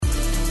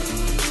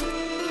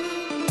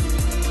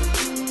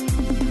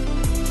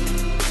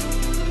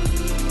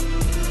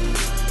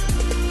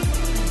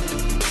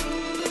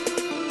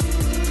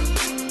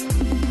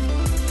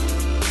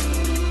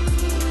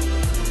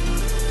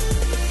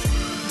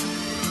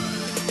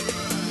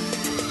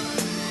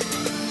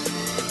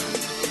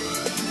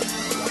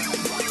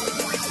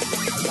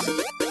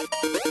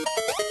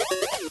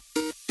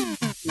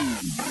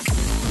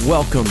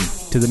welcome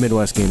to the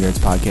Midwest Game Nerds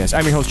Podcast.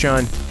 I'm your host,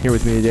 John. Here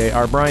with me today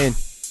are Brian.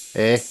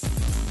 Hey.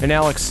 And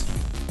Alex.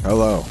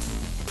 Hello.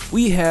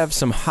 We have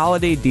some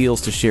holiday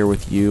deals to share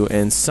with you,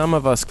 and some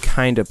of us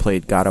kind of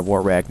played God of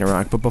War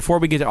Ragnarok. But before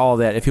we get to all of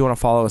that, if you want to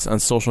follow us on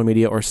social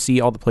media or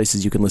see all the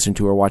places you can listen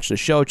to or watch the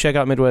show, check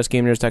out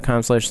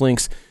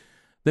MidwestGameNerds.com/links.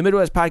 The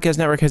Midwest Podcast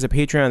Network has a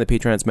Patreon. The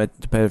Patreon is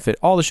meant to benefit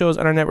all the shows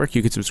on our network.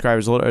 You can subscribe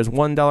as little as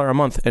 $1 a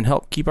month and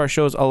help keep our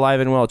shows alive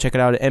and well. Check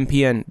it out at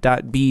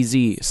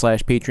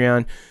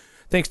mpn.bz/Patreon.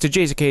 Thanks to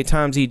Jason K,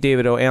 Tom Z,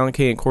 David O, Alan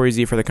K, and Corey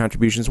Z for the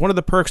contributions. One of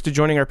the perks to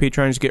joining our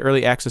Patreon is to get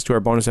early access to our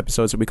bonus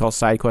episodes that we call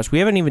Side Quest. We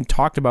haven't even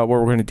talked about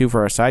what we're going to do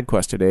for our Side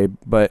Quest today,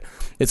 but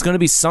it's going to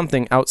be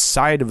something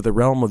outside of the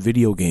realm of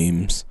video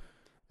games.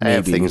 Maybe. I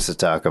have things to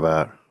talk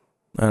about.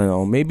 I don't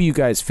know. Maybe you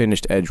guys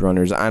finished Edge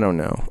Runners. I don't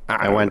know.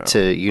 I went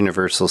to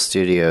Universal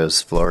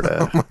Studios,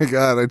 Florida. Oh my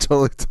god, I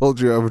totally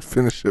told you I would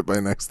finish it by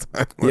next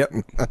time. Yep.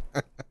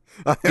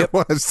 I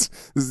watched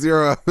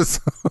 0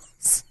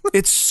 episodes.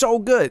 It's so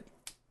good.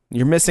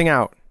 You're missing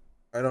out.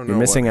 I don't know. You're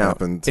missing what out.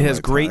 Happened to it has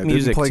my great time.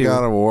 music I didn't play too.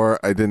 God of War.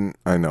 I know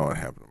what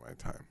happened to my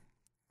time.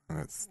 And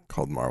it's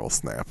called Marvel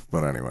Snap.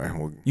 But anyway,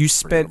 you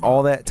spent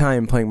all that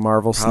time playing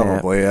Marvel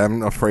Snap. Probably.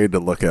 I'm afraid to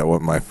look at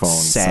what my phone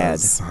Sad.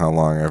 says. How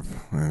long I've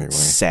anyway.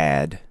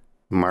 Sad.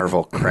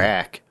 Marvel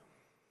crack.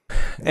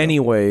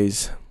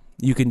 Anyways,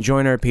 you can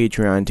join our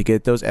Patreon to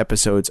get those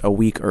episodes a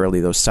week early,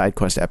 those side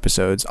quest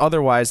episodes.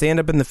 Otherwise, they end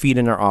up in the feed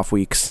in our off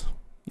weeks.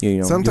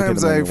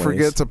 Sometimes I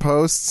forget to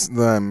post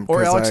them.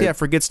 Or Alex,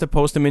 forgets to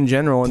post them in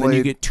general, and then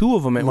you get 2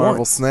 of them at once.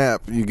 Marvel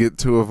Snap, you get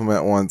 2 of them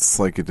at once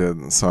like you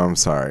did. So I'm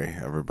sorry,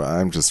 everybody.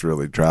 I'm just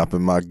really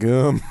dropping my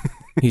gum.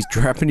 He's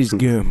dropping his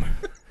gum.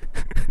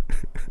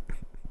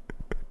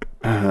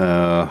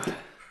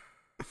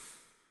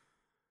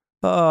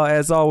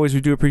 As always, we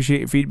do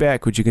appreciate your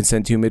feedback, which you can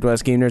send to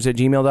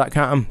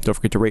MidwestGameNerds@gmail.com. Don't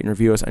forget to rate and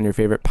review us on your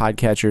favorite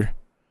podcatcher.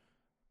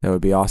 That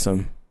would be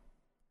awesome.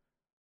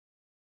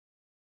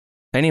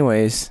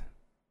 Anyways,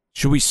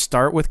 should we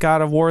start with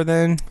God of War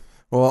then?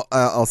 Well,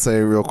 I'll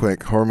say real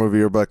quick, Horror Movie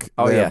Yearbook,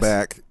 they are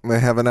back. They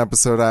have an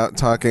episode out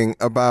talking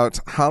about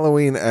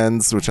Halloween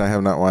Ends, which I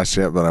have not watched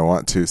yet, but I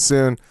want to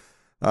soon.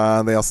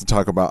 They also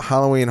talk about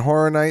Halloween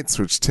Horror Nights,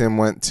 which Tim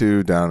went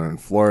to down in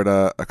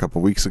Florida a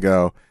couple weeks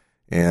ago.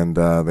 And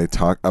they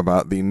talk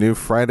about the new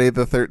Friday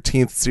the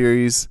 13th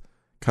series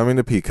coming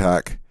to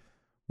Peacock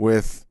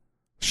with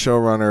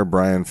showrunner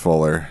Brian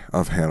Fuller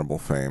of Hannibal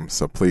fame.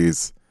 So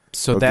please,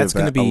 that's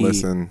going to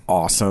be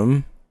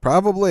awesome.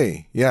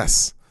 Probably,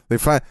 yes.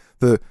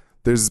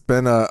 There's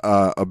been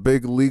a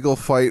big legal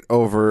fight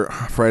over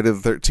Friday the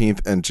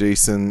 13th and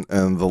Jason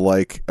and the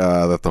like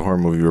that the Horror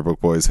Movie Yearbook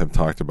boys have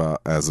talked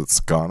about as it's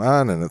gone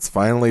on, and it's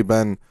finally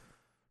been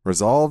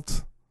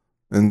resolved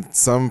in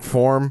some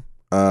form.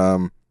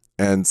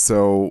 And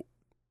so,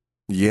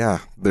 yeah,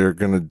 they're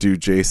going to do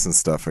Jason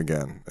stuff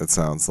again, it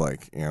sounds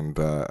like, and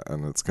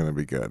it's going to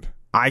be good.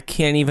 I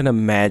can't even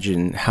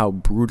imagine how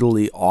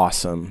brutally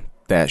awesome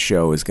that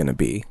show is going to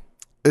be.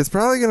 It's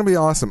probably going to be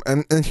awesome.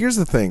 And here's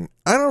the thing.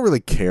 I don't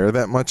really care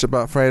that much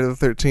about Friday the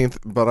 13th,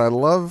 but I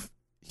love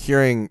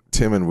hearing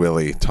Tim and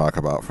Willie talk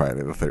about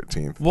Friday the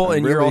 13th. Well,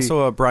 and you're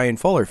also a Brian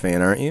Fuller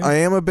fan, aren't you? I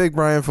am a big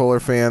Brian Fuller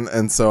fan,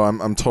 and so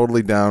I'm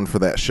totally down for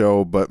that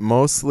show, but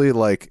mostly,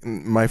 like,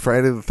 my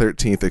Friday the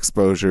 13th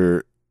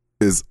exposure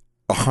is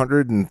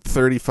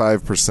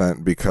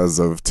 135% because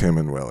of Tim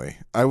and Willie.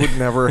 I would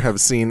never have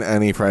seen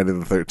any Friday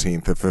the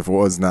 13th if it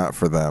was not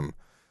for them.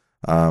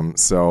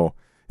 So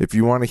if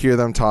you want to hear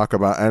them talk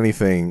about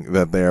anything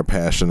that they are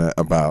passionate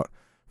about,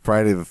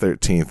 Friday the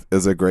 13th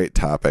is a great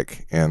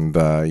topic, and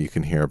you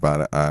can hear about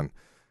it on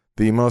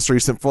the most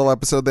recent full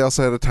episode. They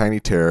also had a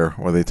Tiny Terror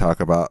where they talk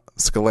about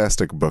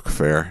Scholastic Book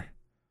Fair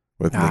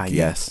with Nikki.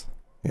 Yes.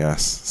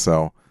 Yes.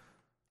 So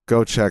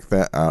go check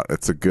that out.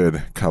 It's a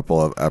good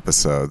couple of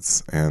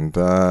episodes. And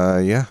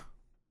yeah,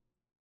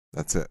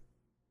 that's it.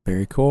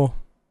 Very cool.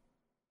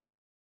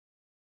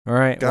 All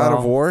right. God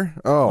of War?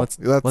 Oh, let's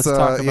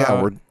talk about...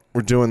 Yeah,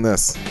 we're doing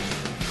this.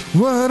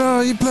 What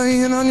are you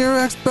playing on your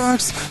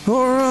Xbox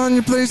or on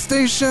your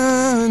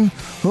PlayStation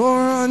or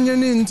on your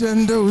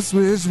Nintendo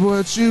Switch?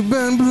 What you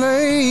been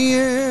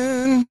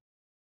playing?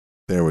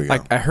 There we go.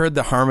 I heard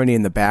the harmony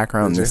in the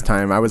background this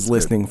time. I was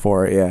listening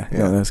for it. Yeah.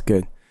 No, that's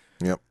good.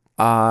 Yep.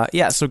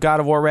 So God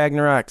of War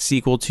Ragnarok,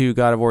 sequel to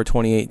God of War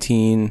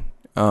 2018.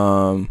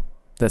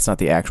 That's not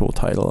the actual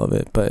title of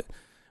it, but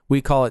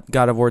we call it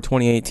God of War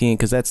 2018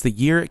 because that's the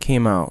year it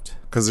came out.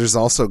 Because there's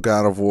also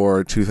God of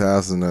War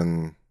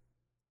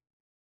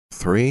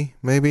 2003,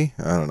 maybe?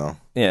 I don't know.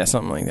 Yeah,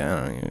 something like that.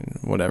 I don't even,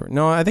 whatever.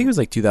 No, I think it was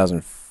like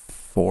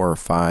 2004 or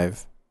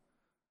 5.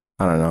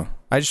 I don't know.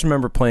 I just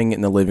remember playing it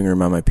in the living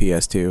room on my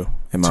PS2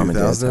 and Mom and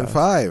Dad's house.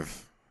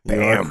 2005. You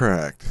Bam. are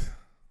correct.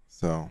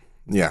 So,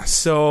 yes.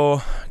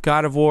 So,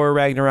 God of War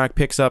Ragnarok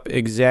picks up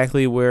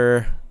exactly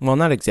where... Well,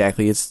 not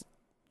exactly. It's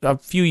a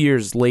few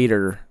years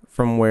later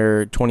from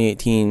where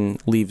 2018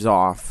 leaves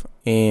off.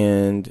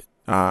 And...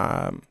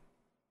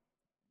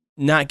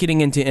 not getting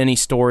into any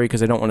story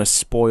because I don't want to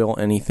spoil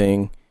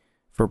anything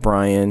for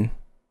Brian,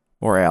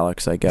 or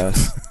Alex, I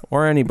guess,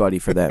 or anybody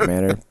for that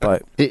matter.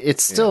 But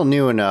it's still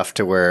new enough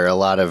to where a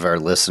lot of our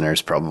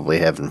listeners probably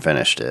haven't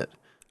finished it.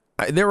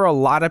 There are a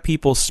lot of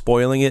people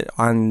spoiling it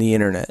on the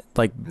internet,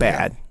 like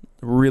bad,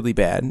 really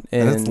bad,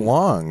 and it's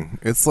long.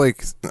 It's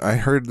like I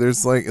heard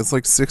it's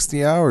like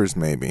 60 hours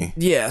maybe.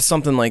 Yeah,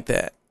 something like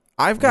that.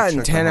 I've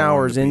gotten 10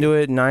 hours into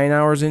it, 9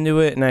 hours into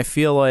it, and I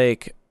feel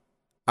like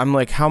I'm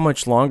like, how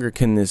much longer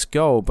can this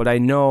go? But I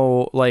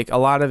know, like, a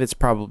lot of it's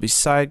probably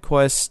side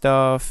quest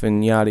stuff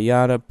and yada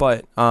yada.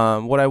 But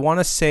what I want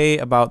to say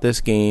about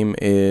this game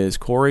is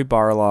Cory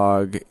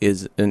Barlog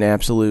is an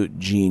absolute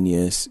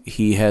genius.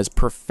 He has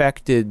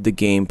perfected the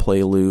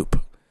gameplay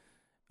loop.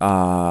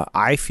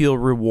 I feel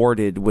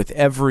rewarded with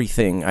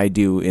everything I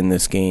do in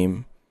this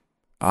game.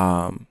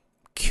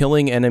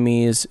 Killing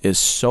enemies is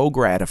so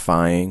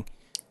gratifying.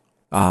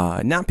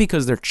 Not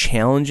because they're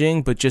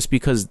challenging, but just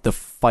because the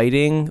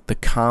fighting, the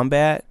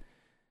combat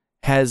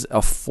has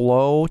a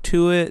flow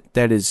to it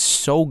that is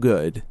so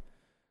good.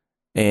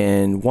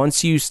 And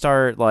once you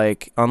start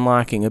like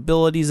unlocking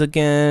abilities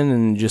again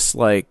and just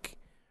like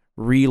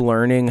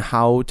relearning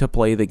how to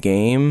play the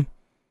game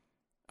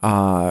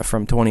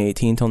from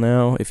 2018 till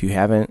now, if you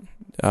haven't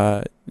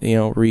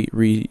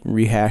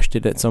rehashed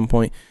it at some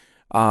point,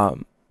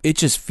 it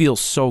just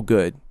feels so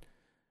good.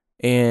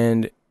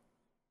 And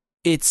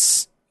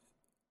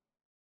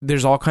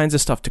there's all kinds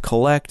of stuff to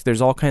collect.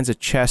 There's all kinds of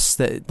chests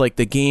that, like,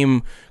 the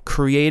game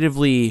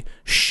creatively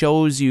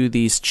shows you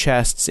these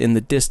chests in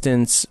the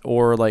distance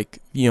or, like,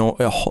 you know,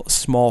 a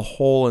small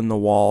hole in the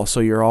wall. So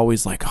you're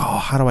always like, oh,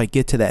 how do I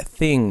get to that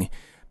thing?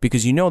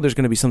 Because you know there's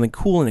going to be something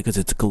cool in it because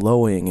it's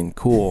glowing and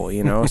cool,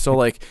 you know? So,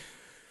 like,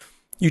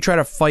 you try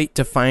to fight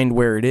to find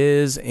where it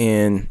is,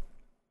 and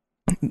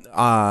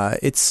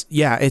it's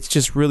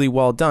just really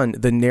well done.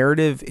 The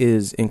narrative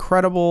is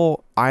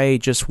incredible. I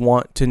just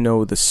want to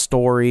know the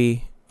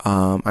story.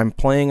 I'm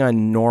playing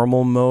on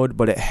normal mode,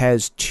 but it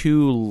has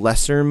 2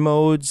 lesser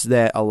modes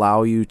that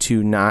allow you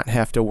to not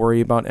have to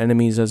worry about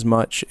enemies as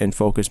much and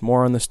focus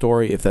more on the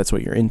story if that's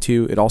what you're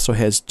into. It also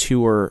has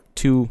 2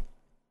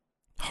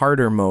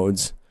 harder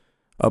modes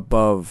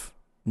above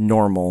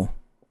normal.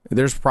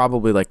 There's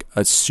probably like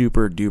a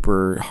super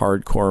duper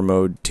hardcore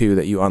mode too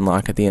that you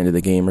unlock at the end of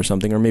the game or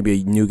something, or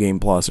maybe a new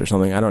game plus or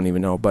something. I don't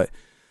even know, but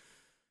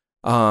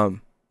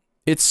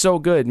it's so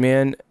good,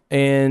 man.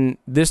 And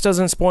this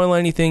doesn't spoil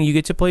anything. You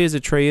get to play as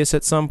Atreus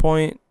at some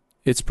point.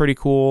 It's pretty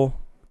cool.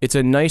 It's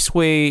a nice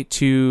way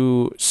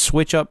to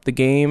switch up the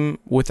game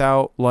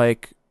without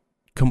like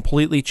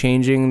completely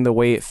changing the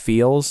way it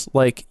feels.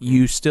 Like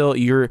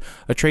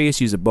Atreus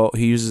uses a bow.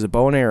 He uses a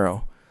bow and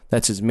arrow.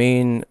 That's his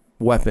main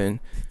weapon.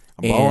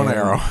 Bow and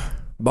arrow.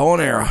 Bow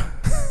and arrow.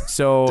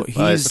 So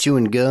he's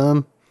chewing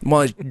gum.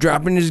 While he's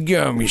dropping his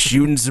gum, he's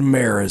shooting some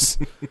arrows.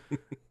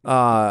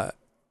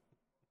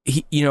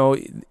 He, you know,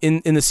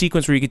 in the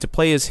sequence where you get to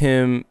play as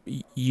him,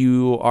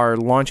 you are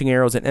launching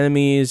arrows at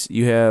enemies.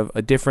 You have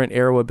a different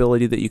arrow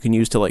ability that you can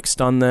use to like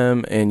stun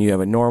them, and you have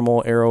a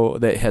normal arrow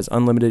that has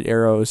unlimited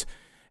arrows.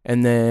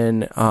 And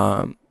then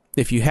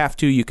if you have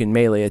to, you can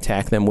melee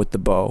attack them with the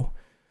bow.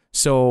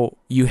 So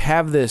you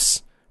have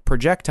this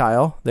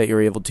projectile that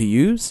you're able to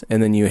use,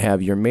 and then you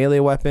have your melee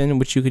weapon,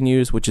 which you can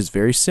use, which is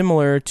very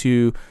similar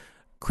to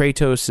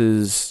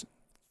Kratos's,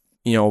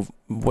 you know,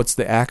 what's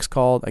the axe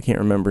called? I can't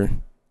remember.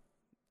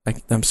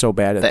 I'm so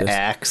bad at this. The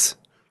axe.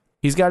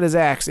 He's got his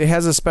axe. It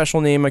has a special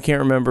name I can't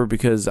remember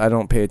because I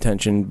don't pay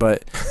attention,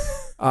 but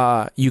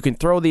you can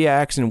throw the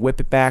axe and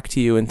whip it back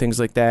to you and things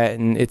like that,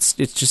 and it's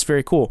just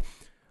very cool.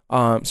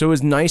 So it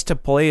was nice to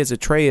play as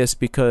Atreus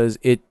because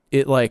it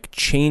like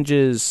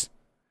changes,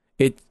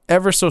 it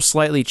ever so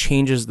slightly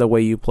changes the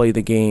way you play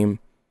the game,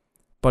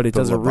 but it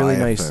does a really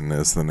nice. Leviathan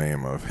is the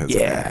name of his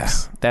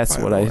axe. That's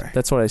what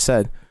I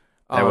said.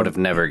 I would have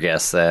never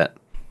guessed that.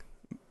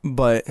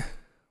 But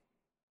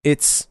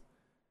it's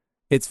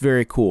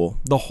very cool.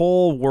 The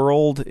whole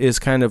world is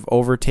kind of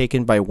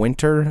overtaken by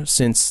winter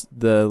since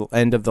the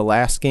end of the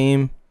last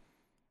game.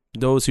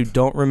 Those who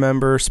don't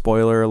remember,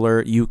 spoiler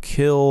alert, you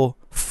kill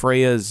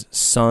Freya's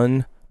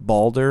son,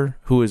 Balder,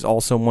 who is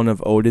also one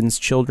of Odin's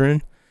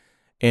children.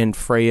 And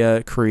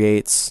Freya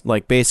creates,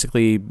 like,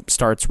 basically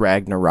starts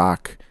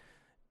Ragnarok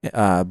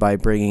by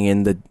bringing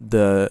in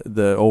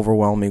the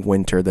overwhelming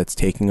winter that's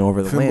taking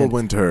over the land.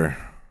 Winter.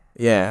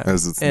 Yeah.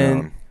 As it's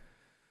known.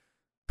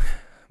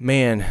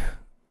 Man,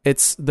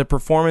 the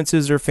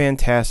performances are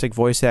fantastic.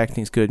 Voice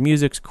acting's good.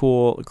 Music's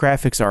cool.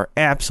 Graphics are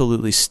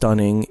absolutely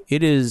stunning.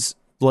 It is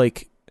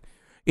like,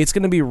 it's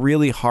going to be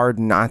really hard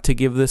not to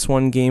give this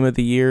one Game of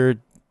the Year.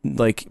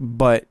 Like,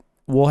 but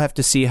we'll have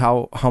to see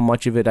how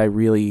much of it I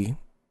really,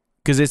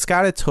 because it's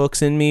got its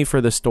hooks in me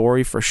for the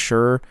story for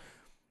sure.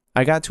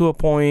 I got to a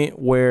point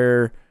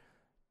where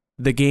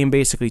the game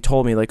basically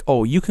told me like,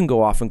 oh, you can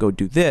go off and go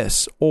do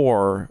this,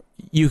 or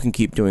you can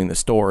keep doing the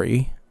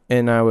story.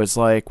 And I was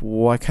like,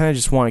 well, I kind of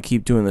just want to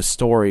keep doing the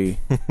story.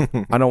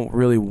 I don't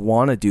really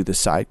want to do the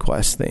side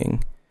quest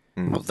thing.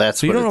 Well, that's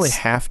so you what don't really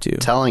have to.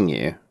 Telling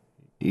you,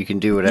 you can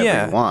do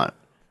whatever you want.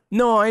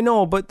 No, I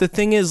know, but the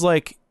thing is,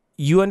 like,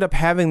 you end up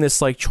having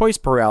this like choice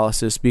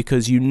paralysis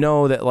because you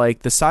know that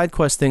like the side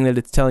quest thing that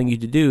it's telling you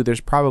to do,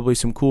 there's probably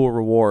some cool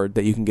reward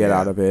that you can get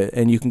out of it,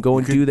 and you can go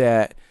do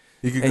that.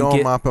 You could go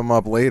and mop them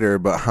up later,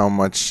 but how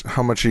much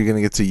are you going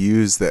to get to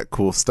use that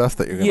cool stuff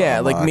that you're going to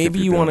unlock? Like maybe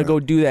you want to go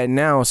do that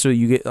now, so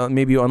you get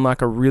maybe you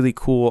unlock a really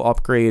cool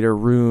upgrade or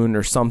rune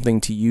or something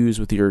to use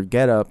with your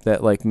getup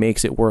that like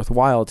makes it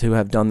worthwhile to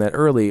have done that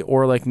early,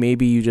 or like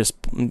maybe you just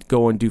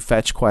go and do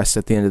fetch quests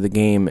at the end of the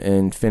game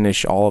and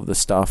finish all of the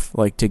stuff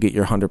like to get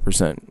your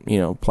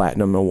 100%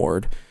 platinum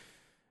award.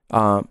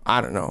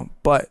 I don't know,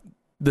 but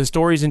the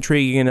story's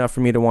intriguing enough for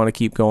me to want to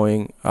keep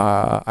going.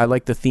 I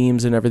like the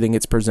themes and everything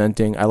it's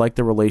presenting. I like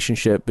the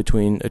relationship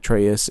between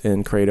Atreus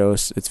and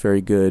Kratos. It's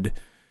very good.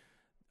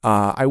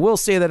 I will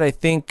say that I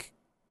think...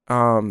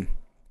 I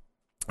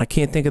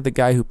can't think of the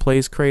guy who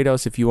plays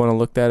Kratos, if you want to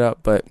look that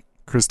up, but...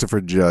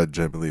 Christopher Judge,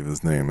 I believe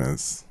his name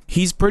is.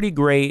 He's pretty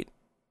great,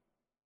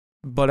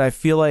 but I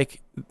feel like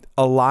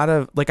a lot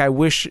of... Like, I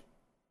wish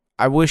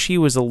he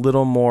was a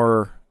little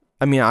more...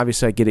 I mean,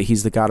 obviously, I get it.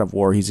 He's the god of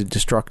war. He's a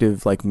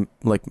destructive, like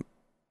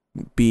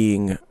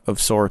being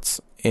of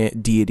sorts,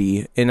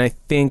 deity, and I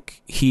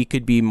think he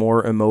could be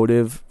more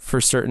emotive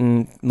for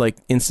certain like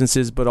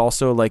instances, but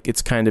also like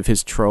it's kind of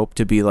his trope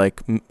to be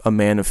like a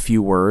man of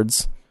few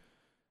words,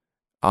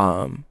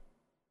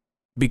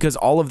 because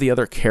all of the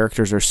other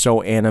characters are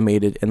so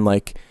animated and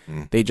like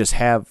they just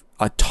have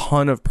a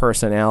ton of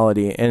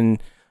personality,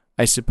 and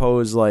I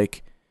suppose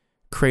like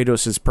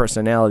Kratos'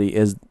 personality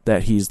is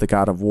that he's the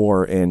god of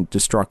war and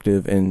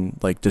destructive and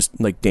like just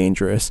like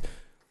dangerous,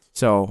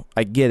 so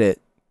I get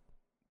it.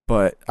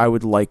 But I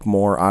would like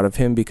more out of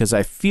him because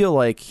I feel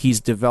like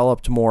he's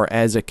developed more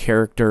as a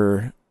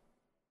character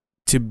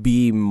to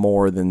be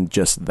more than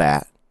just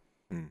that.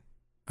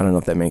 I don't know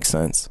if that makes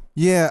sense.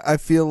 Yeah, I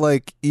feel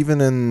like even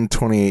in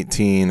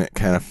 2018, it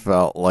kind of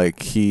felt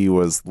like he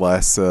was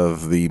less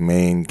of the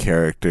main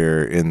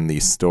character in the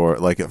story.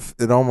 Like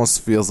it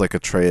almost feels like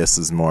Atreus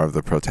is more of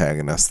the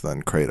protagonist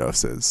than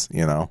Kratos is,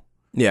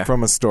 Yeah.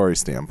 From a story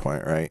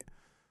standpoint, right?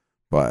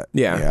 But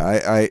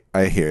I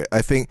hear it.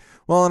 I think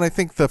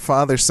the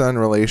father-son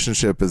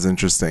relationship is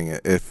interesting.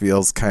 It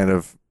feels kind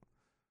of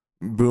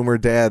boomer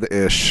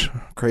dad-ish.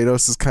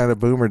 Kratos is kind of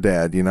boomer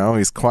dad,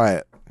 He's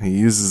quiet. He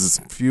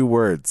uses few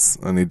words,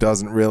 and he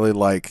doesn't really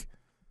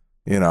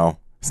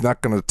he's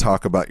not going to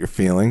talk about your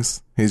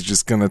feelings. He's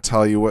just going to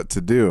tell you what to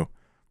do.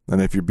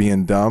 And if you're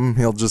being dumb,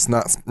 he'll just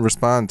not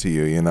respond to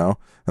you,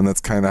 And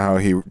that's kind of how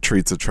he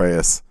treats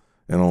Atreus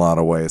in a lot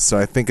of ways. So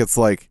I think it's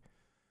like,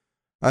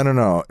 I don't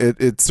know.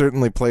 It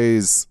certainly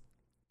plays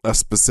a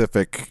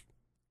specific...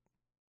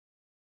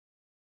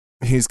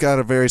 He's got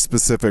a very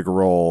specific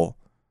role,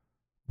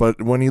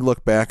 but when you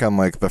look back on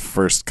like the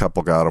first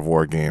couple God of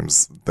War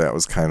games, that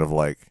was kind of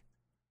like,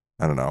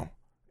 I don't know,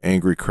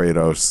 angry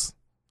Kratos,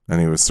 and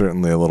he was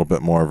certainly a little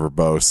bit more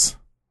verbose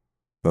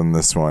than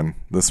this one.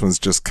 This one's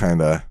just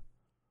kind of...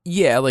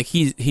 Yeah, like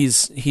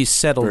he's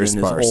settled in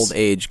sparse. His old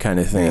age kind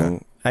of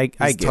thing. Yeah.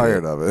 I get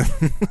tired it. of it.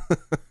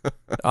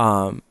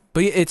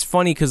 But it's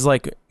funny because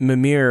like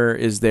Mimir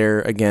is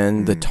there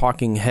again, the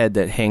talking head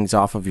that hangs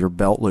off of your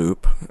belt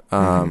loop.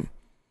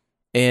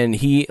 And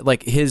he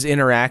like his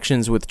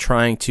interactions with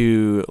trying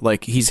to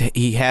like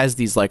he has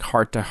these like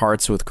heart to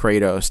hearts with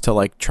Kratos to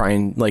like try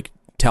and like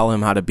tell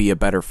him how to be a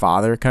better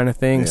father kind of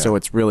thing. Yeah. So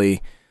it's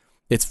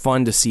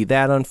fun to see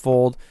that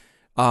unfold.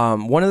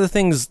 One of the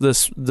things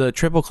the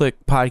Triple Click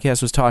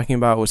podcast was talking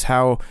about was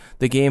how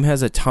the game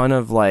has a ton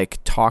of like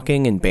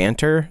talking and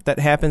banter that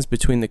happens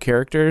between the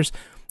characters,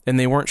 and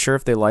they weren't sure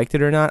if they liked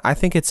it or not. I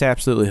think it's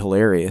absolutely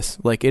hilarious.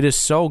 Like it is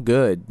so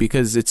good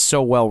because it's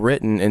so well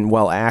written and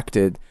well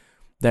acted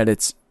that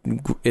it's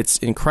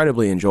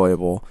incredibly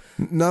enjoyable.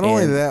 Not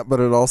only that, but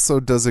it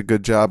also does a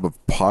good job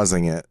of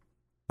pausing it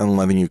and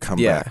letting you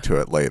come back to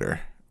it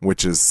later,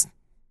 which is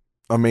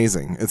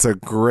amazing. It's a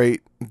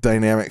great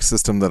dynamic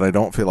system that I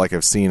don't feel like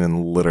I've seen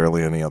in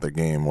literally any other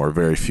game, or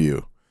very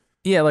few.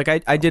 Yeah, like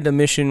I did a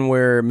mission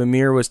where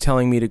Mimir was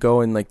telling me to go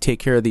and like take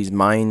care of these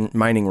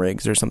mining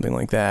rigs or something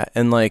like that,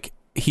 and like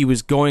he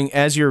was going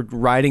as you're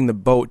riding the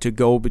boat to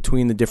go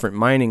between the different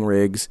mining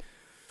rigs.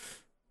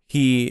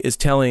 He is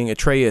telling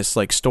Atreus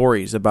like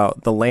stories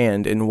about the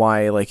land and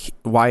why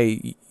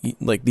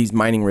these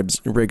mining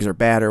rigs are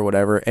bad or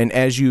whatever. And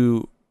as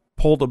you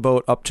pull the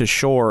boat up to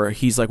shore,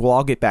 he's like, "Well,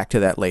 I'll get back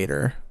to that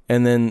later."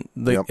 And then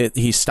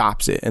he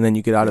stops it, and then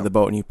you get out of the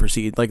boat and you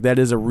proceed. Like that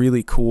is a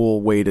really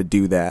cool way to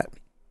do that.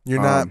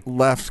 You're not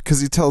left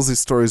because he tells these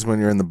stories when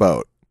you're in the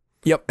boat.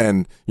 Yep,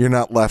 and you're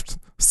not left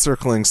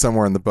circling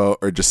somewhere in the boat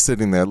or just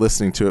sitting there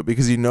listening to it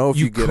because if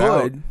you get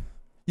out,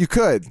 you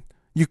could.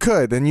 You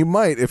could, and you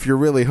might if you're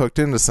really hooked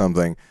into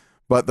something.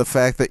 But the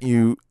fact that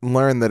you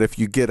learn that if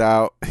you get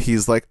out,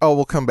 he's like, "Oh,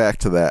 we'll come back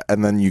to that,"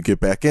 and then you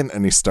get back in,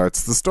 and he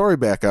starts the story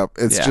back up.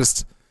 It's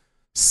just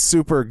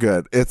super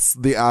good. It's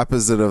the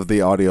opposite of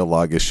the audio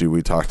log issue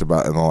we talked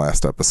about in the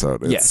last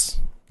episode.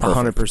 Yes,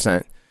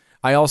 100%.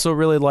 I also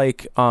really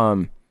like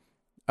Triple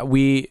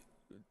Click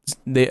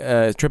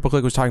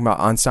was talking about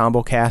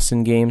ensemble casts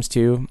in games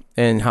too,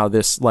 and how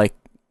this like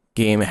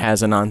game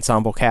has an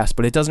ensemble cast,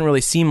 but it doesn't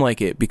really seem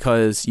like it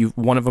because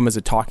one of them is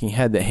a talking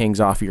head that hangs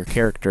off your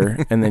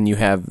character, and then you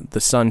have the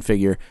sun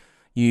figure.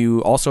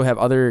 You also have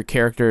other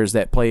characters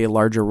that play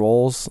larger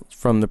roles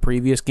from the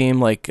previous game,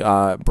 like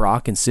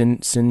Brock and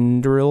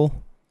Cinderil,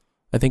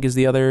 I think is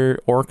the other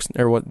orcs,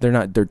 or what? They're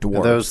dwarves.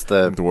 Are those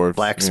the dwarves,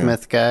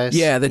 blacksmith guys?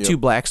 Yeah, the two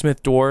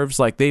blacksmith dwarves,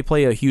 like they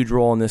play a huge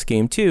role in this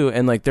game too,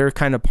 and like they're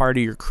kind of part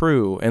of your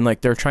crew, and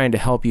like they're trying to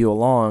help you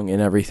along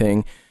and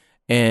everything,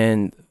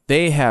 and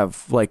they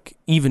have like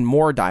even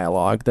more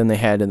dialogue than they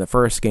had in the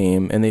first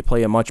game, and they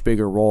play a much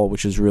bigger role,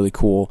 which is really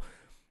cool.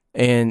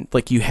 And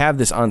like you have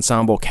this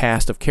ensemble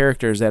cast of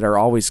characters that are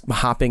always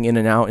hopping in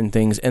and out and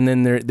things, and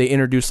then they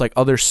introduce like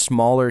other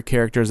smaller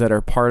characters that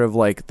are part of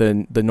like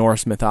the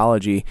Norse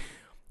mythology.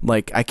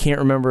 Like I can't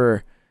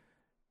remember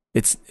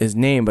it's his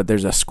name, but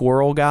there's a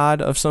squirrel god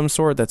of some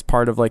sort that's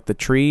part of like the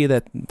tree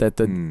that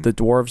the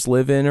dwarves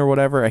live in or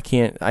whatever.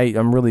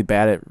 I'm really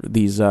bad at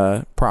these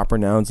proper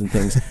nouns and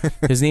things.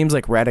 His name's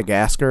like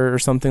Radagast or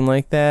something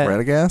like that.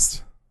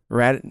 Radagast?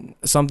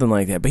 Something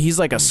like that. But he's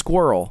like a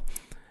squirrel.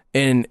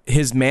 And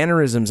his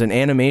mannerisms and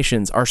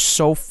animations are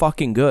so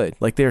fucking good.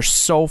 Like, they're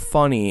so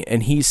funny,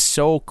 and he's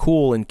so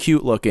cool and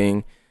cute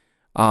looking.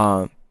 It's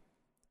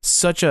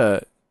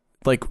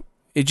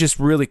just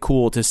really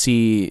cool to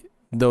see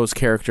those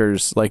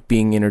characters, like,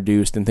 being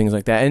introduced and things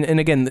like that. And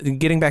again,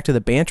 getting back to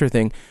the banter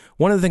thing,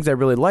 one of the things I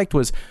really liked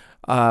was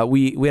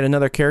we had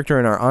another character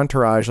in our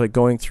entourage, like,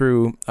 going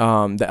through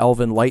the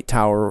Elven Light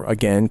Tower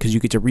again, because you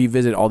get to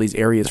revisit all these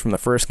areas from the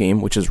first game,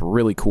 which is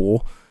really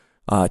cool.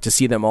 To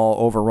see them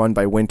all overrun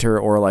by winter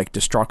or like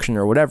destruction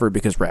or whatever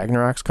because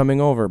Ragnarok's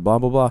coming over, blah,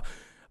 blah,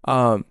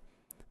 blah.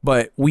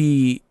 But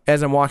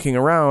as I'm walking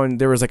around,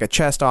 there was like a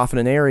chest off in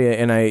an area,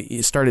 and I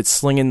started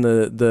slinging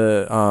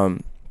the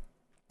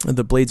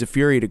Blades of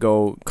Fury to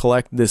go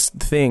collect this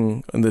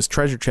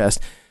treasure chest.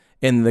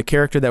 And the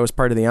character that was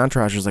part of the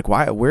entourage was like,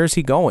 where is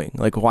he going?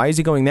 Like, why is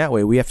he going that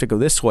way? We have to go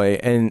this way.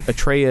 And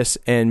Atreus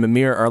and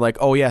Mimir are like,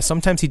 oh yeah,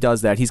 sometimes he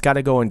does that. He's got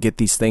to go and get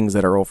these things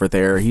that are over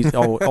there.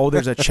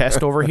 There's a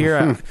chest over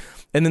here.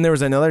 And then there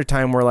was another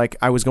time where like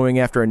I was going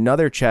after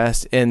another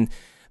chest, and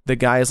the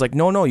guy is like,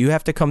 no, you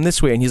have to come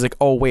this way. And he's like,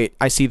 oh wait,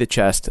 I see the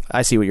chest.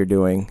 I see what you're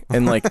doing.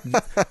 And like,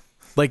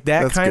 like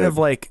that That's kind good. Of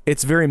like,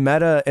 it's very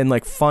meta and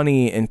like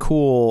funny and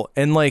cool.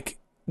 And like,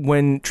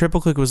 when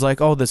Triple Click was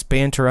like, oh, this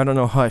banter, I don't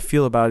know how I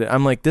feel about it.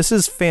 I'm like, this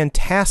is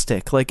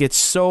fantastic. Like, it's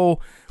so,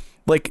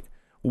 like,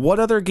 what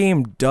other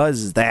game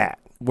does that?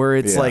 Where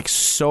it's like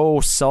so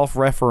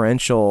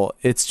self-referential.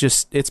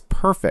 It's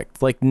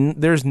perfect. Like,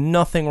 there's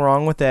nothing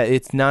wrong with that.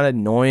 It's not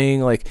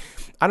annoying. Like,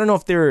 I don't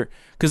know if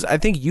because I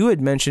think you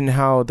had mentioned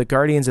how the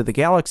Guardians of the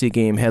Galaxy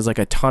game has like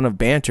a ton of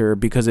banter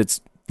because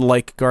it's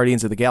like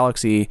Guardians of the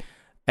Galaxy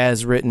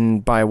as written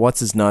by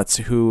What's-His-Nuts,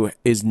 who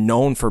is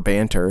known for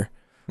banter.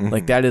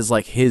 Like, that is,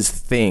 like, his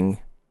thing.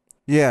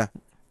 Yeah.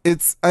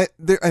 I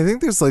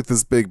think there's, like,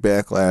 this big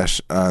backlash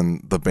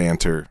on the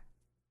banter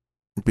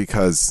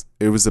because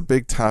it was a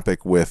big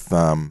topic with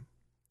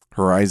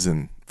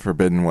Horizon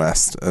Forbidden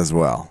West as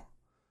well,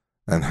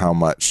 and how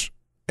much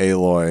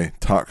Aloy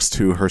talks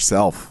to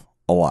herself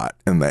a lot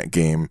in that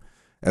game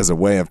as a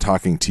way of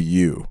talking to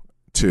you,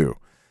 too.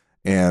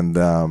 And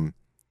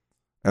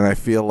I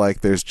feel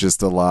like there's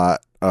just a lot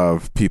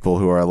of people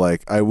who are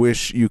like, I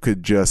wish you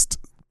could just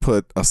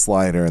put a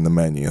slider in the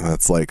menu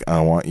that's like,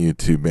 I want you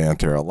to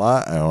banter a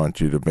lot, I want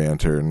you to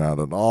banter not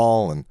at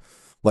all, and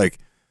like,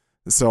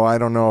 so I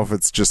don't know if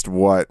it's just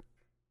what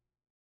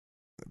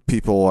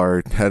people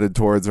are headed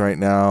towards right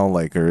now,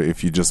 like, or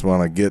if you just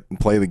want to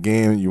play the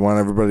game, you want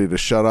everybody to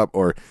shut up,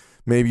 or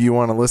maybe you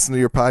want to listen to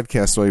your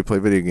podcast while you play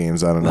video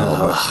games. I don't know.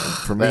 But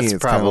for me, that's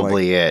it's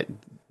probably like, it.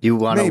 You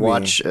want to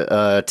watch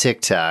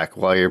TikTok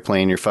while you're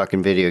playing your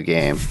fucking video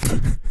game.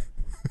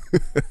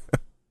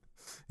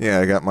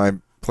 Yeah, I got my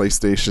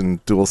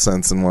PlayStation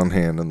DualSense in one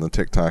hand and the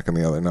TikTok in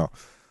the other. No,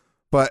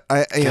 but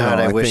I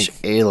wish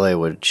Aloy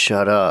would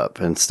shut up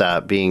and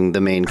stop being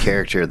the main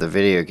character of the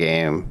video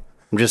game.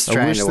 I'm just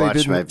trying to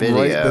watch my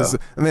video.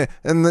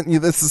 And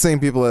then that's the same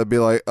people that'd be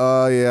like,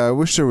 oh yeah, I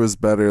wish there was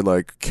better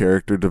like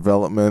character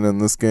development in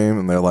this game.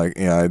 And they're like,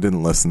 yeah, I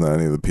didn't listen to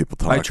any of the people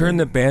talking. I turned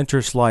the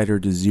banter slider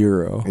to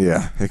 0.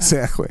 Yeah,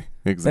 exactly.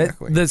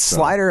 The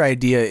slider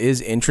idea is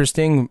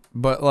interesting,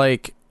 but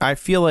like, I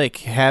feel like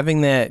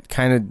having that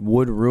kind of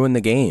would ruin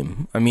the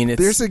game. I mean,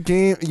 there's a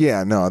game.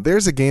 Yeah, no,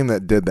 there's a game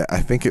that did that.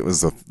 I think it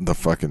was the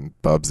fucking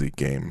Bubsy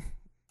game.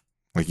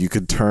 Like, you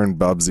could turn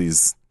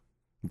Bubsy's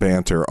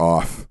banter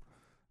off.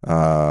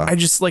 I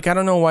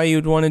don't know why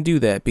you'd want to do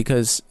that,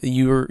 because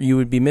you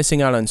would be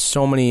missing out on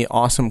so many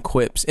awesome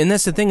quips. And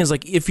that's the thing, is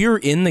like, if you're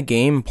in the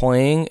game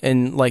playing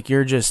and like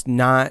you're just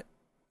not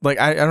like,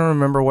 I don't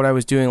remember what I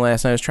was doing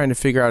last night. I was trying to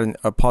figure out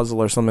a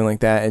puzzle or something like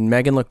that, and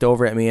Megan looked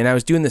over at me, and I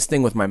was doing this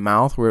thing with my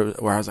mouth where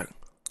I was like,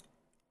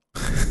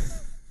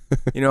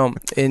 you know,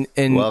 and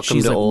welcome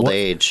she's to like, old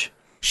age.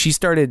 She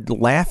started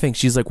laughing.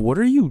 She's like, "What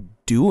are you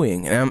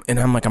doing?" And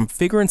I'm like, "I'm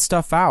figuring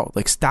stuff out.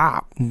 Like,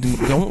 stop!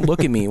 Don't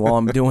look at me while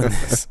I'm doing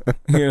this."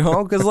 You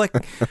know, because like,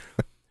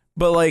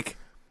 but like,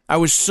 I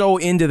was so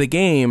into the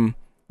game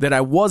that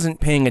I wasn't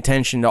paying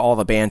attention to all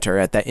the banter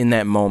in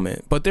that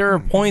moment. But there are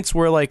points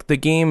where like the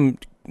game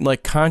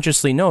like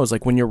consciously knows,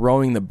 like when you're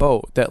rowing the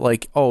boat, that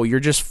like, oh, you're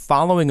just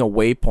following a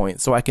waypoint,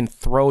 so I can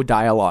throw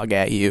dialogue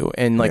at you,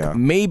 and like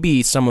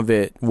maybe some of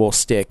it will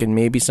stick and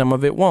maybe some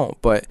of it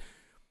won't. But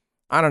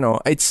I don't know.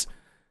 It's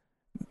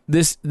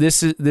this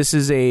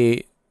is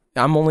a,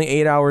 I'm only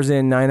 8 hours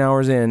in, 9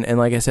 hours in, and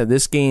like I said,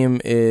 this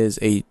game is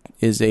a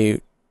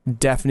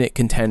definite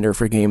contender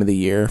for game of the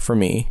year for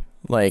me.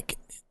 Like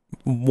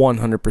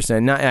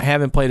 100%. I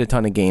haven't played a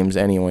ton of games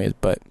anyways,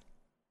 but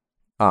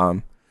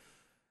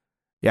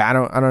yeah, I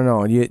don't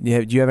know. Do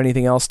you have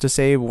anything else to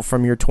say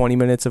from your 20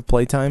 minutes of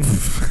playtime?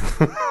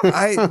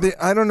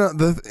 I don't know.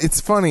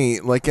 It's funny.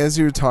 Like, as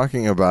you were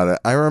talking about it,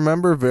 I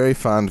remember very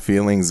fond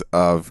feelings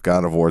of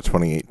God of War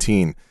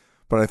 2018.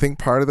 But I think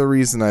part of the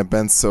reason I've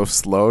been so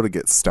slow to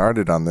get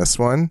started on this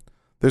one,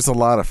 there's a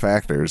lot of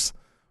factors,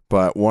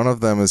 but one of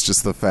them is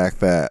just the fact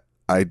that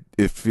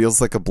it feels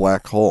like a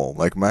black hole.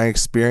 Like, my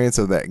experience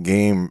of that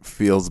game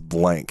feels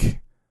blank.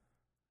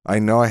 I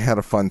know I had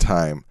a fun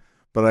time,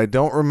 but I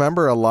don't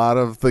remember a lot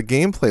of the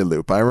gameplay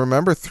loop. I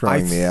remember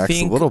throwing the axe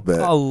a little bit.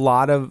 A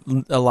lot of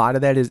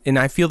that is, and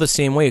I feel the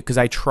same way because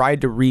I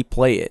tried to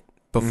replay it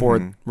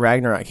before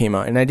Ragnarok came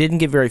out, and I didn't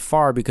get very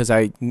far because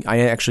I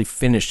actually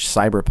finished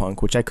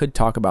Cyberpunk, which I could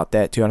talk about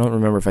that too. I don't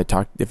remember if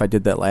I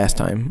did that last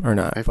time or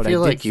not. I feel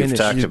like you've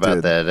talked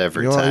about that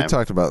every time. We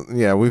talked about,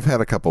 we've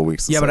had a couple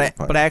weeks. Yeah,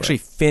 but I actually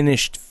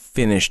finished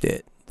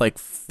it,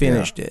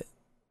 it.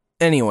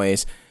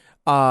 Anyways,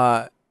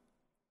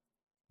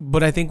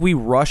 but I think we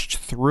rushed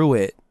through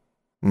it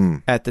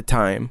at the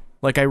time.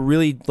 Like, I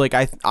really, like,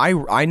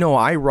 I know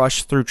I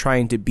rushed through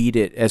trying to beat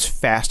it as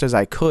fast as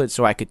I could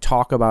so I could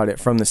talk about it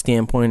from the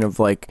standpoint of,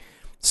 like,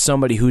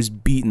 somebody who's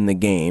beaten the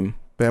game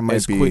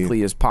as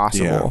quickly as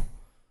possible.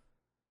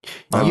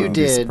 Yeah. You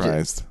did.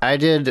 I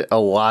did a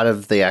lot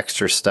of the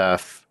extra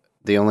stuff.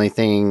 The only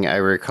thing I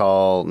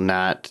recall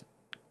not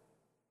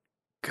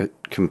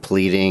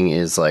completing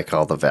is, like,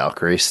 all the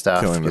Valkyrie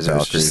stuff because it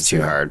was just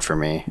too hard for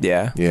me.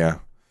 Yeah. Yeah.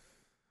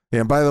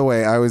 Yeah, by the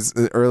way,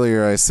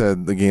 earlier I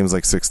said the game's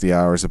like 60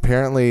 hours.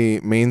 Apparently,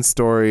 main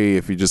story,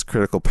 if you just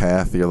critical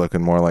path, you're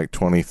looking more like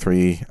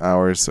 23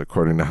 hours,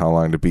 according to how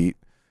long to beat.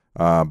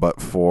 But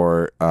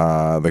for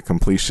the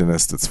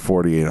completionist, it's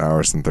 48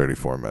 hours and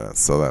 34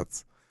 minutes. So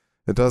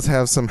it does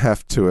have some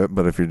heft to it,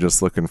 but if you're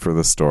just looking for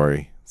the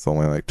story, it's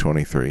only like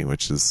 23,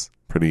 which is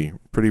pretty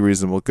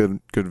reasonable, good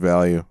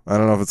value. I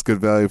don't know if it's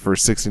good value for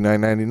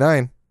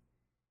 $69.99.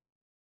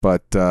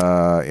 But,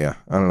 I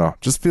don't know.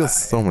 Just feels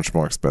so much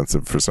more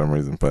expensive for some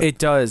reason. But it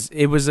does.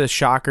 It was a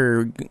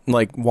shocker,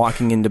 like,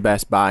 walking into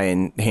Best Buy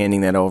and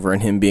handing that over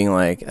and him being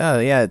like, oh,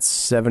 yeah, it's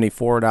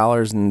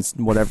 $74 and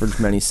whatever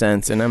many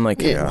cents. And I'm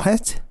like,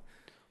 what?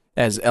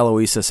 As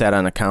Eloisa sat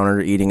on a counter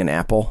eating an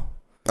apple.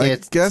 I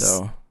guess.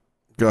 So.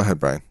 Go ahead,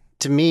 Brian.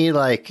 To me,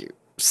 like,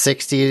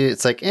 60,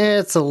 it's like,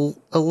 it's a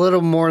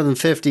little more than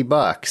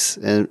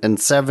 $50, and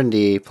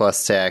 70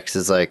 plus tax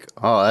is like,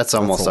 oh, that's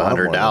almost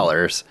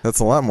 $100. That's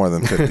a lot more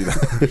than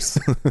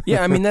 $50.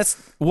 Yeah, I mean, that's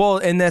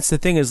the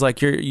thing is,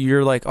 like,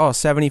 you're like, oh,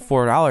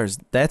 $74.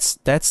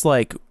 That's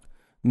like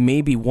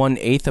maybe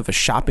 1/8 of a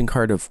shopping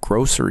cart of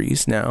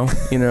groceries now,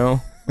 you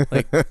know?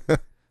 Like,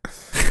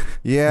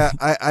 yeah,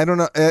 I don't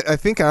know. I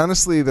think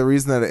honestly the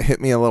reason that it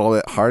hit me a little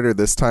bit harder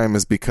this time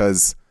is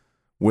because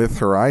with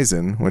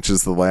Horizon, which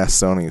is the last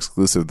Sony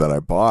exclusive that I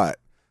bought,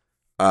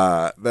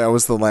 that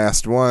was the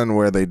last one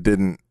where they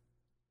didn't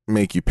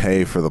make you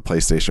pay for the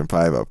PlayStation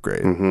 5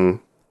 upgrade. Mm-hmm.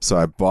 So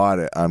I bought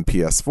it on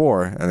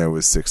PS4, and it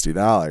was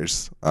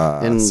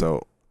 $60.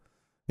 So,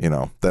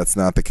 that's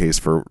not the case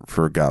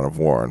for God of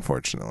War,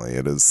 unfortunately.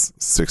 It is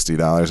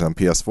 $60 on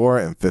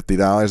PS4 and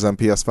 $50 on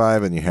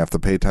PS5, and you have to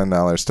pay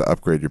 $10 to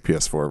upgrade your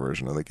PS4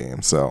 version of the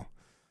game. So,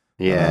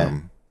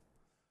 yeah.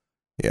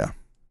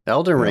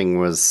 Elden Ring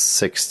was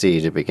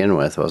 $60 to begin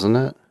with, wasn't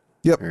it?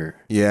 Yep.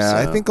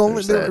 I think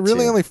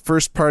only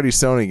first-party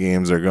Sony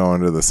games are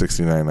going to the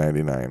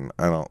 $69.99.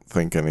 I don't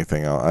think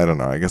anything else. I don't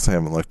know. I guess I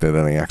haven't looked at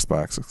any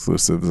Xbox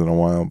exclusives in a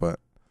while, but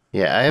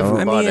yeah, I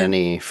haven't bought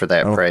any for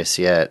that price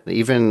yet.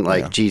 Even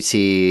like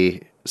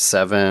GT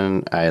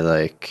 7,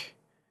 I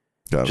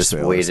just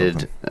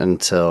waited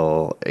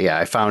until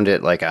I found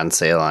it like on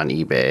sale on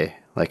eBay,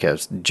 like a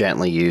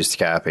gently used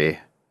copy.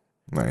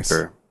 Nice.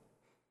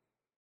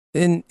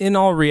 In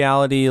all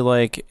reality,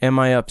 like, am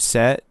I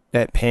upset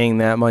at paying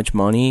that much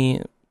money?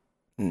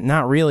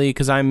 Not really,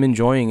 because I'm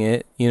enjoying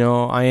it.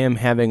 I am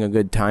having a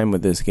good time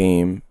with this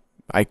game.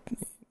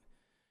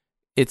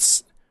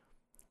 It's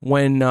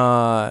when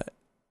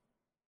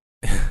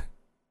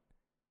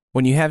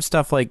when you have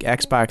stuff like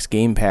Xbox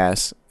Game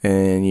Pass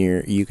and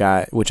you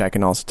got, which I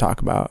can also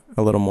talk about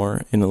a little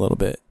more in a little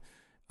bit,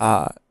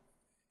 and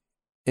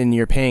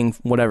you're paying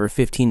whatever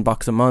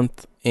 $15 a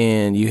month,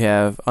 and you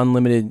have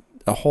unlimited,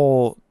 a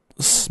whole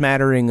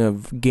smattering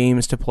of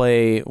games to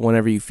play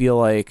whenever you feel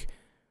like.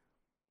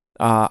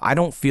 I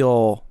don't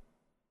feel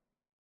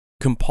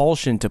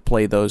compulsion to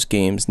play those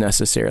games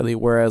necessarily,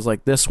 whereas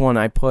like this one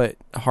I put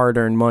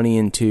hard-earned money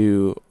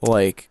into,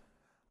 like,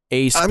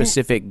 a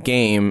specific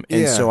game,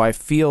 and so I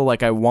feel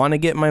like I want to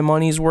get my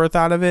money's worth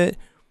out of it,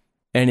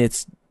 and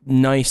it's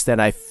nice that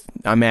I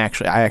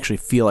actually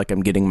feel like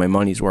I'm getting my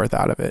money's worth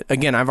out of it.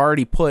 Again, I've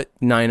already put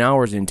 9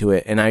 hours into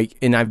it, and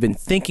I've been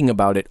thinking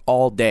about it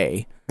all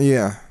day.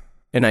 Yeah.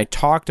 And I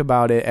talked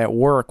about it at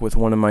work with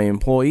one of my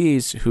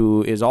employees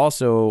who is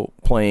also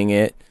playing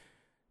it,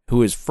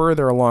 who is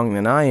further along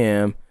than I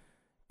am,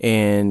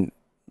 and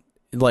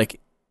like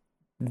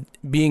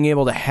being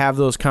able to have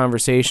those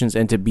conversations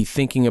and to be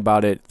thinking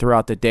about it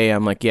throughout the day,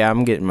 I'm like, yeah,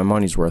 I'm getting my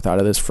money's worth out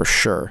of this for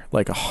sure,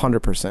 like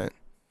 100%.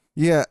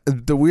 Yeah,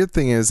 the weird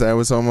thing is I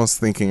was almost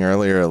thinking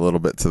earlier a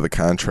little bit to the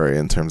contrary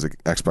in terms of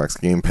Xbox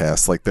Game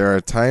Pass. Like, there are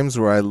times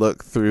where I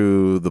look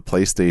through the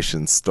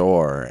PlayStation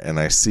Store and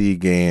I see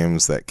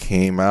games that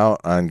came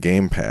out on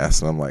Game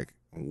Pass, and I'm like,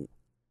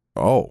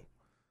 oh,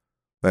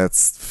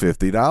 that's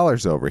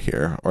 $50 over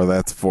here, or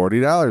that's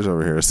 $40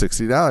 over here, or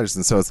 $60.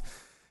 And so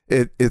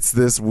it's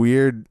this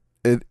weird...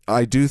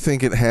 I do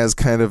think it has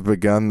kind of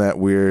begun that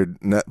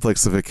weird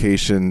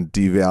Netflixification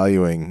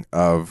devaluing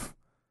of,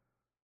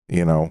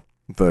 you know,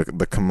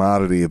 the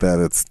commodity that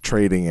it's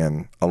trading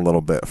in a little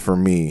bit for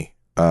me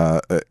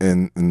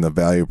in the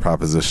value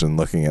proposition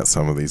looking at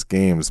some of these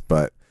games.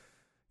 But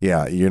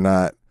yeah,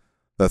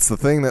 that's the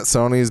thing that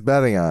Sony's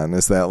betting on,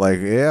 is that, like,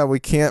 yeah, we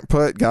can't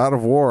put God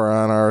of War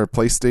on our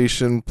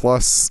PlayStation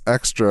Plus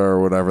Extra or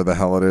whatever the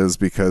hell it is,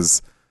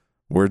 because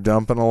we're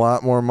dumping a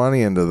lot more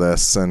money into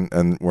this,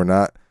 and we're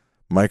not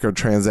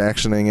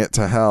microtransactioning it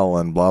to hell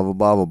and blah blah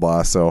blah blah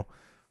blah. So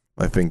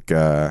I think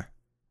I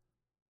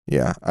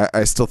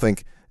still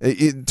think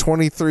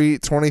 23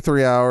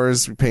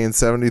 hours, paying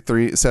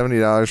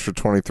 $70 for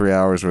 23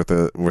 hours worth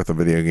of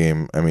video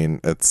game. I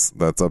mean, that's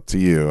up to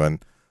you.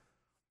 And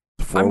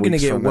I'm gonna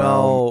get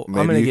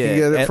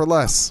it for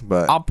less,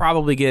 but I'll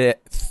probably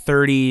get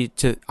 30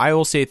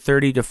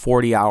 to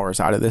 40 hours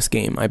out of this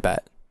game, I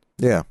bet.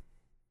 Yeah,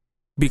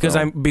 because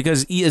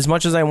as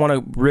much as I want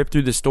to rip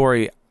through the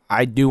story,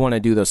 I do want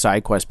to do those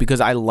side quests because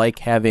I like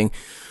having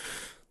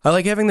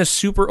this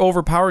super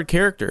overpowered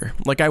character.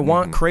 Like, I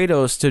want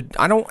Kratos to...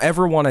 I don't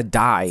ever want to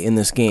die in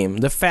this game.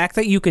 The fact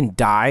that you can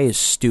die is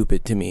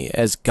stupid to me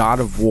as God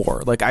of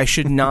War. Like, I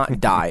should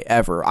not die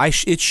ever.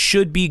 It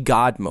should be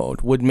God mode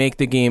would make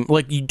the game...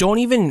 Like, you don't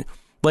even...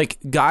 Like,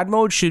 God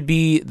mode should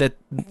be that...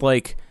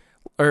 Like...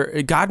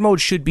 Or God mode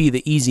should be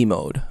the easy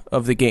mode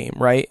of the game,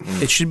 right?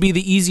 It should be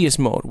the easiest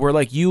mode where,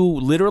 like, you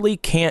literally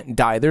can't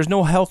die. There's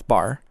no health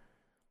bar.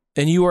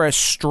 And you are as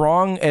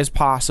strong as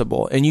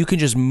possible, and you can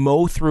just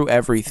mow through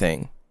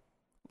everything.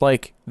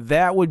 Like,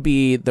 that would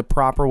be the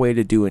proper way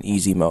to do an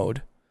easy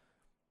mode.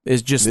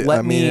 Is just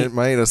let me... it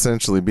might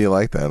essentially be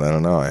like that. I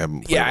don't know. I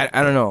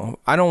don't know.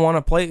 I don't want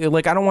to play...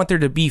 Like, I don't want there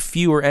to be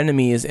fewer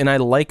enemies, and I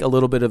like a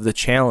little bit of the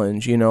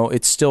challenge, you know?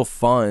 It's still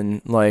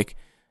fun. Like,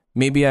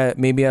 maybe I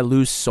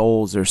lose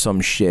souls or some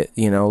shit,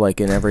 you know?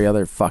 Like in every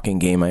other fucking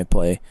game I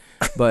play.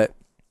 But,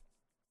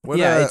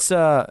 it's...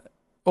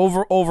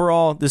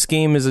 Overall, this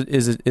game is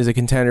a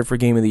contender for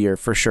Game of the Year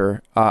for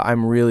sure.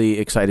 I'm really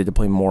excited to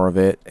play more of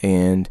it,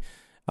 and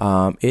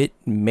it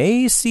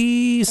may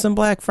see some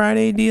Black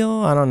Friday deal.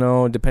 I don't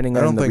know, depending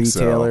on the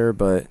retailer. So.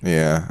 But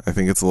yeah, I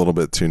think it's a little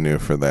bit too new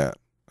for that.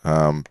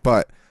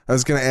 But I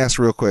was going to ask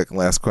real quick,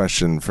 last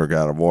question for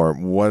God of War.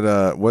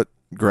 What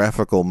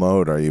graphical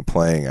mode are you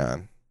playing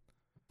on?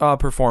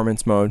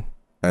 Performance mode.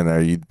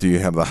 And do you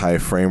have the high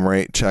frame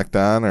rate checked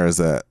on, or is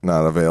that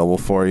not available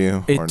for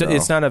you?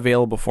 It's not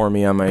available for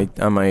me on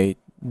my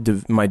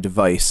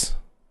device.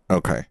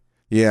 Okay.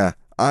 Yeah.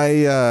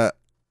 I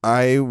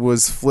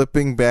was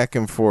flipping back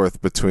and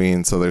forth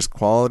between, so there's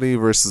quality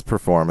versus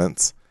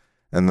performance,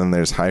 and then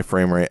there's high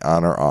frame rate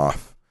on or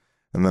off.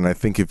 And then I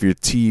think if your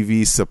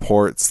TV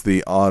supports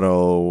the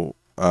auto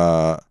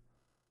or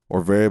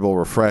variable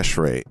refresh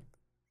rate,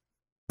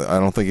 I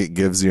don't think it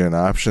gives you an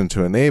option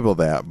to enable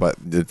that, but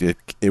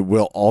it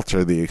will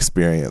alter the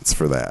experience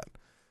for that.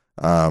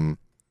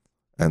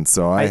 And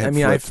so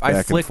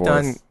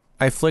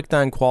I flicked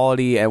on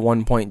quality at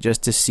one point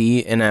just to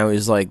see, and I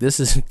was like, this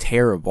is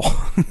terrible.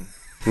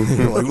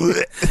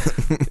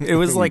 It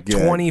was like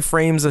 20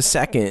 frames a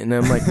second, and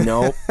I'm like,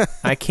 nope,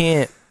 I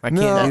can't do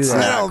that.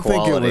 I don't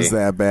think it was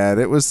that bad.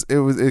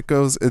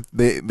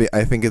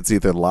 I think it's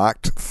either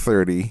locked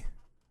 30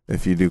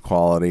 if you do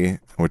quality,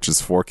 which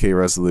is 4K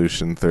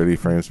resolution, 30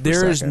 frames per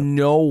second. There is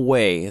no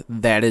way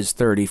that is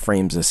 30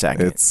 frames a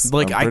second.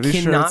 I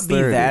cannot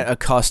be that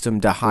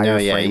accustomed to higher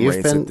frame rates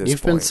at this point.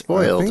 You've been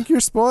spoiled. I think you're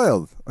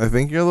spoiled. I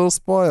think you're a little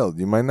spoiled.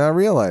 You might not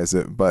realize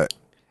it, but...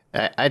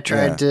 I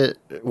tried to...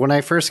 When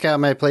I first got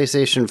my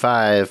PlayStation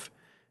 5,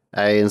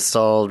 I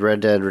installed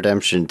Red Dead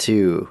Redemption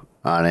 2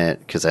 on it,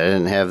 because I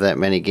didn't have that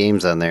many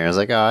games on there. I was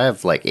like, I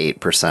have like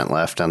 8%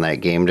 left on that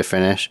game to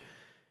finish.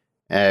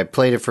 And I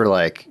played it for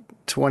like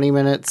 20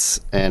 minutes,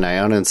 and I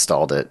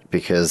uninstalled it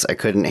because I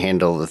couldn't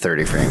handle the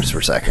 30 frames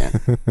per second.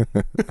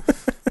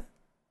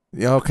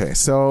 Yeah, okay.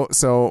 So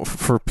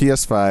for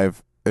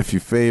PS5, if you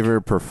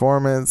favor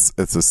performance,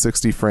 it's a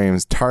 60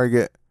 frames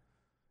target.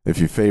 If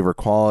you favor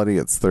quality,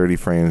 it's 30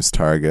 frames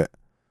target.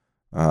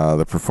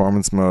 The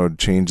performance mode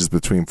changes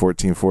between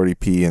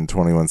 1440p and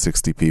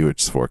 2160p,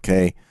 which is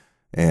 4K,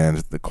 and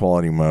the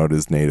quality mode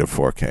is native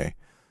 4K.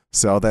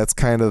 So that's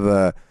kind of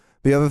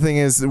the other thing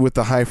is with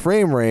the high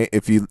frame rate,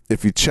 if you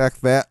check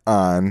that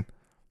on,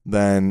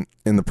 then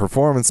in the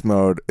performance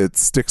mode, it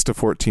sticks to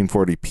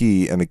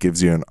 1440p and it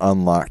gives you an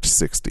unlocked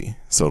 60.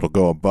 So it'll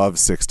go above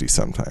 60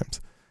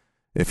 sometimes.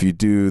 If you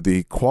do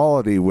the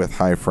quality with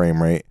high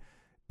frame rate,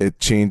 it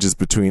changes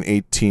between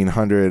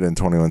 1800 and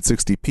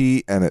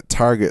 2160p, and it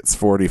targets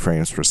 40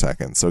 frames per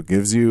second. So it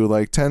gives you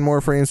like 10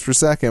 more frames per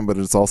second, but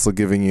it's also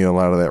giving you a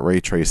lot of that ray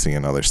tracing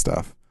and other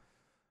stuff.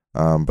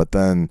 But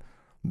then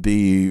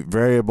the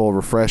variable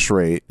refresh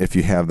rate, if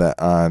you have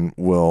that on,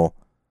 will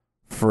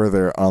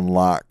further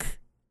unlock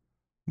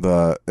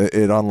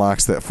it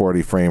unlocks that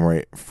 40 frame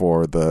rate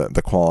for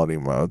the quality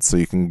mode. So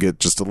you can get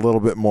just a little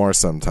bit more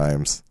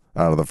sometimes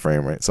out of the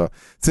frame rate. So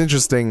it's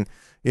interesting.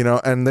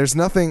 And there's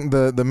nothing,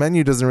 the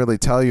menu doesn't really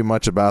tell you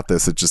much about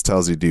this. It just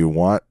tells you, do you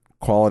want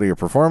quality or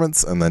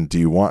performance? And then do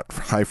you want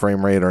high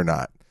frame rate or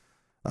not?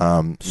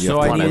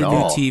 So I need a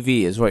new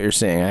TV is what you're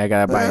saying. I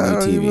got to buy a new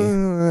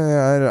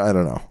TV. I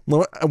don't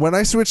know. When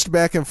I switched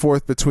back and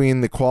forth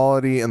between the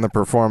quality and the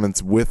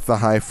performance with the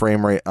high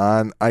frame rate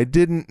on, I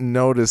didn't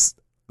notice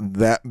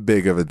that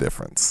big of a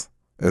difference,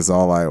 is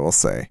all I will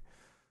say.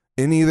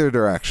 In either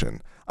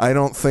direction. I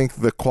don't think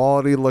the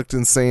quality looked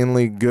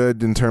insanely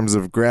good in terms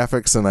of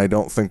graphics, and I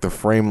don't think the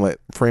frame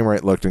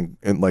rate looked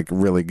like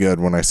really good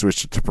when I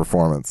switched it to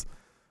performance.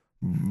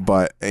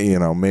 But,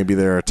 maybe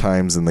there are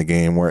times in the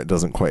game where it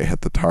doesn't quite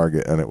hit the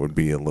target and it would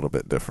be a little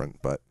bit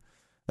different. But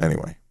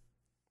anyway,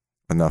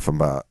 enough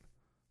about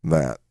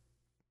that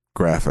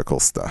graphical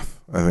stuff.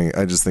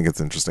 I just think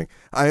it's interesting.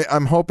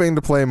 I'm hoping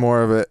to play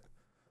more of it.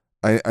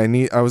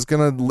 I was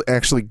going to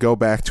actually go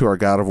back to our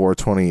God of War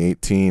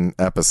 2018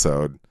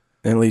 episode.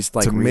 At least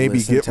to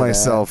maybe get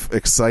myself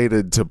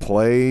excited to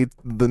play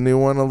the new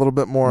one a little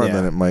bit more, and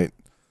then it might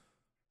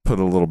put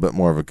a little bit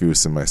more of a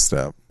goose in my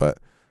step. But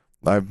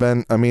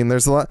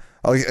there's a lot.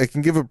 I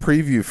can give a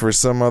preview for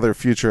some other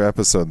future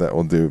episode that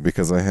we'll do,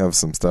 because I have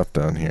some stuff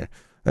down here.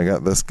 I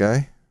got this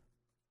guy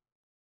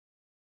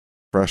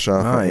fresh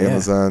off of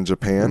Amazon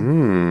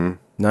Japan.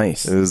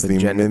 Nice. It is the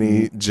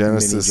Mini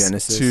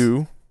Genesis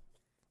 2.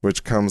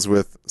 Which comes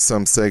with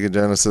some Sega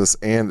Genesis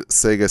and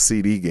Sega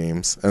CD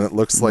games, and it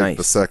looks like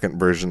the second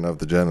version of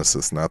the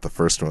Genesis, not the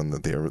first one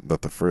that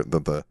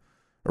the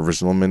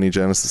original Mini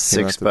Genesis.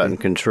 6-button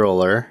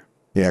controller.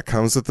 Yeah, it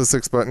comes with the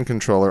 6-button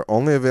controller.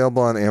 Only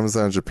available on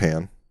Amazon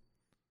Japan,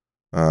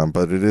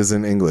 but it is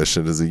in English.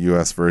 It is a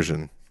U.S.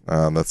 version.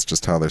 That's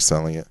just how they're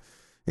selling it.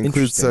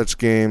 Includes such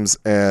games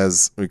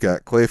as we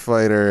got Clay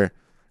Fighter,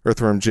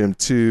 Earthworm Jim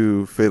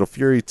 2, Fatal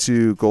Fury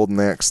 2, Golden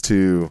Axe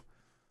 2.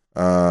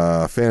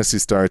 Phantasy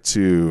Star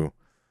 2,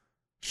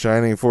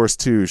 Shining Force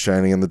 2,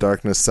 Shining in the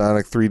Darkness,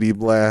 Sonic 3D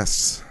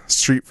Blast,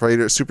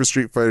 Super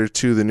Street Fighter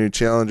 2, The New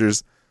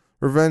Challengers,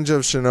 Revenge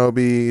of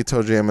Shinobi,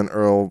 ToeJam and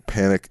Earl,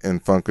 Panic on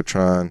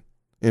Funkotron,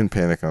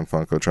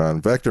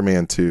 Vector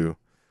Man 2,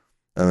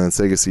 and then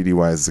Sega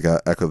CD-wise, it's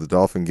got Echo the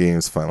Dolphin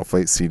games, Final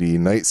Fight CD,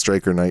 Night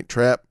Striker, Night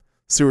Trap,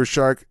 Sewer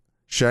Shark,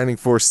 Shining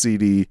Force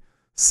CD,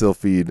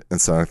 Sylphied,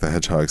 and Sonic the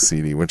Hedgehog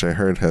CD, which I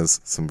heard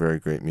has some very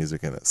great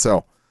music in it.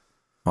 So,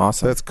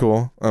 awesome. That's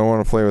cool. I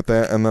want to play with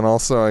that. And then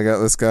also I got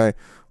this guy,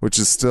 which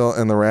is still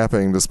in the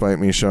wrapping despite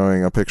me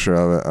showing a picture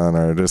of it on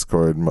our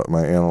Discord.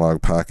 My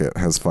Analog Pocket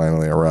has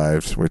finally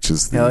arrived, which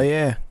is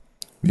the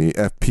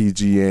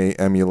FPGA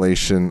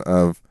emulation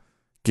of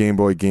Game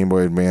Boy, Game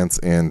Boy Advance,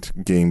 and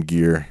Game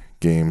Gear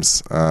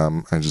games.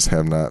 I just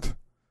have not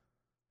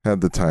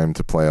had the time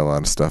to play a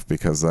lot of stuff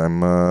because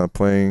I'm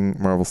playing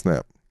Marvel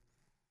Snap.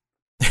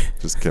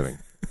 Just kidding.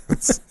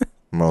 It's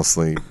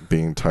mostly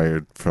being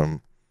tired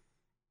from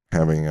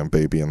having a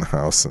baby in the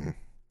house, and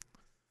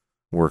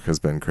work has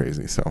been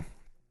crazy. So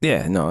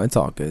yeah, no, it's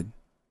all good.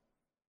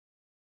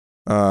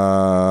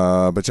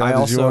 But John,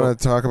 did you want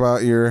to talk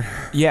about your?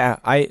 Yeah,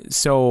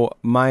 so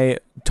my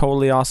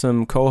totally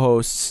awesome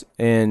co-hosts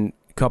and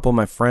a couple of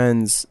my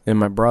friends and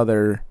my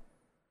brother,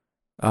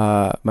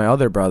 my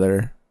other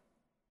brother,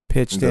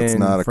 pitched in. That's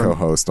not a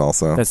co-host.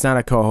 Also, that's not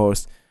a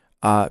co-host.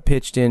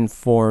 Pitched in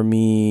for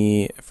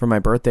me for my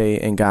birthday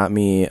and got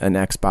me an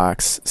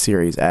Xbox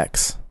Series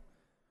X.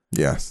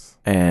 Yes.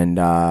 And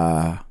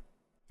I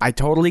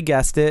totally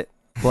guessed it.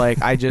 Like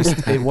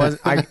it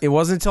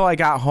wasn't until I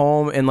got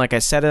home and like I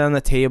set it on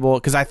the table,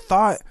 because I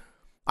thought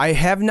I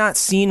have not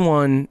seen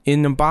one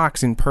in the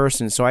box in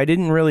person, so I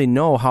didn't really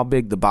know how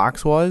big the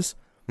box was.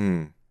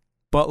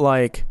 But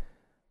like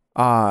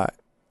I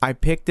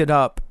picked it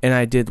up and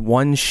I did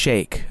one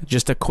shake,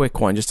 just a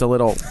quick one, just a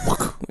little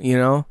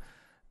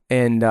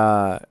and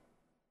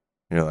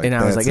like, and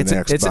I was like,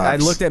 it's. I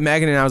looked at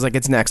Megan and I was like,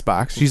 it's an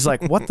Xbox. She's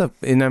like, what the?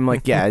 And I'm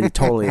like, yeah, it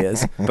totally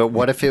is. But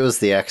what if it was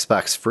the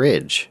Xbox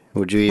fridge?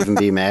 Would you even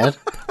be mad?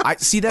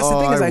 See, that's the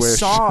thing is,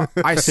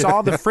 I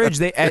saw the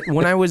fridge.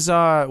 When I was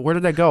where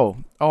did I go?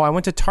 Oh, I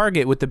went to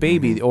Target with the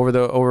baby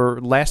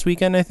over last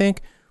weekend, I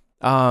think.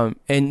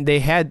 And they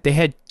had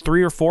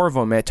 3 or 4 of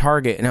them at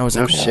Target, and I was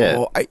like, shit.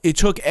 It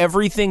took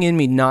everything in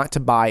me not to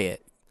buy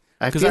it.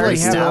 I feel like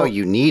now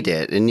you need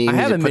it, and you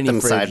need to put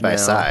them side by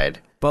side.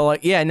 But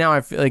like, yeah, now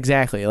I feel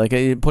exactly like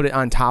I put it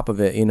on top of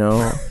it, you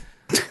know.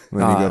 Then you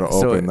go to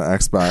open the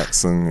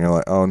Xbox, and you're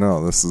like, oh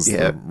no, this is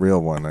the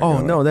real one.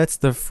 No, that's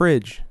the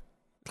fridge.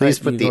 Please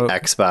put the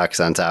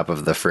Xbox on top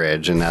of the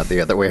fridge and not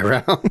the other way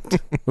around.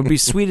 It would be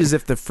sweet as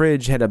if the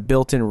fridge had a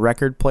built-in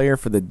record player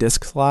for the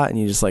disc slot, and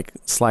you just like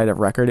slide a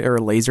record or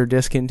a laser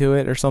disc into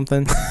it or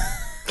something.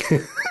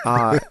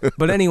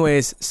 But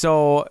anyways,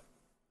 so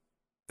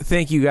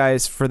thank you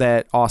guys for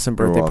that awesome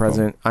birthday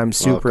present. I'm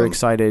super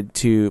excited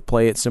to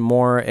play it some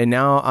more, and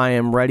now I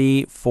am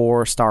ready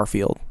for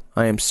Starfield.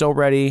 I am so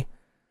ready.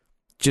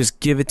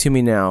 Just give it to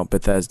me now,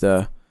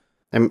 Bethesda.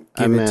 Give it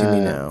to me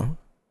now.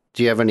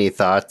 Do you have any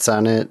thoughts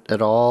on it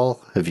at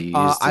all? Have you used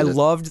it? I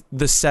loved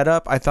the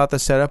setup. I thought the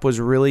setup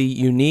was really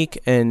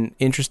unique and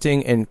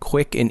interesting and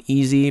quick and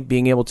easy.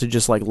 Being able to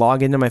just like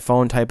log into my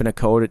phone, type in a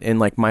code, and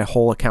like my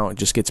whole account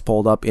just gets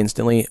pulled up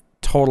instantly.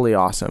 Totally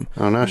awesome.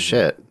 Oh no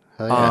shit.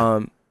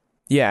 Hell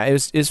yeah.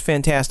 It was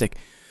fantastic.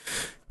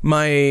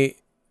 My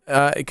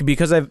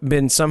because I've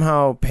been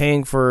somehow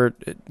paying for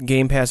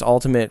Game Pass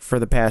Ultimate for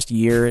the past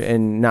year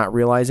and not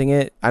realizing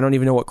it. I don't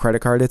even know what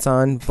credit card it's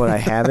on, but I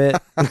have it.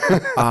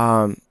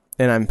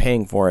 And I'm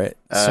paying for it.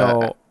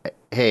 So,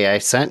 hey, I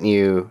sent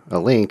you a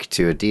link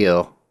to a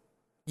deal.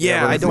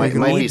 Yeah, I don't. It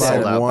might be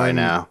sold out by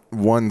now.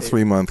 1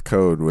 3-month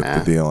code with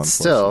the deal.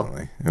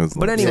 Unfortunately,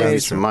 but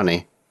anyways, some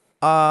money.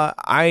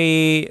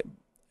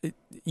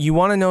 You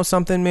want to know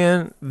something,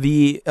 man?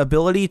 The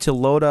ability to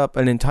load up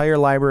an entire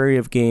library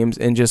of games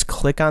and just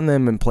click on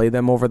them and play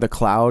them over the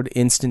cloud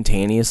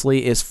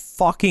instantaneously is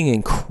fucking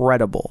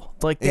incredible.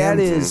 Like that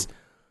is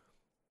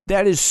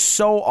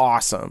so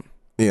awesome.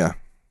 Yeah.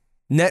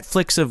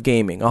 Netflix of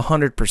gaming,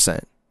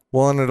 100%.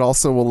 Well, and it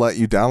also will let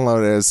you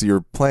download it as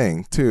you're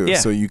playing too,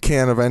 so you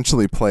can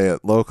eventually play it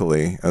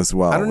locally as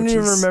well. I don't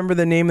even remember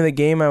the name of the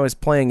game I was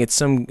playing. It's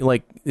some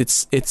like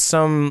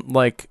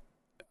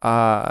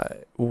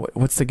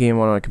what's the game I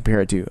want to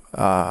compare it to?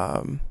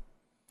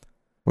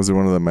 Was it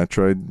one of the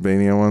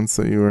Metroidvania ones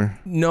that you were?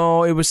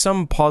 No, it was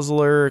some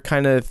puzzler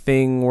kind of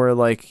thing where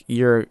like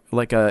you're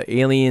like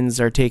aliens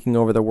are taking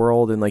over the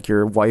world and like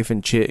your wife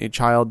and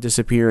child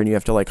disappear and you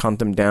have to like hunt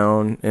them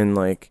down and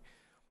like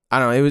I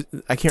don't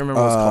know. I can't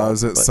remember what it's called.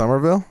 Is it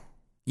Somerville?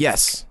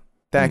 Yes,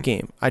 that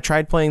game. I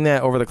tried playing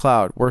that over the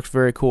cloud. Works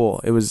very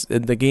cool.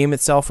 The game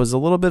itself was a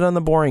little bit on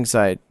the boring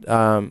side.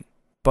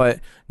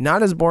 But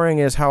not as boring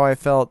as how I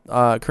felt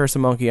Curse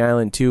of Monkey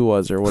Island 2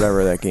 was, or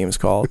whatever that game's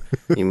called.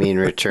 You mean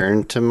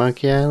Return to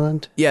Monkey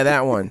Island? Yeah,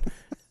 that one.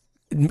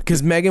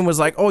 Because Megan was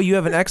like, oh, you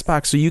have an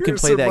Xbox, so you can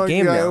play that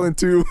game now. Island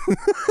 2.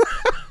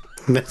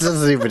 That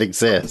doesn't even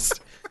exist.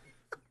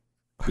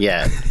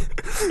 Yeah.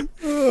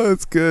 Oh,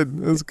 that's good.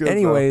 That's good.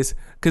 Anyways,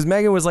 because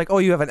Megan was like, oh,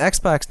 you have an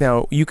Xbox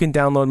now. You can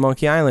download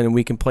Monkey Island, and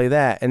we can play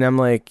that. And I'm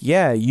like,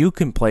 yeah, you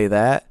can play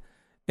that.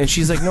 And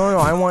she's like, no,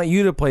 I want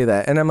you to play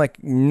that. And I'm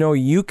like, no,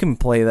 you can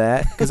play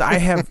that because I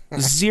have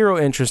zero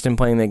interest in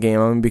playing that game.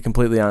 I'm going to be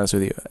completely honest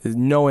with you.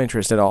 No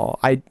interest at all.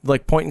 I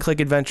like point and click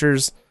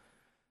adventures,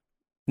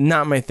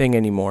 not my thing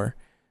anymore.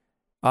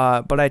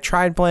 But I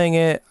tried playing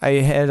it. I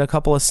had a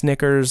couple of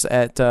snickers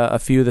at a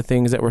few of the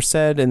things that were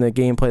said in the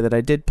gameplay that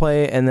I did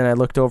play. And then I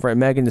looked over at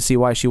Megan to see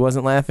why she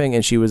wasn't laughing,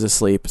 and she was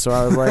asleep. So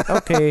I was like,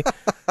 okay,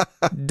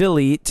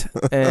 delete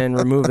and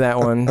remove that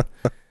one.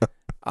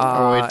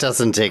 It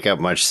doesn't take up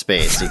much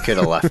space. You could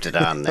have left it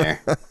on there.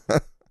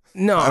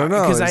 No, I don't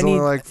know. There's only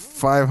like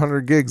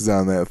 500 gigs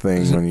on that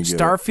thing when you get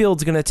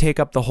Starfield's going to take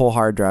up the whole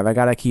hard drive. I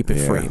got to keep it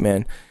free,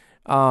 man.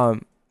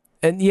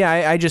 And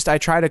yeah, I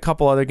tried a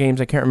couple other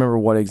games. I can't remember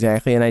what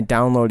exactly, and I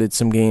downloaded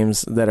some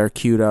games that are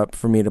queued up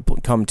for me to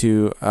come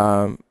to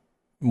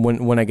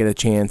when I get a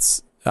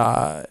chance.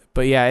 But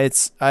yeah,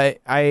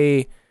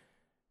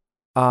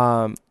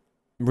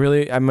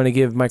 really, I'm going to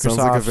give Microsoft. Sounds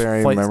like a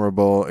very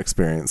memorable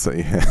experience that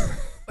you had.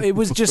 It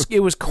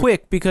was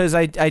quick because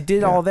I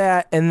did all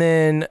that, and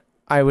then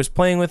I was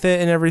playing with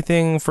it and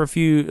everything for a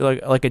few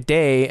like a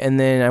day, and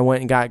then I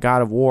went and got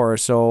God of War.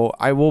 So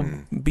I will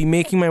be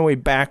making my way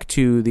back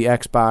to the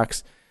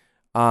Xbox.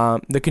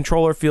 The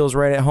controller feels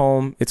right at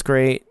home. It's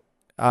great.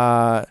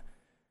 The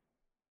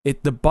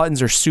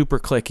buttons are super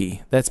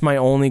clicky. That's my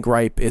only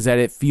gripe, is that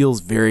it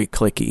feels very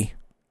clicky.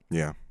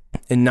 Yeah.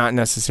 And not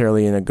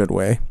necessarily in a good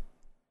way.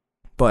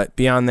 But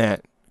beyond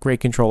that, great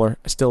controller.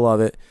 I still love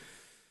it.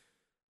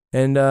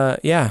 And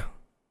yeah.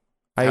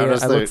 How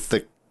does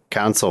the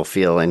console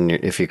feel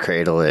if you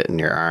cradle it in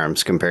your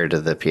arms compared to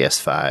the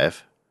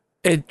PS5?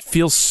 It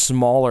feels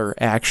smaller,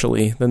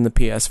 actually, than the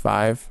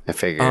PS5. I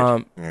figured.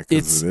 Yeah,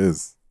 because it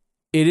is.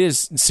 It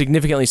is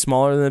significantly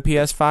smaller than the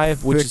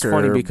PS5, which is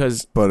funny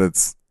because... But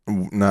it's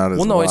not as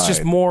well, no, wide. it's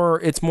just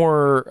more... It's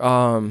more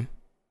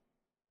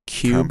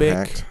cubic,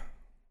 compact.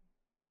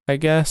 I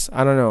guess.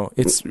 I don't know.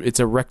 It's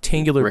a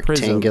rectangular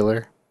prism.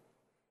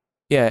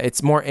 Yeah,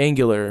 it's more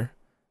angular.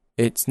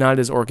 It's not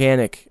as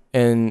organic,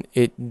 and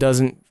it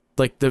doesn't...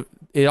 Like,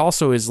 it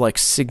also is like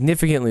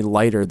significantly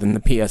lighter than the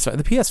PS5.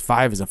 The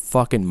PS5 is a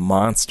fucking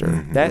monster.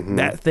 Mm-hmm.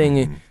 That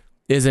thing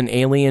is an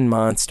alien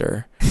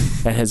monster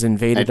that has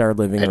invaded our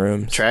living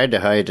rooms. I tried to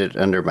hide it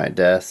under my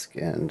desk,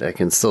 and I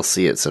can still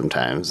see it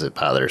sometimes. It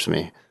bothers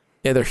me.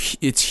 Yeah,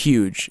 it's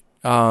huge.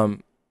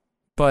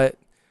 But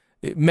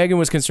Megan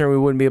was concerned we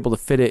wouldn't be able to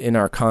fit it in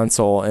our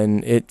console,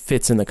 and it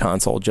fits in the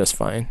console just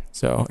fine.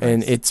 So, nice.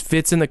 And it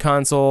fits in the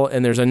console,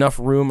 and there's enough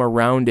room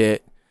around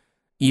it,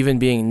 even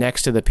being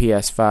next to the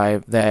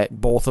PS5,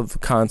 that both of the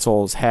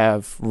consoles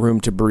have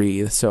room to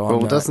breathe. So,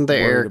 doesn't the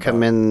air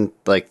come in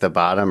like the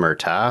bottom or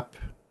top?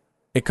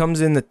 It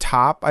comes in the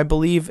top, I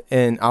believe,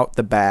 and out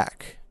the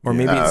back. Or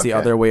maybe it's the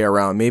other way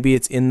around. Maybe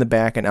it's in the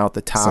back and out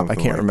the top. Something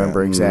I can't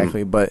remember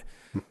exactly, but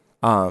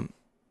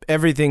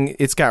everything,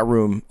 it's got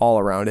room all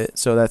around it,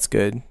 so that's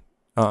good.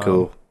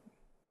 Cool.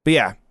 But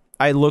yeah,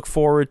 I look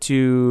forward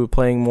to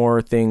playing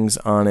more things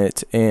on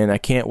it, and I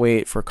can't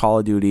wait for Call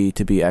of Duty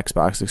to be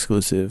Xbox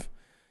exclusive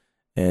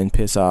and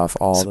piss off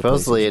all the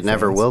Supposedly it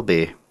never will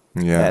be.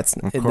 Yeah,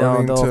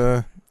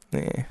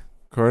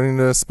 according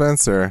to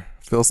Spencer,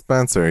 Phil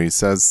Spencer, he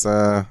says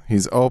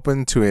he's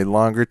open to a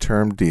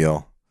longer-term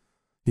deal.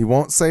 He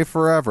won't say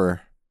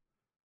forever,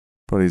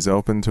 but he's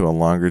open to a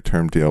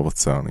longer-term deal with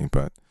Sony.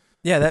 But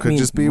yeah, that could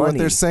means just be money. What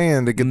they're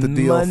saying to get the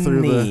deal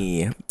through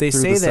the. They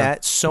say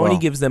that Sony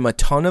gives them a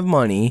ton of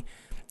money,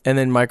 and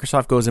then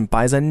Microsoft goes and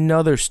buys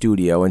another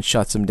studio and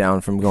shuts them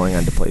down from going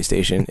onto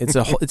PlayStation.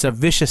 It's a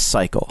vicious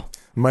cycle.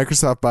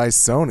 Microsoft buys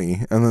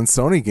Sony, and then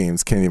Sony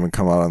games can't even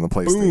come out on the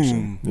PlayStation.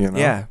 Boom. You know?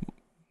 Yeah.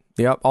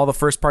 Yep, all the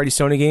first-party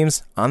Sony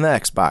games on the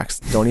Xbox.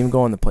 Don't even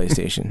go on the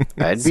PlayStation.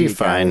 I'd be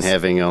fine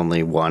having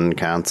only one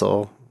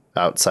console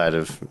outside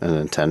of a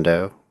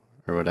Nintendo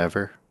or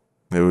whatever.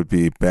 It would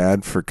be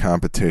bad for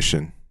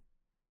competition.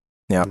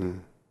 Yeah.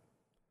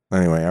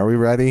 Anyway, are we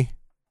ready?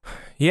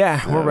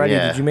 Yeah, we're ready.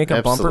 Yeah, did you make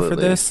a bumper for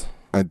this?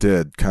 I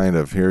did, kind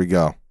of. Here we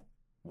go.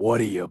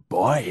 What are you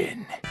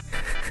buying?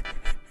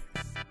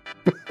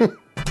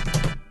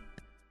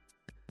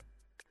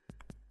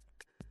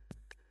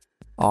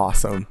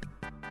 Awesome.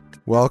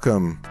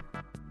 Welcome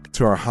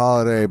to our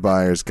holiday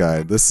buyer's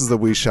guide. This is the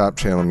Wii Shop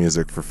channel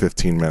music for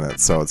 15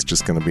 minutes, so it's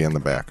just going to be in the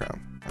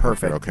background.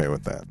 Perfect. Okay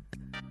with that.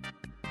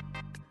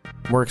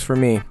 Works for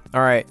me.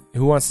 All right,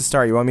 who wants to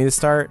start? You want me to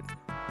start?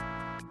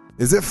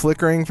 Is it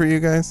flickering for you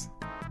guys?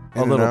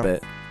 A little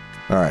bit.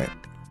 All right.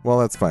 Well,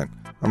 that's fine.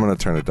 I'm going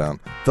to turn it down.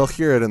 They'll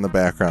hear it in the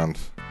background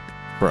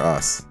for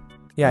us.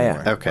 Yeah,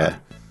 anyway. Yeah. Okay.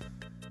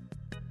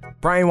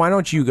 Brian, why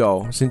don't you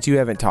go, since you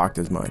haven't talked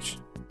as much?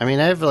 I mean,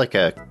 I have like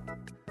a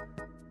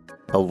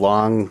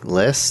long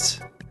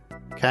list,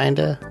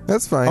 kinda.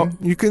 That's fine. Oh.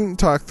 You can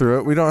talk through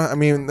it. We don't. I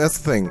mean, that's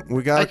the thing.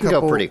 We got. I can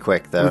go pretty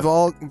quick though. We've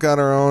all got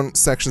our own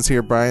sections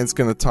here. Brian's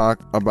going to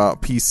talk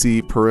about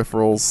PC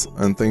peripherals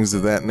and things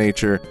of that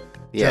nature.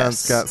 Yes.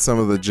 John's got some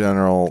of the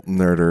general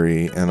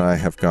nerdery, and I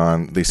have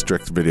gone the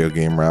strict video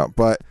game route.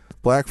 But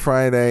Black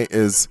Friday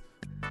is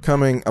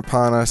coming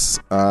upon us,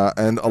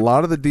 and a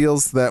lot of the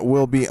deals that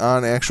will be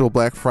on actual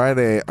Black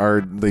Friday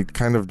they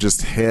kind of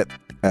just hit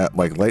at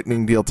like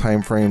lightning deal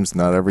time frames.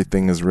 Not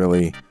everything is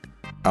really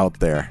out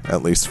there,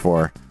 at least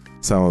for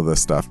some of this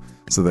stuff.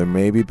 So there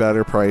may be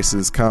better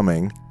prices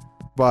coming,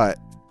 but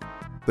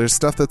there's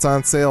stuff that's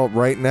on sale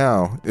right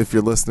now if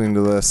you're listening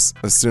to this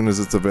as soon as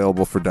it's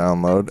available for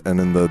download and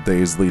in the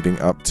days leading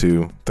up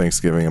to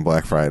Thanksgiving and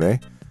Black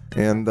Friday.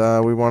 And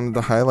we wanted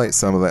to highlight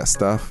some of that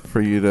stuff for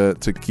you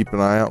to keep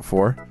an eye out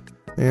for,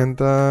 and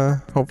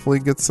hopefully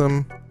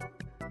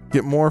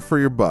get more for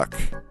your buck.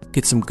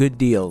 Get some good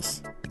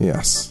deals.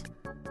 Yes.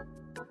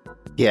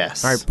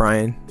 Yes. All right,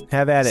 Brian,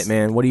 have at it,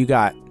 man. What do you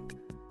got?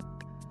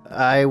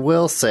 I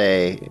will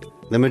say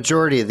the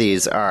majority of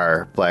these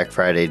are Black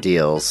Friday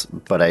deals,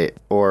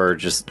 or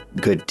just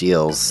good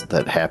deals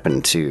that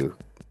happen to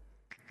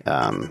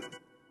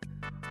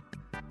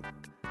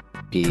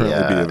be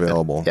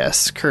available.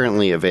 Yes,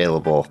 currently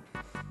available.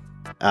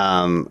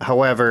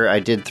 However, I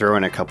did throw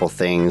in a couple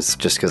things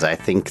just because I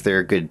think they're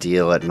a good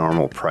deal at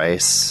normal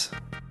price,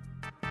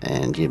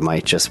 and you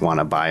might just want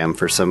to buy them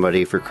for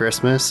somebody for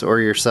Christmas or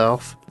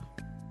yourself.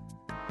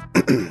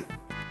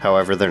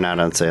 However, they're not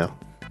on sale.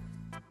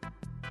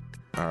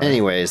 Right.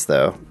 Anyways,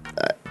 though,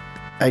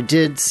 I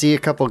did see a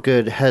couple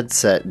good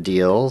headset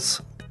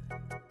deals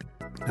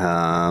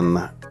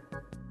that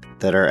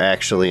are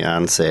actually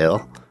on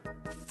sale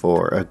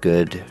for a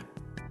good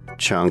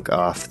chunk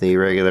off the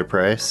regular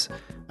price.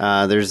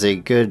 There's a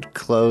good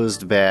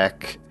closed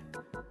back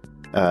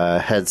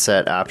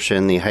headset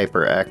option, the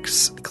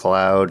HyperX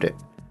Cloud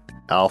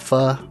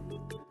Alpha.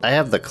 I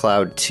have the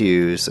Cloud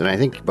 2s, and I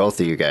think both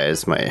of you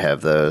guys might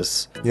have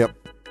those. Yep.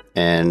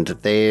 And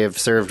they have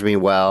served me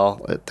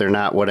well. They're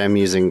not what I'm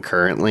using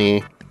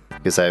currently,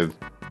 because I've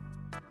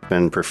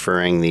been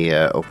preferring the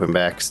open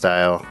back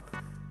style.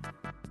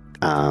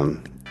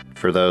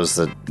 For those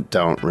that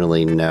don't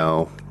really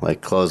know, like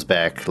closed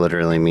back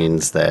literally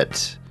means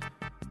that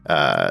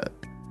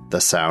the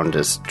sound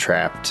is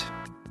trapped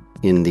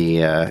in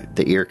the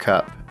ear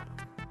cup.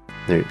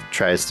 It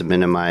tries to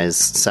minimize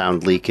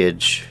sound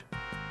leakage.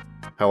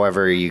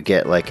 However, you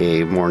get like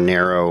a more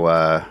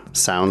narrow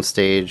sound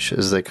stage,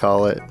 as they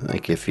call it.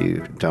 Like if you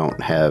don't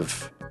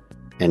have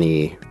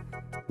any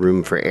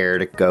room for air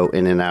to go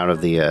in and out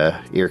of the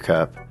ear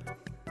cup.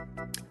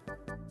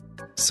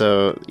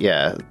 So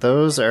yeah,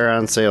 those are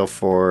on sale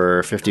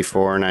for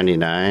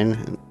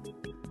 $54.99.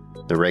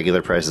 The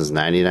regular price is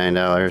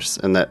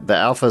 $99, and the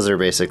alphas are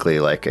basically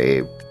like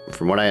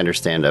from what I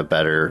understand,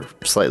 a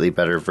slightly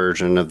better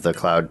version of the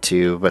Cloud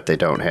 2, but they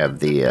don't have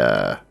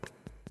the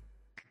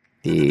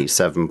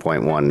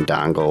 7.1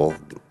 dongle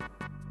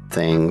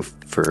thing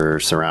for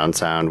surround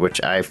sound, which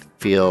I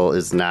feel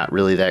is not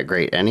really that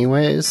great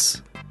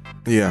anyways.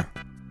 Yeah.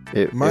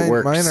 It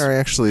works. Mine are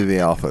actually the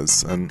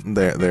alphas, and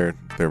they're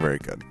very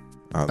good.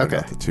 They're okay,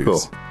 not the 2s.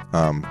 cool.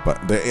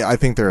 But I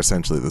think they're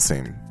essentially the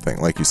same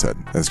thing, like you said.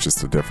 It's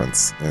just a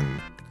difference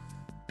in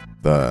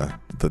the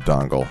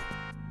dongle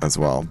as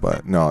well.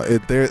 But no,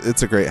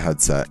 it's a great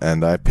headset,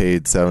 and I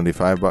paid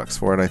 $75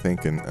 for it, I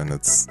think, and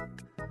it's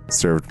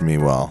served me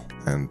well.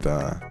 And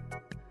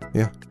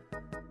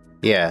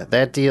yeah,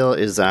 that deal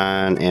is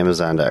on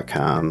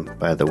Amazon.com,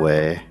 by the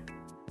way.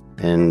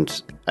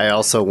 And I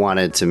also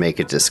wanted to make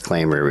a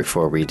disclaimer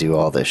before we do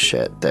all this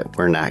shit that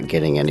we're not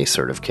getting any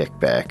sort of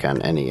kickback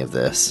on any of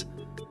this.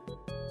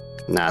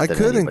 Not I that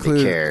could anybody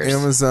include cares.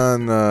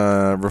 Amazon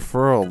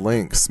referral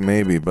links,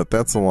 maybe, but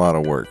that's a lot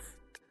of work.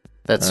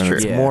 That's true.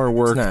 It's more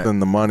work than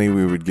the money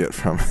we would get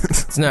from it.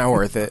 It's not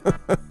worth it.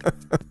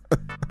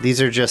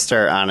 These are just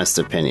our honest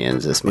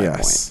opinions, is my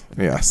point.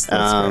 Yes. That's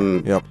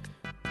right. Yep.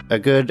 A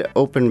good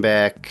open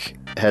back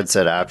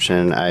headset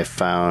option I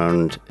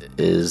found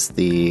is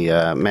the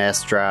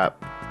Massdrop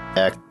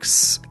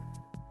X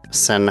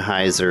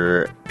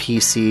Sennheiser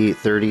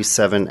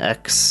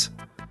PC37X,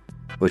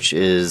 which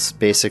is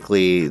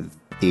basically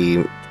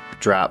the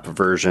drop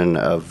version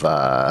of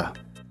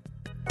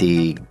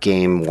the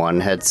Game 1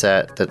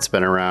 headset that's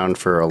been around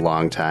for a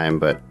long time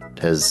but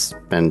has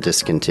been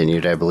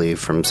discontinued, I believe,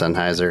 from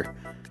Sennheiser.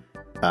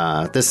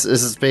 This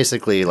is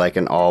basically like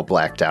an all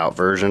blacked out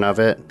version of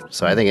it,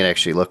 so I think it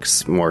actually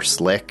looks more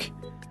slick.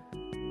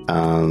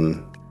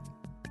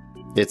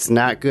 It's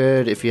not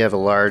good if you have a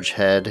large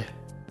head,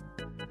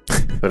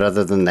 but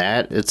other than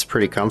that, it's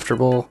pretty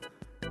comfortable.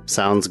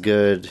 Sounds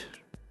good.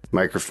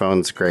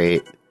 Microphone's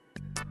great.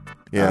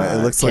 Yeah,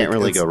 it looks like can't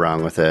really go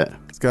wrong with it.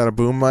 It's got a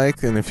boom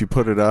mic, and if you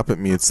put it up, it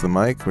mutes the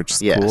mic, which is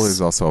cool. There's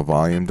also a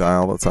volume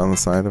dial that's on the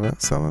side of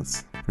it, so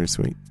that's pretty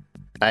sweet.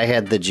 I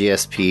had the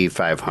GSP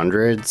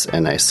 500s,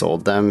 and I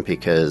sold them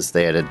because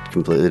they had a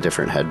completely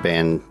different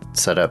headband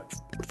setup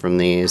from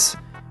these,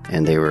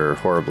 and they were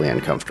horribly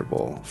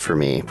uncomfortable for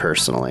me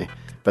personally.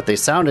 But they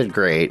sounded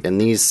great, and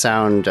these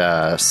sound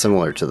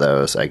similar to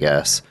those, I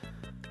guess.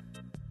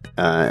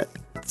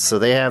 So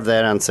they have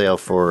that on sale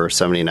for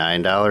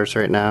 $79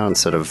 right now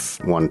instead of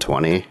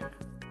 $120.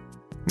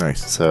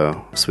 Nice.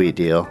 So, sweet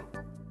deal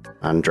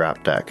on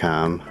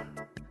drop.com.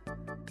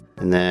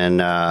 And then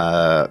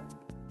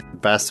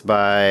Best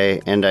Buy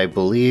and I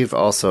believe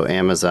also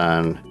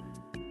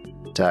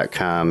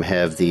Amazon.com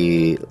have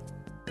I'm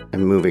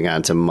moving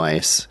on to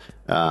mice.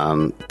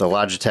 The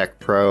Logitech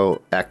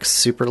Pro X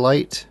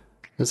Superlight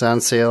is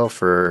on sale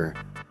for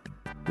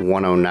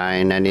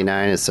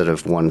 $109.99 instead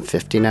of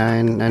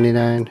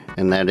 $159.99,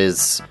 and that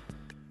is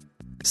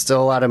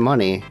still a lot of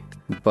money,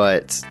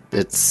 but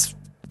it's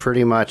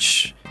pretty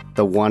much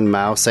the one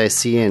mouse I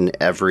see in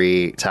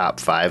every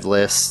top 5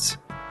 list.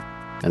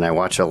 And I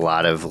watch a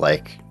lot of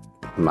like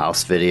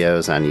mouse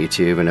videos on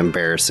YouTube, an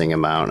embarrassing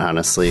amount,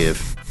 honestly,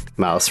 of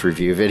mouse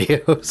review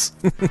videos.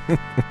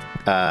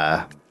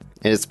 And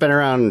it's been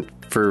around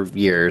for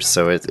years,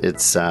 so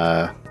it's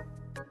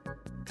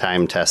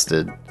time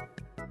tested.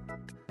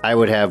 I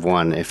would have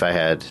one if I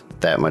had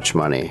that much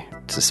money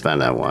to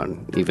spend on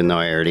one, even though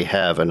I already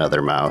have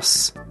another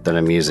mouse that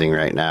I'm using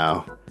right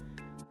now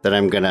that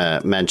I'm going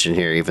to mention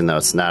here, even though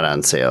it's not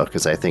on sale,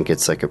 because I think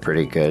it's like a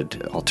pretty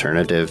good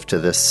alternative to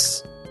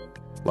this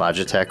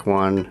Logitech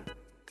one.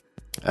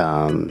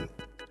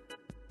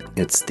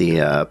 It's the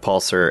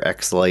Pulsar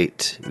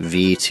X-Lite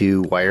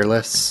V2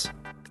 wireless.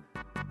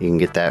 You can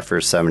get that for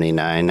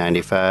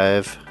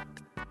 $79.95.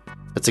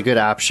 It's a good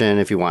option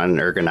if you want an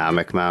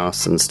ergonomic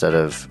mouse instead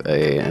of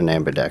an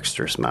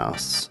ambidextrous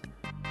mouse,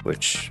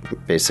 which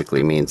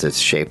basically means it's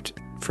shaped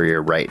for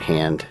your right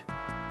hand.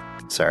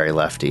 Sorry,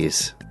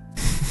 lefties.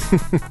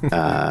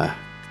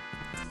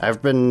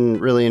 I've been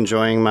really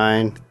enjoying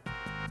mine.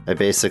 I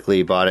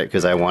basically bought it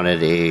because I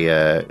wanted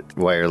a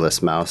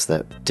wireless mouse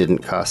that didn't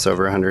cost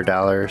over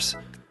 $100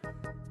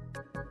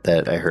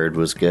 that I heard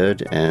was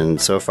good, and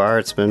so far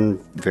it's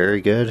been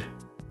very good.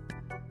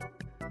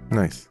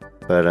 Nice.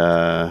 But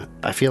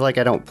I feel like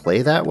I don't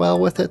play that well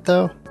with it,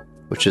 though,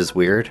 which is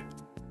weird.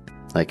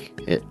 Like,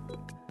 I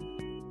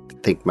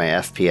think my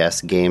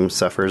FPS game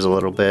suffers a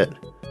little bit.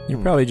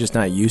 You're probably just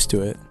not used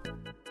to it.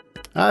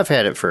 I've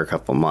had it for a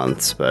couple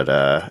months, but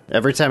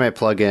every time I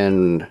plug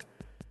in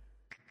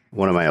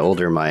one of my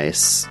older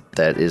mice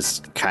that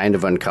is kind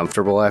of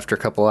uncomfortable after a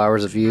couple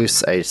hours of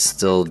use, I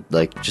still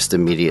just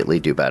immediately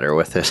do better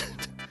with it.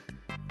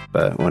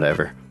 But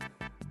whatever.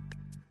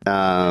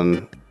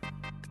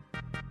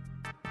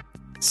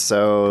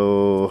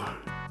 So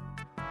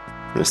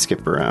I'm going to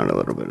skip around a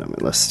little bit on my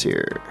list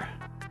here.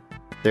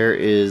 There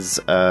is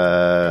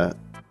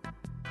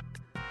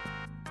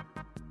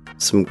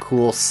some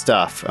cool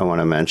stuff I want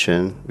to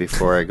mention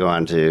before I go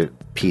on to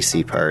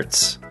PC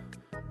parts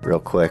real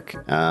quick.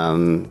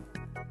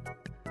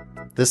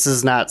 This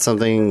is not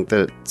something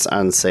that's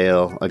on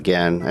sale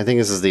again. I think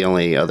this is the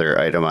only other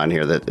item on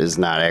here that is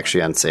not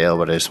actually on sale,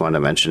 but I just wanted to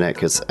mention it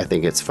because I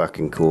think it's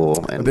fucking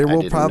cool. And there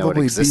will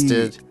probably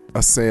be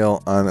a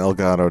sale on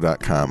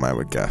Elgato.com, I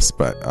would guess,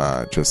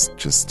 but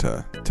just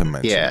to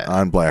mention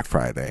on Black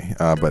Friday.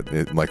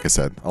 But like I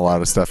said, a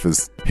lot of stuff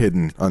is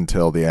hidden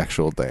until the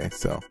actual day.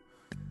 So,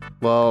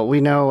 well,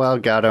 we know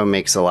Elgato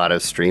makes a lot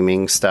of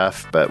streaming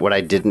stuff, but what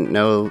I didn't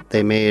know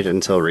they made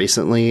until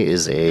recently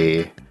is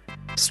a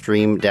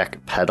Stream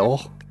Deck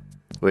pedal,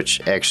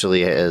 which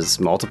actually has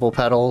multiple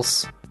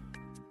pedals.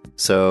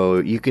 So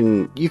you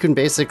can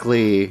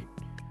basically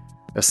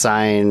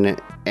assign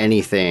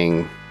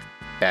anything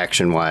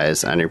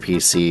action-wise on your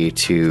PC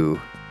to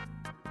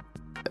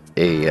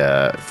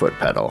a foot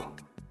pedal.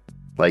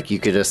 Like you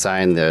could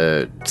assign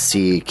the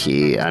C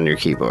key on your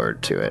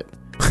keyboard to it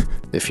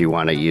if you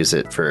want to use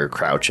it for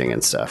crouching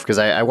and stuff. Because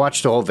I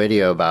watched a whole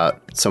video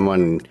about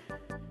someone,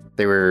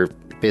 they were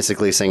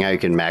basically saying how you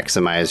can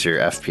maximize your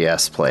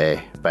FPS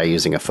play by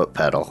using a foot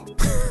pedal.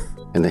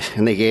 and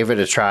they gave it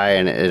a try,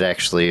 and it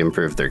actually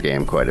improved their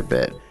game quite a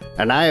bit.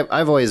 And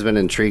I've always been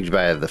intrigued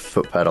by the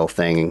foot pedal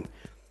thing,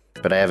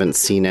 but I haven't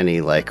seen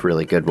any like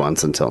really good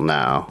ones until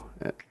now.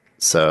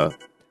 So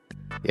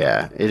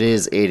yeah, it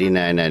is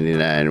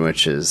 $89.99,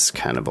 which is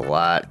kind of a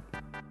lot,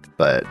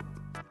 but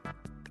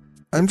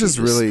I'm just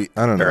really,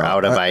 I don't know. They're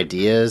out of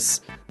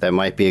ideas. That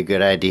might be a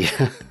good idea.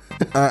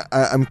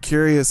 I'm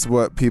curious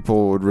what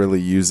people would really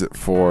use it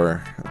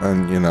for.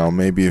 And, you know,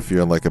 maybe if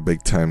you're like a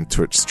big time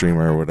Twitch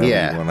streamer or whatever,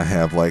 you want to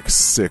have like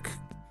sick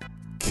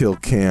kill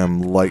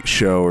cam light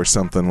show or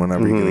something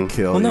whenever you get a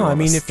kill. Well, no, I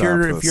mean, if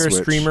you're a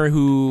streamer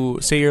who,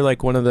 say you're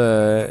like one of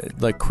the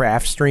like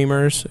craft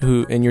streamers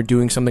and you're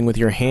doing something with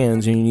your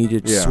hands and you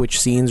need to switch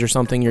scenes or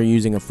something, you're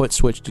using a foot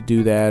switch to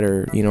do that,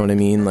 or you know what I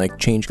mean, like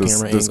change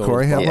camera angles. Does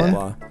Corey have one?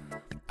 Blah.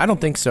 I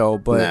don't think so,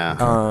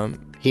 but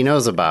he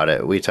knows about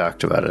it. We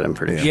talked about it, I'm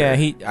pretty sure.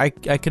 Yeah, I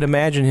could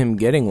imagine him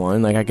getting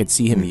one. Like I could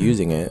see him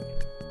using it.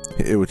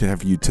 It would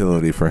have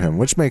utility for him,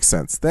 which makes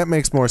sense. That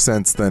makes more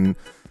sense than,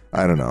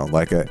 I don't know,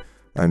 like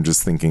I'm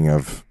just thinking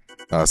of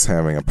us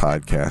having a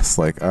podcast.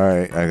 Like, all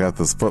right, I got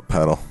this foot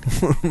pedal.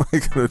 What am I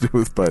going to do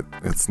with? But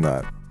it's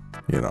not,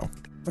 you know.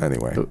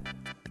 Anyway.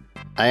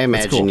 I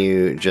imagine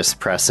you just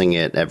pressing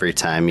it every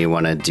time you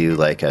want to do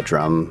like a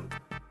drum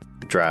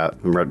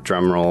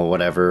roll,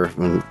 whatever.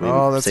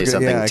 That's say good.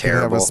 Something I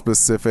terrible. Can have a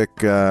specific,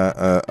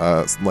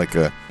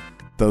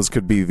 those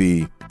could be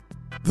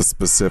the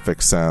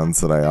specific sounds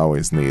that I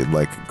always need,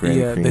 like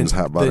Granny Cream's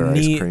hot butter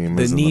ice cream.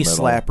 The knee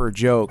slapper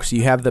jokes.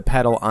 You have the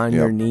pedal on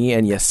your knee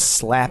and you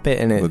slap it,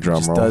 and it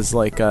just roll. Does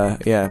like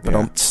but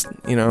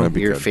you know,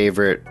 your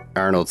favorite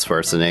Arnold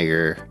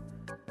Schwarzenegger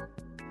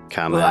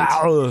comment.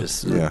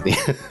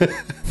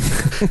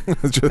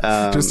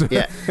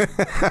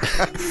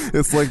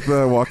 It's like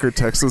the Walker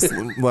Texas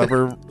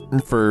lever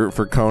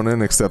for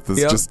Conan, except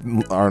it's just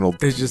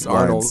Arnold. It's just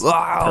Arnold.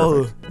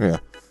 Yeah.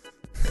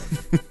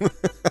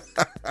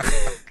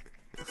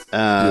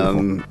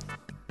 All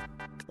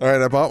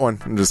right, I bought one.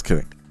 I'm just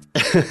kidding.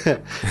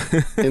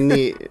 In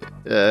the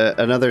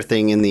another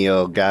thing in the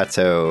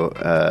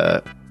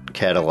Elgato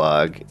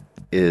catalog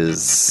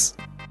is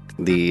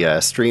the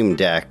Stream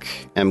Deck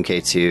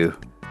MK2,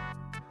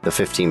 the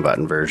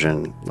 15-button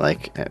version.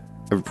 Like,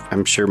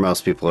 I'm sure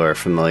most people are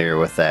familiar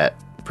with that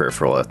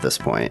peripheral at this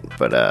point,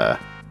 but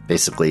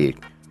basically,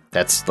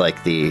 that's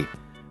like the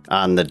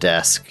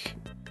on-the-desk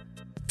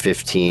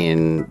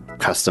 15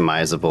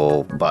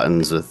 customizable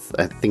buttons with,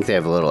 I think they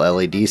have little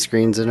LED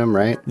screens in them,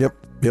 right? Yep.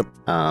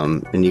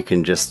 And you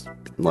can just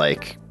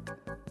like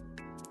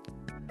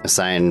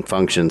assign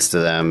functions to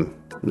them.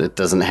 It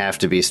doesn't have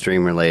to be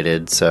stream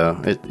related, so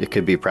it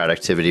could be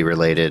productivity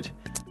related.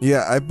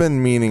 Yeah, I've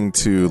been meaning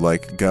to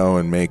like go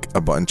and make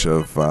a bunch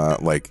of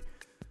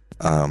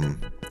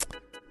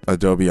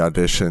Adobe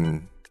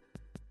Audition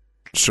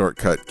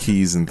shortcut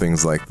keys and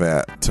things like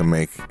that to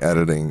make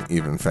editing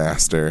even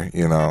faster,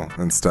 you know,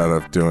 instead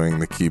of doing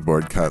the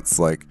keyboard cuts.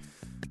 Like,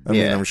 I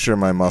mean, I'm sure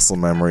my muscle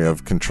memory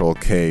of Control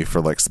K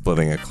for like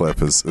splitting a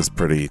clip is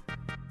pretty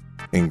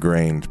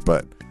ingrained,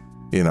 but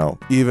you know,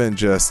 even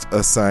just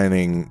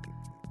assigning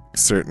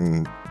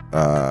certain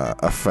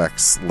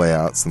effects,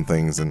 layouts, and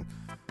things, and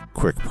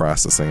quick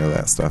processing of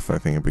that stuff, I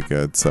think it'd be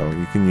good. So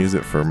you can use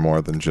it for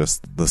more than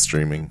just the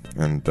streaming,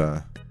 and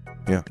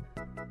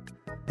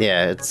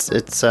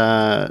it's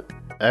I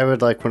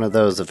would like one of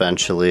those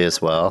eventually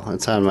as well.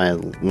 It's on my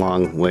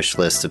long wish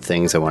list of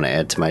things I want to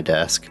add to my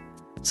desk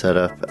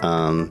setup.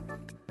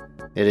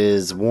 It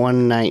is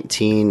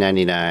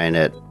 $119.99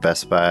 at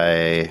Best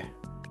Buy,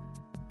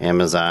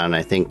 Amazon.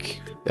 I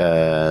think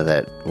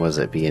that was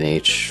it,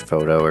 B&H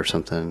Photo or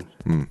something.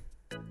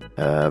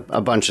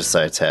 A bunch of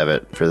sites have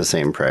it for the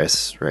same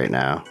price right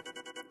now.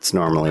 It's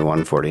normally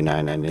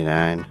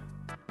 $149.99.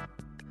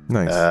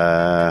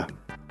 Nice.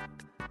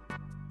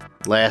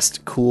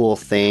 Last cool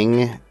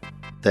thing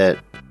that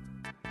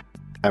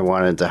I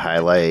wanted to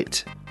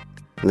highlight,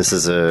 and this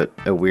is a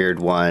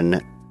weird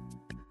one.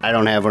 I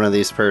don't have one of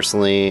these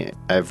personally.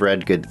 I've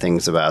read good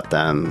things about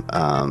them.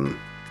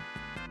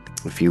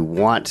 If you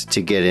want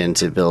to get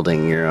into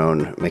building your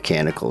own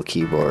mechanical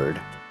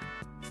keyboard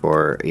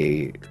for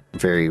a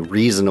very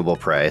reasonable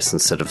price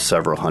instead of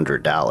several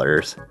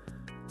 $100s,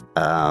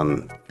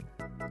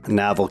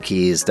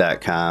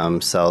 Novelkeys.com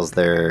sells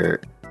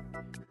their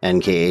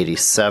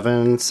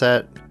NK87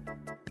 set.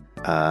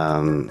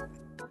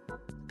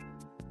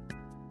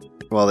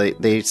 Well,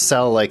 they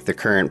sell like the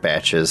current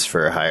batches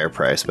for a higher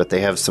price, but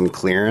they have some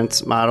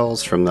clearance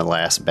models from the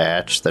last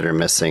batch that are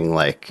missing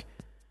like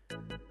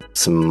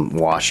some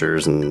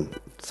washers and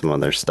some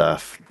other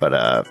stuff.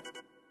 But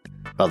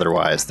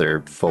otherwise,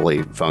 they're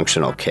fully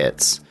functional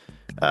kits.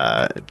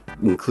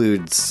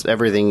 Includes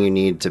everything you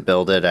need to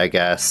build it, I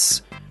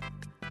guess.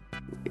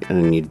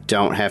 And you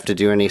don't have to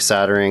do any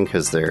soldering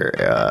because they're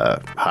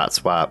hot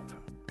swap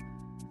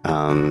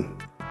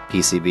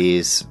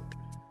PCBs.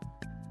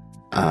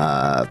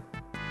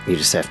 You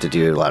just have to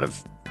do a lot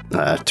of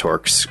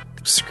torque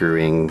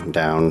screwing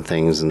down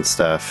things and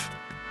stuff.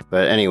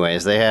 But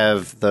anyways, they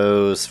have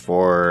those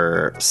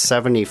for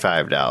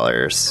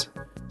 $75.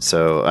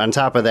 So on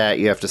top of that,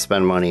 you have to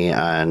spend money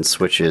on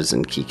switches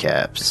and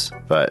keycaps.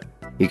 But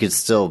you could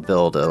still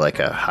build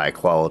a high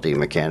quality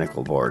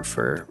mechanical board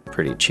for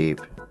pretty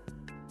cheap.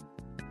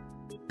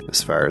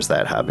 As far as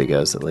that hobby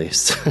goes, at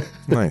least.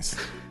 Nice.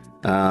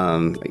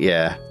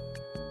 Yeah.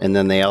 And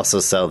then they also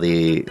sell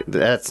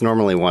that's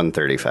normally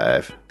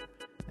 $135.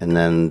 And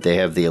then they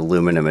have the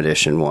aluminum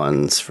edition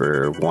ones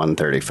for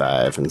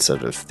 $135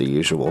 instead of the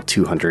usual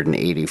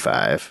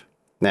 $285.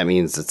 That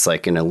means it's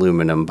like an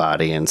aluminum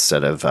body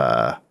instead of,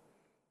 I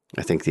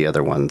think the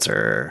other ones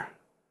are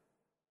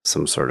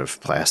some sort of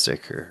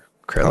plastic or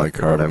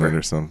acrylic or whatever.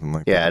 Or something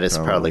like that. Yeah, it is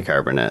probably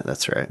carbonate.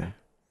 That's right.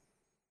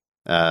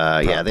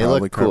 Yeah, they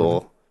look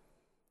cool.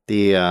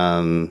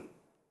 I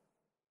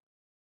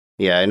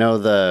know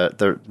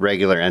the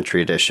regular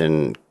entry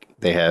edition,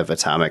 they have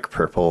atomic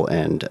purple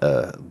and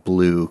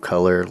blue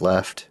color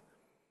left.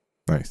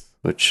 Nice.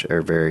 Which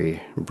are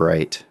very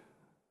bright.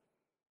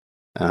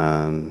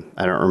 I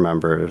don't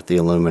remember the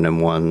aluminum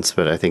ones,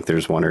 but I think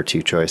there's one or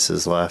two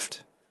choices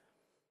left.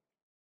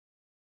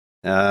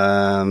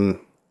 And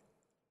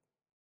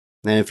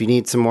if you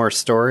need some more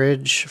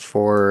storage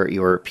for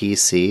your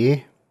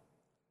PC,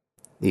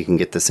 you can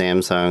get the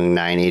Samsung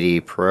 980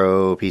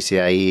 Pro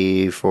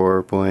PCIe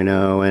 4.0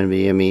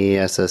 NVMe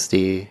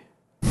SSD.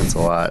 That's a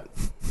lot.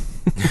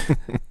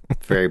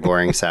 Very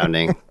boring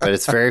sounding, but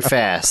it's very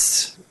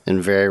fast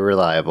and very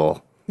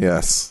reliable.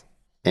 Yes.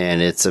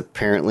 And it's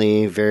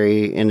apparently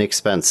very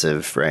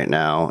inexpensive right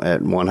now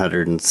at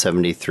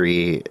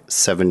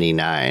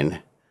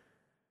 $173.79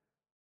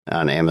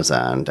 on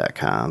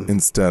Amazon.com.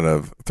 Instead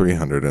of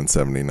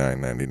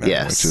 $379.99,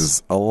 yes. Which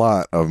is a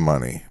lot of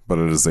money, but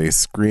it is a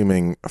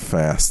screaming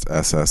fast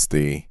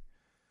SSD.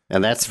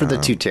 And that's for the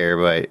 2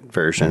 terabyte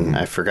version. Mm-hmm.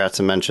 I forgot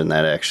to mention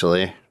that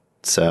actually.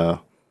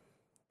 So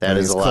that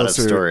is a lot of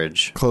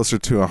storage. Closer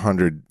to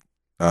 100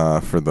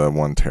 for the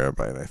 1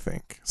 terabyte, I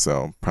think.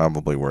 So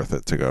probably worth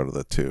it to go to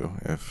the 2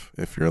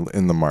 if you're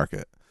in the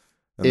market.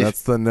 And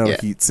that's the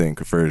heatsink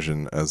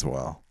version as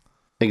well.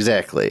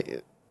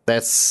 Exactly.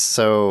 That's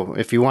so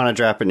if you want to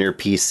drop in your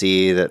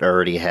PC that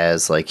already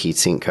has like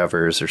heatsink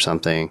covers or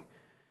something,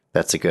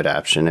 that's a good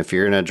option. If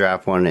you're going to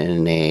drop one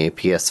in a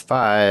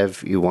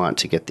PS5, you want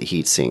to get the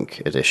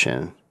heatsink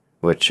edition,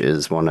 which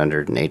is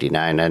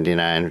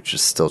 $189.99, which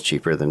is still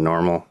cheaper than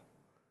normal.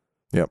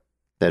 Yep.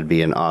 That'd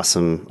be an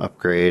awesome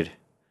upgrade.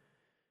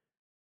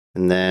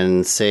 And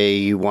then say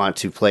you want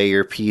to play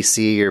your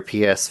PC, your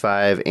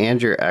PS5,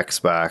 and your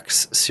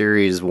Xbox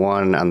Series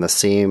 1 on the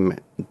same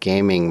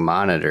gaming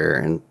monitor,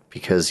 and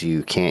because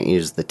you can't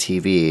use the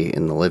TV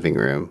in the living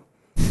room.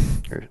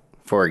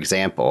 For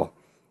example,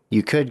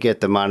 you could get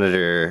the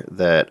monitor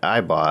that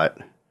I bought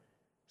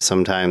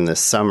sometime this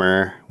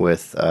summer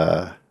with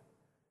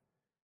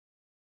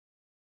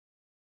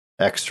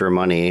extra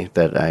money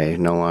that I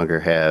no longer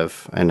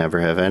have. I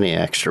never have any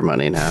extra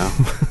money now.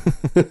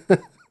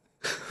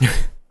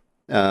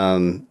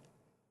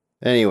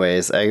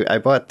 Anyways, I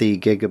bought the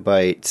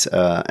Gigabyte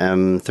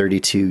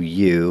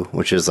M32U,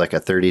 which is like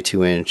a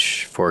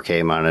 32-inch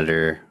 4K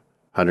monitor,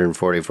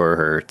 144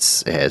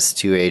 hertz. It has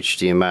 2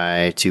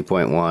 HDMI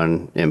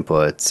 2.1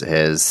 inputs. It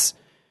has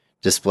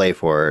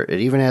DisplayPort. It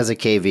even has a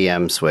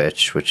KVM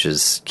switch, which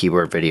is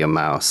keyboard, video,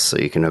 mouse, so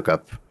you can hook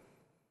up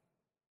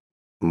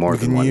more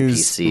than one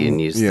PC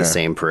and use the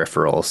same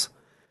peripherals,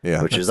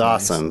 which is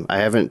awesome. Nice. I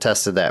haven't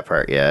tested that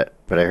part yet,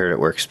 but I heard it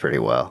works pretty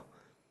well.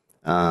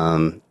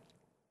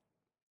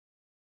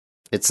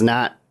 It's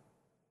not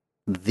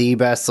the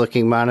best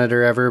looking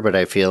monitor ever, but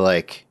I feel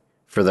like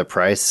for the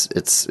price,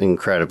 it's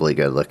incredibly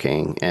good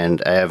looking,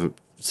 and I have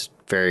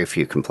very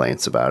few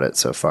complaints about it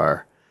so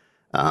far.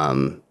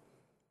 I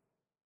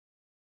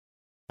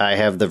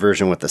have the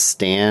version with the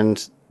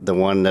stand the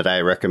one that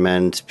I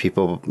recommend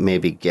people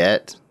maybe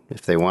get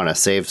if they want to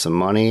save some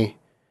money,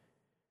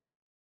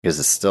 because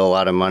it's still a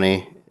lot of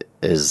money,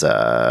 is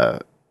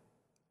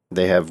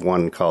they have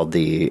one called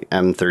the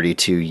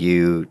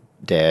M32U-AE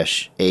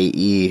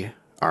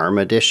ARM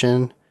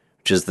Edition,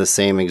 which is the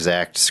same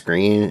exact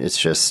screen. It's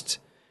just,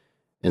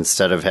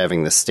 instead of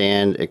having the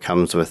stand, it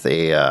comes with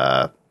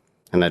an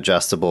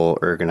adjustable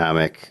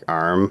ergonomic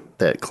arm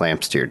that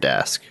clamps to your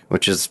desk,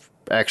 which is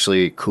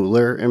actually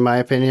cooler in my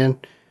opinion.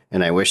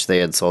 And I wish they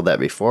had sold that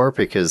before,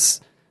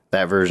 because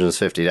that version is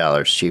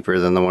 $50 cheaper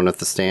than the one with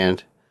the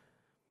stand.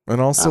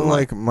 And also,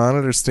 like,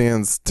 monitor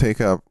stands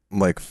take up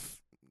like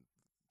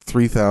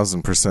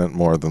 3,000%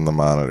 more than the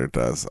monitor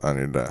does on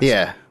your desk.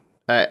 Yeah.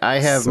 I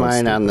have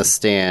mine on the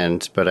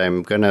stand, but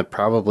I'm going to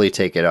probably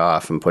take it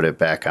off and put it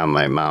back on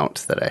my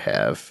mount that I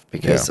have,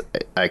 because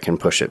I can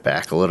push it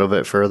back a little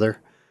bit further.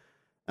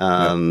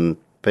 But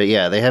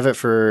yeah, they have it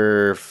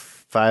for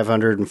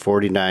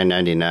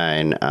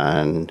 $549.99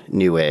 on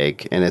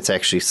Newegg, and it's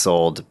actually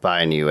sold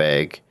by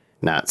Newegg,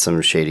 not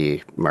some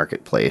shady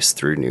marketplace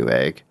through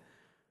Newegg.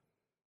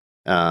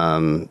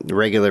 The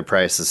regular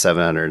price is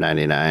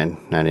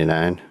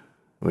 $799.99,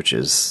 which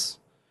is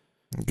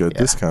good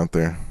discount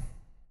there.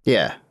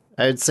 Yeah,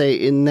 I'd say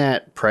in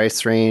that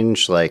price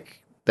range,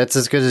 like, that's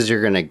as good as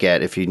you're going to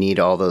get if you need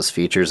all those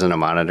features in a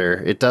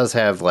monitor. It does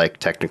have, like,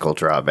 technical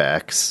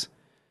drawbacks.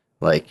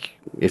 Like,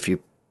 if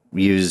you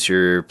use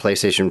your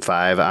PlayStation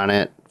 5 on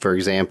it, for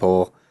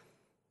example,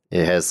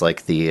 it has,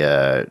 like,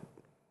 the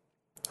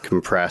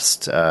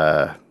compressed...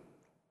 I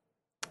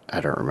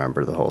don't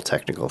remember the whole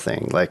technical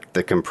thing. Like,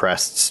 the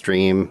compressed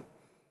stream.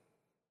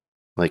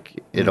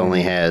 Like, it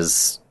only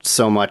has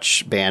so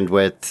much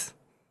bandwidth.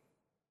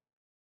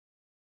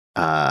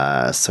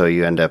 So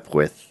you end up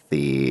with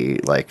the,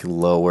 like,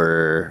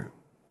 lower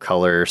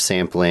color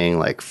sampling,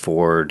 like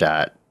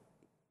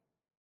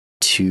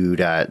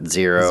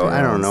 4.2.0.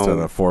 I don't know. Instead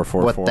of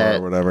 444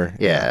 or whatever.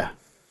 Yeah.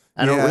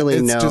 I don't really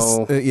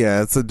know.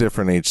 It's a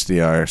different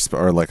HDR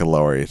or like a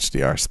lower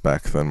HDR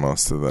spec than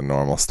most of the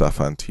normal stuff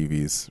on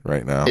TVs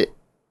right now.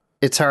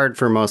 It's hard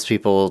for most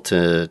people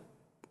to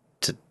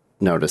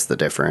notice the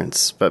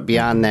difference. But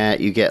beyond that,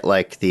 you get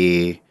like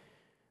I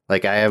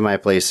have my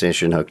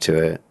PlayStation hooked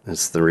to it.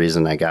 That's the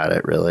reason I got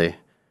it, really.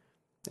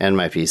 And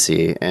my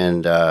PC.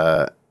 And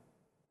the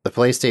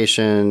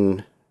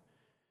PlayStation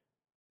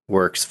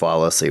works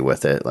flawlessly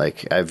with it.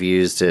 Like, I've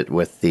used it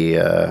with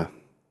the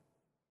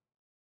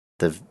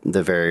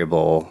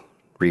variable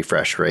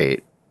refresh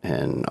rate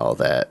and all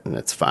that, and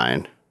it's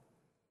fine.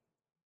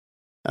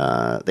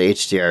 The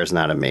HDR is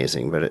not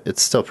amazing, but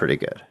it's still pretty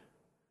good.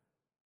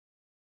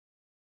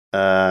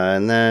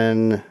 And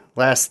then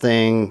last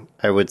thing,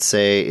 I would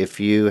say, if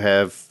you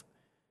have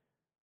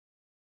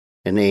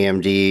an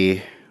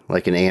AMD,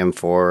 like an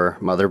AM4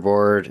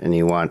 motherboard, and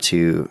you want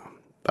to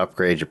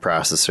upgrade your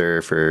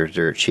processor for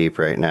dirt cheap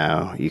right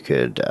now, you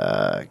could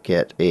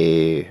get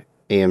a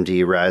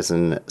AMD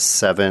Ryzen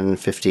 7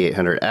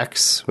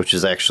 5800X, which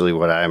is actually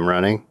what I'm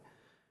running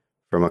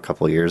from a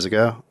couple years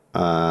ago,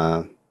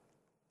 for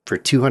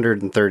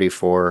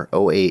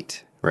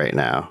 $234.08 right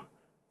now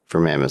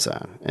from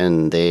Amazon.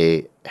 And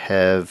they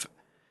have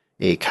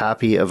a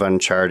copy of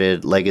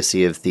Uncharted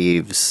Legacy of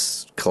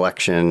Thieves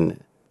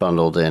collection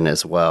bundled in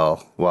as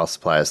well while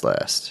supplies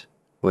last,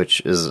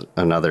 which is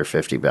another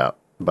 $50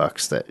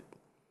 that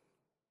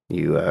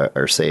you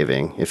are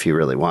saving if you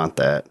really want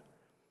that.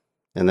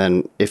 And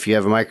then if you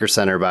have a Micro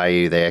Center by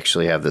you, they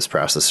actually have this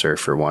processor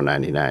for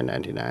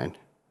 $199.99.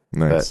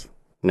 Nice. But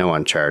no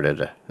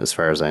Uncharted, as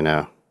far as I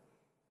know.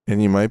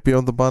 And you might be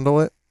able to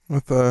bundle it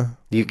with a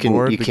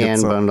board. You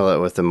can bundle it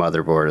with the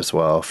motherboard as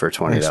well for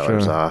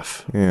 $20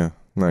 off. Yeah,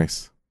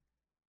 nice.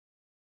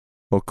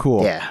 Well,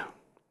 cool. Yeah.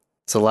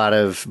 It's a lot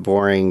of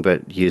boring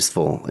but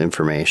useful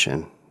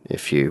information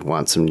if you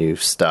want some new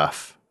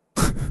stuff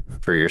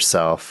for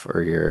yourself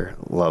or your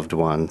loved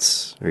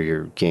ones or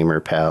your gamer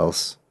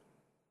pals.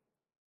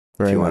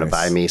 If you want to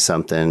buy me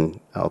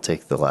something, I'll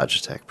take the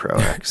Logitech Pro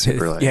X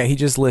Superlight. Yeah, he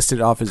just listed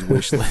off his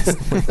wish list.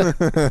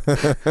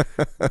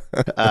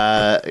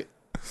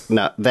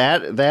 No,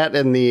 that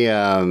and the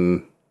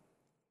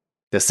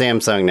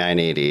Samsung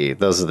 980.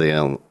 Those are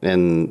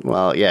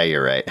yeah,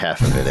 you're right.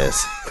 Half of it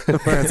is.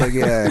 It's like,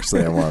 yeah,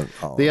 actually, I want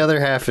all the other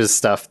half is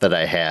stuff that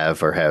I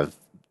have or have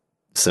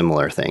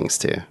similar things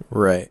to.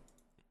 Right.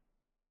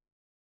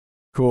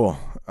 Cool.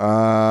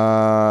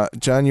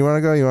 John, you want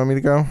to go? You want me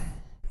to go?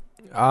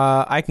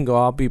 I can go.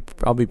 I'll be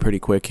pretty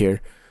quick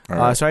here.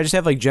 Right. So I just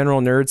have like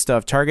general nerd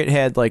stuff. Target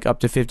had like up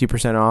to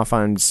 50% off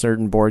on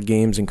certain board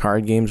games and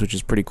card games, which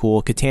is pretty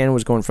cool. Catan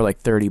was going for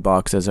like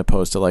 $30 as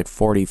opposed to like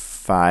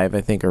 $45,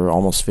 I think, or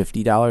almost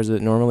 $50 as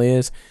it normally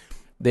is.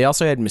 They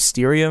also had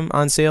Mysterium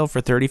on sale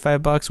for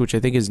 $35, which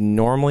I think is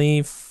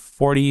normally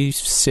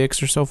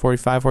 $46 or so,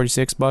 $45,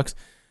 $46.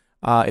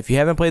 If you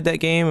haven't played that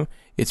game,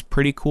 it's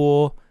pretty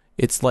cool.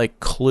 It's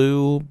like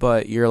Clue,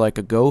 but you're like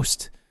a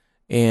ghost,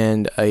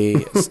 and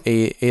a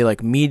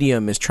like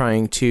medium is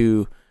trying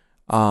to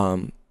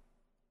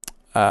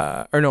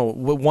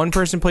one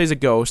person plays a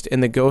ghost,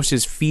 and the ghost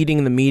is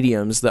feeding the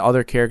mediums. The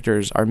other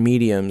characters are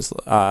mediums,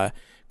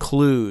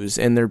 clues,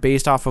 and they're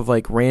based off of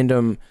like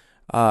random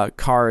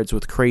cards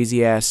with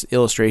crazy ass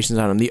illustrations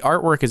on them. The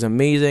artwork is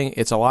amazing.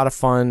 It's a lot of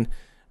fun.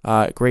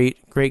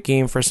 Great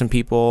game for some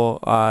people.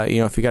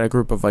 If you got a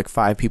group of like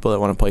 5 people that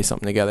want to play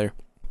something together,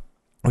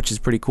 which is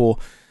pretty cool.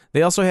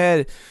 They also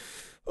had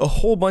a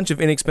whole bunch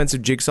of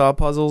inexpensive jigsaw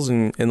puzzles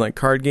and like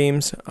card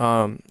games.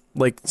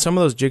 Like some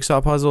of those jigsaw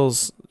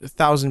puzzles,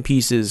 1,000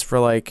 pieces for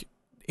like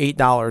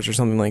 $8 or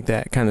something like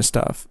that kind of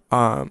stuff.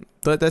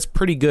 But that's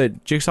pretty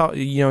good. Jigsaw,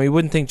 you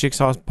wouldn't think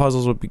jigsaw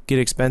puzzles would get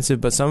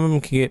expensive, but some of them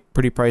can get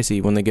pretty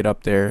pricey when they get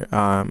up there.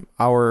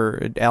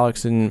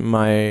 Alex and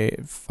my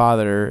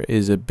father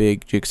is a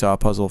big jigsaw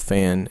puzzle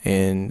fan,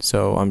 and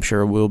so I'm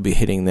sure we'll be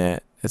hitting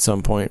that at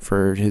some point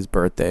for his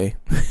birthday.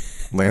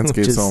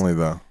 Landscapes only,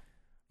 though.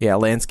 Yeah,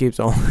 landscapes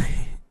only.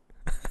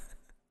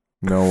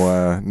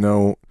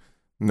 No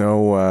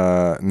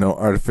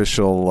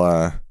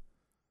artificial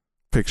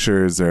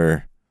pictures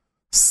or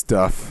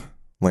stuff.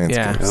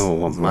 Landscapes. Yeah.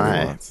 Oh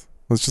my!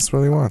 That's just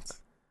what he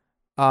wants.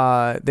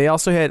 They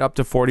also had up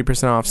to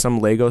 40% off some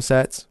Lego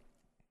sets.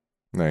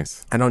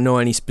 Nice. I don't know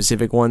any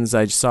specific ones.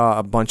 I just saw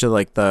a bunch of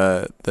like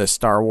the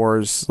Star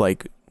Wars,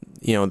 like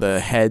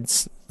the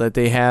heads that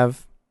they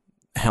have,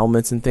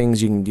 helmets and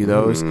things. You can do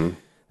those. Mm-hmm.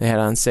 They had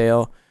on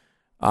sale.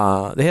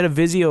 They had a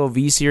Vizio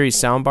V-Series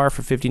soundbar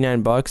for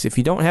 $59. If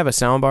you don't have a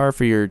soundbar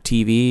for your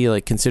TV,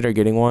 like consider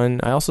getting one.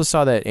 I also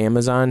saw that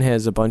Amazon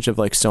has a bunch of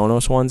like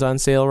Sonos ones on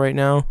sale right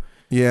now.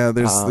 Yeah,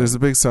 there's a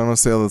big Sonos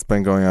sale that's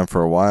been going on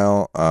for a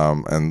while,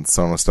 and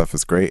Sonos stuff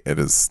is great. It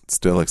is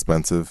still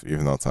expensive,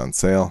 even though it's on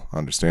sale,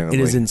 understandably.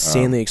 It is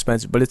insanely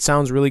expensive, but it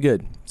sounds really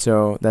good,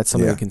 so that's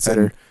something to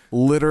consider. And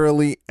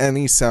literally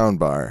any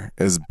soundbar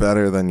is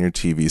better than your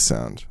TV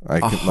sound.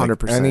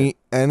 100%.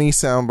 Any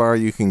soundbar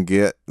you can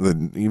get,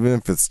 even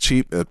if it's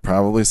cheap, it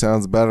probably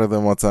sounds better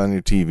than what's on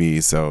your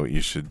TV, so you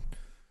should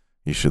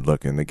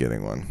look into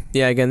getting one.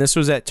 Yeah, again, this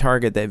was at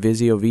Target, that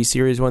Vizio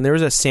V-Series one. There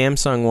was a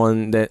Samsung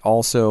one that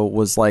also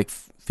was like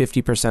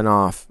 50%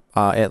 off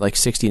at like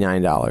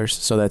 $69.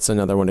 So that's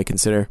another one to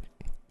consider.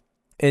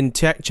 And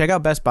check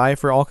out Best Buy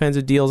for all kinds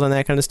of deals on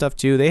that kind of stuff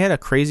too. They had a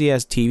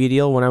crazy-ass TV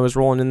deal when I was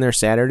rolling in there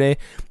Saturday.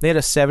 They had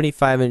a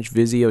 75-inch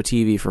Vizio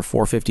TV for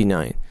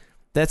 $459.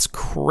 That's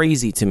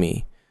crazy to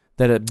me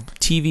that a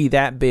TV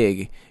that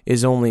big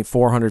is only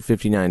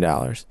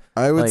 $459.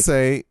 I would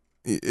say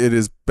it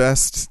is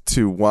best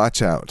to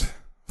watch out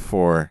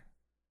for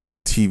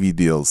TV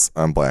deals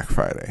on Black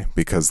Friday,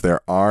 because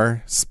there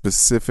are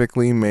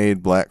specifically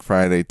made Black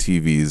Friday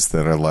TVs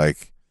that are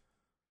like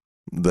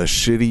the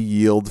shitty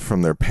yield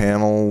from their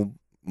panel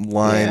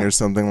line or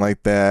something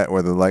like that,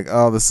 where they're like,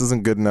 oh, this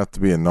isn't good enough to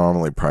be a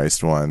normally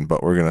priced one,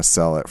 but we're going to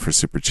sell it for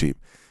super cheap.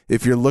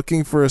 If you're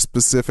looking for a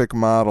specific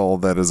model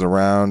that is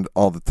around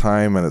all the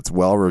time and it's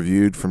well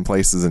reviewed from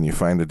places and you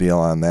find a deal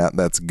on that,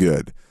 that's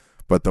good.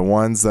 But the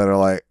ones that are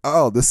like,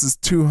 oh, this is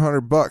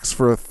 $200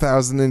 for a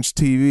 1,000-inch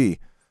TV,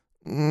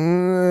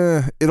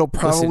 it'll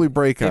probably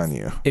break on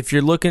you. If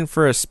you're looking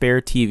for a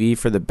spare TV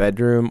for the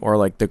bedroom or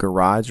like the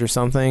garage or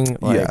something,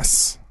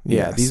 yes.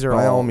 These are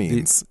by all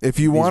means. If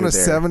you want a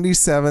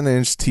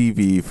 77-inch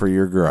TV for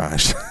your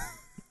garage,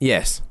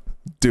 yes,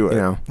 do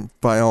it.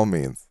 By all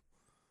means.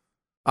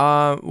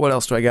 What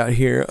else do I got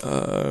here?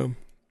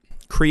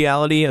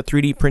 Creality, a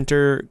 3D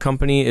printer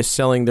company, is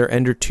selling their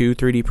Ender 2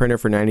 3D printer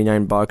for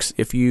 $99.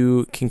 If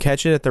you can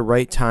catch it at the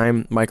right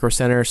time, Micro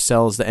Center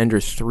sells the Ender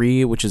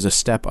 3, which is a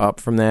step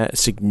up from that,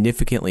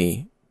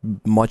 significantly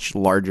much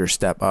larger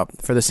step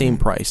up for the same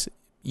price.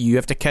 You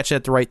have to catch it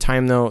at the right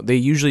time, though. They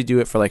usually do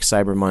it for like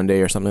Cyber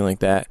Monday or something like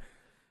that.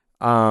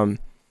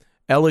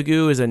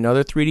 Elegoo is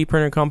another 3D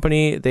printer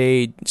company.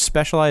 They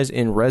specialize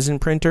in resin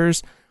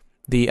printers.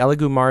 The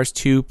Elegoo Mars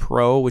 2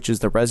 Pro, which is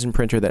the resin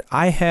printer that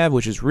I have,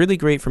 which is really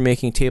great for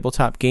making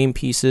tabletop game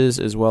pieces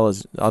as well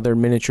as other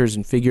miniatures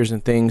and figures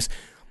and things.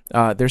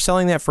 They're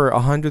selling that for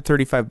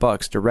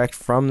 $135 direct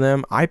from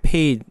them. I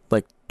paid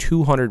like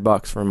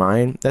 $200 for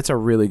mine. That's a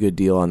really good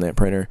deal on that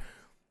printer.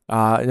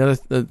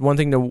 One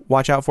thing to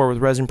watch out for with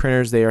resin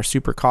printers, they are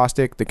super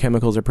caustic. The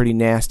chemicals are pretty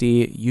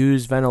nasty.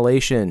 Use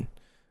ventilation.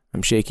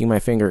 I'm shaking my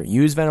finger.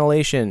 Use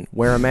ventilation.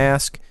 Wear a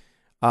mask.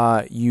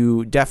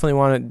 You definitely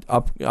want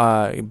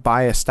to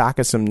buy a stock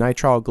of some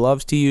nitrile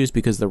gloves to use,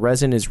 because the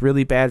resin is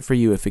really bad for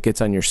you if it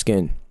gets on your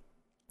skin.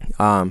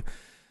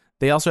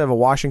 They also have a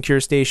wash and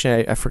cure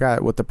station. I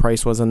forgot what the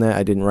price was on that.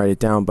 I didn't write it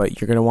down,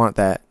 but you're going to want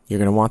that. You're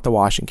going to want the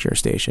wash and cure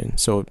station,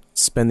 so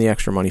spend the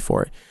extra money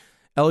for it.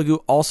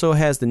 Elegoo also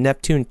has the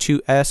Neptune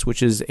 2S,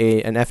 which is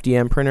an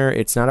FDM printer.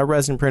 It's not a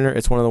resin printer.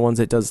 It's one of the ones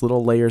that does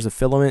little layers of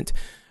filament.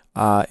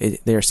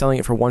 They are selling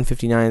it for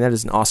 $159. That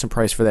is an awesome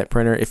price for that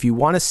printer. If you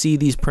want to see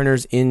these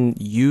printers in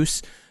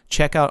use,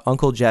 check out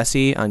Uncle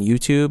Jesse on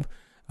YouTube.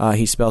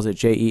 He spells it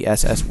Jessy.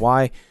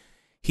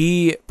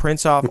 He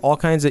prints off all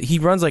kinds of. He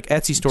runs like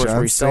Etsy stores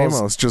where he sells.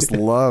 Stamos just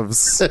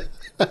loves.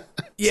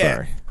 Yeah.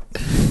 Sorry.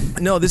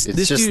 No, it's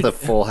this just dude, the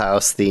Full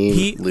House theme.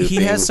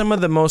 He has some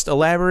of the most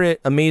elaborate,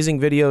 amazing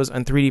videos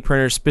on 3D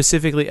printers,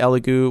 specifically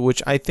Elegoo,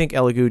 which I think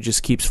Elegoo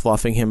just keeps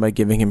fluffing him by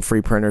giving him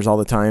free printers all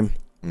the time.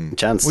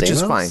 John Stamos? Which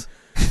is fine.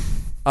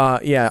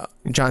 Yeah,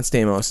 John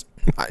Stamos.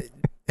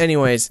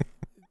 Anyways,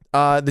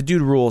 the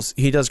dude rules.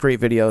 He does great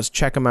videos.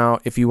 Check him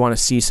out if you want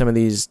to see some of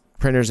these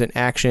printers in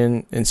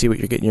action and see what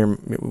you're getting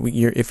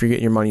if you're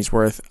getting your money's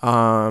worth.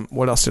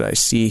 What else did I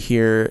see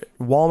here?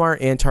 Walmart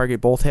and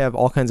Target both have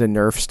all kinds of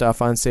Nerf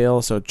stuff on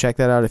sale, so check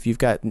that out if you've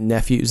got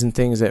nephews and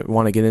things that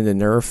want to get into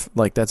Nerf.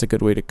 Like, that's a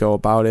good way to go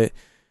about it.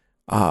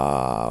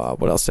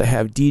 What else do I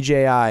have?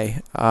 DJI.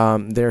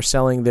 They're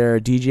selling their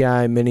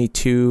DJI Mini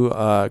 2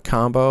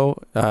 combo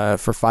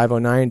for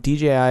 $509.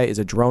 DJI is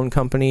a drone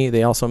company.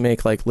 They also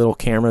make like little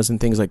cameras and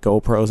things like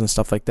GoPros and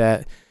stuff like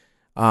that.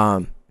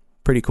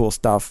 Pretty cool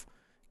stuff.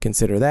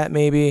 Consider that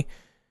maybe.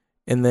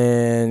 And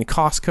then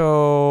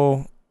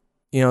Costco,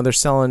 they're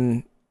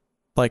selling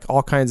like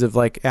all kinds of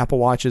like Apple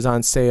Watches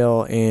on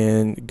sale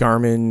and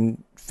Garmin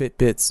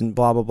Fitbits and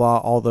blah blah blah,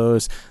 all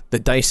those. The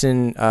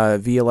Dyson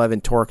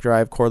V11 torque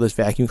drive cordless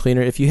vacuum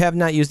cleaner. If you have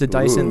not used the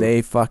Dyson,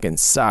 they fucking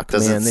suck,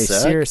 man. They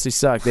seriously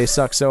suck. They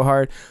suck so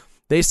hard.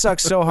 They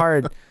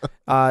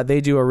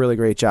do a really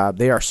great job.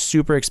 They are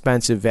super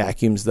expensive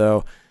vacuums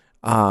though.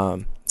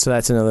 So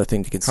that's another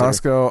thing to consider.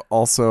 Costco,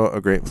 also a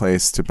great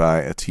place to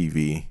buy a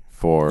TV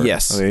for.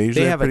 Yes. They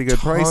usually have pretty good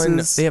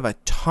prices. They have a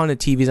ton of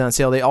TVs on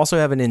sale. They also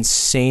have an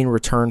insane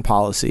return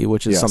policy,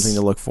 which is something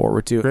to look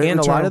forward to. Great, and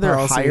a lot of their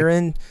policy. higher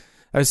end,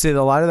 I would say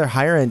a lot of their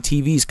higher end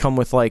TVs come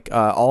with like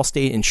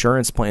Allstate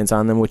insurance plans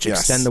on them, which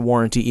extend the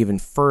warranty even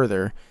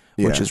further,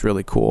 which is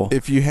really cool.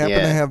 If you happen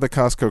to have the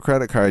Costco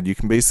credit card, you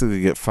can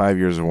basically get 5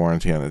 years of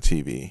warranty on a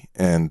TV.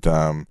 And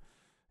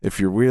if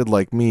you're weird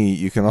like me,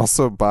 you can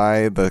also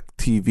buy the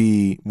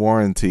TV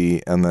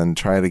warranty and then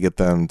try to get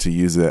them to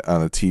use it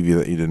on a TV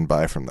that you didn't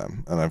buy from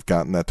them. And I've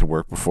gotten that to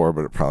work before,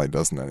 but it probably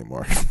doesn't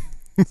anymore.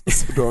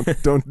 So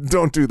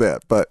don't do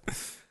that. But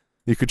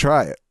you could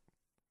try it.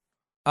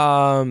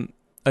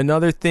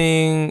 Another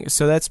thing,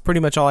 so that's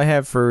pretty much all I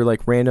have for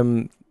like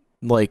random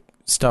like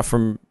stuff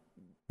from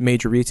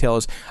major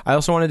retailers. I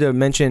also wanted to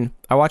mention,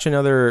 I watch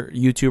another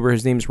YouTuber.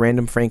 His name's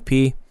Random Frank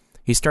P.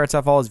 He starts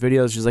off all his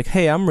videos just like,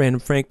 "Hey, I'm Random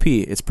Frank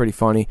P." It's pretty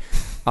funny.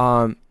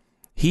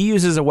 He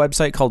uses a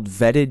website called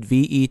Vetted,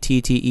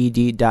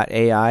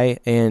 vetted.ai,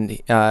 and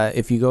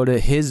if you go to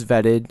his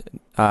Vetted,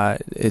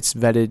 it's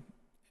Vetted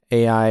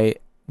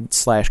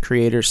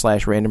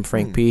AI/creator/Random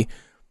Frank P.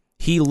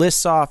 He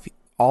lists off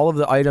all of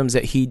the items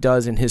that he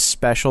does in his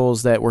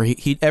specials that where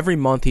he every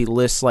month he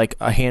lists like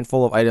a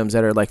handful of items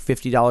that are like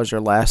 $50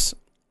 or less.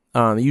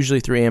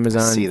 Usually through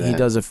Amazon.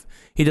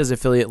 He does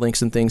affiliate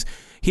links and things.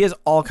 He has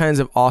all kinds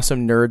of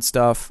awesome nerd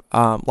stuff.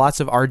 Lots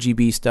of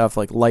RGB stuff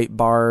like light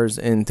bars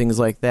and things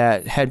like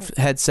that.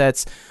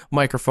 Headsets,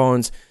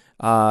 microphones,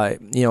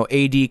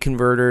 AD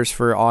converters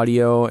for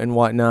audio and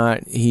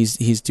whatnot.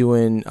 He's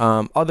doing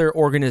other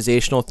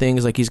organizational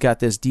things, like he's got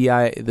this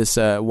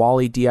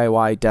Wally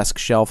DIY desk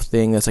shelf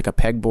thing that's like a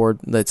pegboard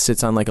that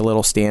sits on like a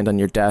little stand on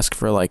your desk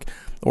for like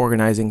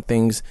organizing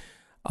things.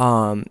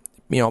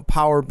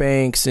 Power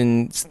banks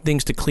and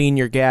things to clean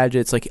your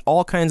gadgets, like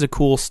all kinds of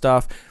cool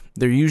stuff.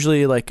 They're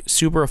usually like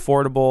super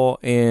affordable,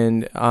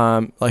 and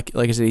like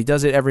I said, he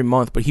does it every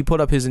month, but he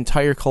put up his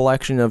entire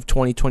collection of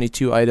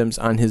 2022 items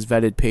on his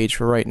Vetted page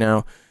for right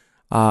now.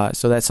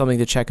 So that's something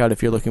to check out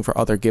if you're looking for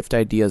other gift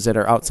ideas that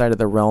are outside of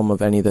the realm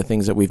of any of the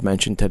things that we've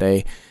mentioned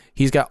today.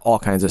 He's got all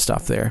kinds of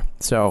stuff there,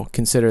 so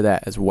consider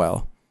that as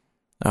well.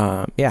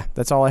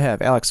 That's all I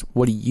have. Alex,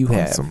 what do you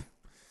have?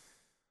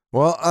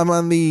 Well, I'm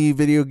on the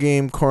video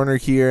game corner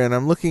here, and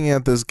I'm looking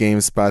at this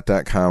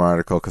GameSpot.com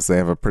article because they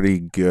have a pretty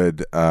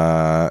good,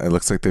 it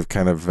looks like they've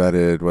kind of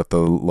vetted what the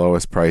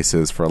lowest price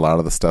is for a lot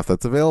of the stuff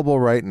that's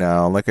available right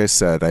now. Like I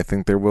said, I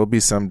think there will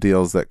be some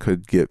deals that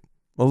could get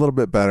a little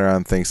bit better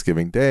on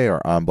Thanksgiving Day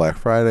or on Black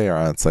Friday or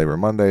on Cyber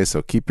Monday,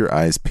 so keep your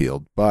eyes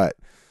peeled. But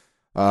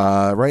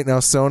right now,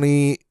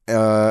 Sony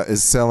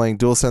is selling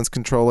DualSense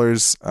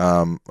controllers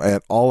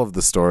at all of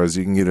the stores.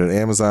 You can get it at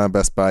Amazon,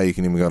 Best Buy. You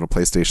can even go to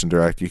PlayStation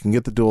Direct. You can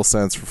get the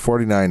DualSense for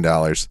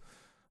 $49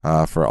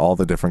 for all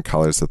the different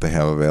colors that they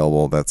have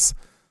available. That's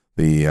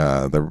the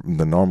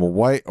normal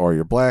white or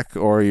your black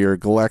or your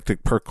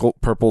galactic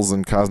purples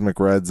and cosmic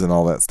reds and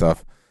all that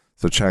stuff.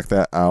 So check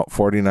that out.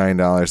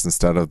 $49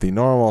 instead of the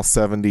normal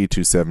 $70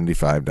 to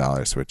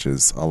 $75, which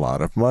is a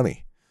lot of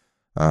money.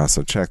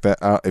 So check that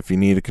out if you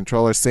need a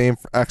controller. Same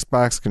for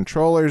Xbox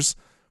controllers,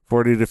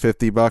 $40 to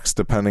 $50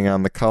 depending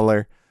on the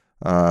color.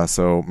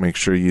 So make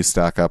sure you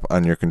stock up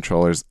on your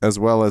controllers, as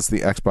well as the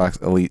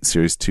Xbox Elite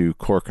Series 2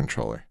 core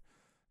controller.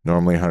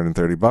 Normally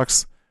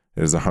 $130.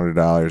 It is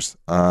 $100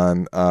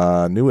 on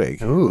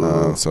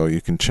Newegg. So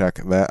you can check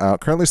that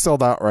out. Currently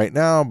sold out right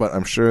now, but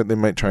I'm sure they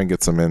might try and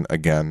get some in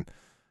again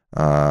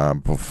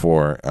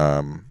before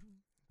the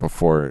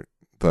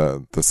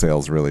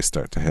sales really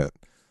start to hit.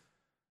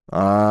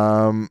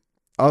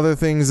 Other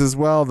things as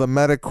well, the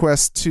Meta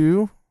Quest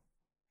 2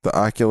 the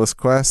Oculus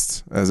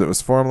Quest, as it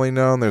was formerly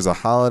known. There's a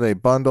holiday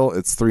bundle.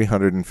 It's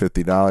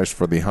 $350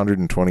 for the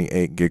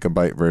 128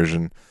 gigabyte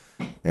version.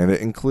 And it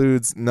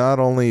includes not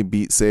only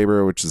Beat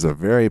Saber, which is a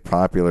very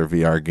popular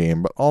VR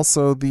game, but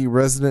also the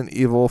Resident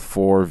Evil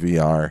 4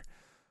 VR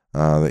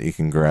that you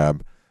can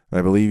grab. And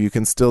I believe you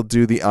can still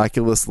do the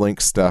Oculus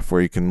Link stuff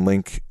where you can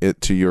link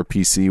it to your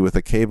PC with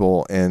a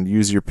cable and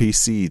use your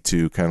PC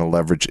to kind of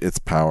leverage its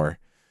power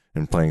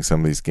in playing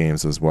some of these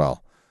games as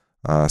well.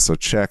 So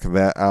check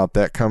that out.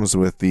 That comes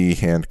with the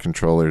hand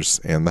controllers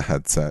and the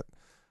headset.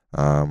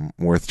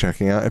 Worth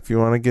checking out if you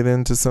want to get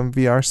into some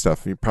VR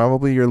stuff.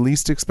 Probably your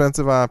least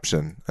expensive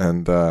option,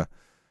 and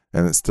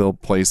it still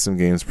plays some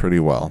games pretty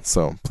well.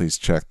 So please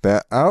check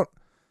that out.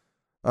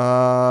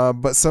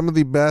 But some of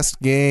the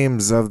best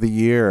games of the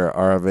year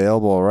are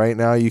available right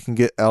now. You can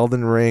get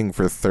Elden Ring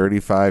for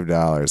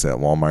 $35 at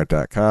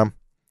Walmart.com.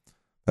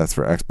 That's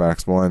for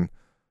Xbox One,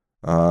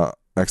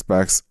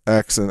 Xbox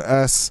X and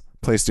S,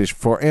 PlayStation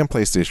 4 and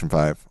PlayStation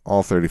 5,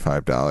 all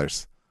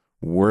 $35.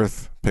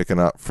 Worth picking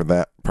up for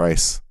that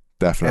price,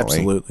 definitely.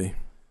 Absolutely.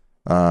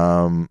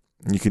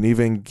 You can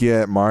even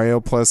get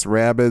Mario plus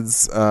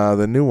Rabbids,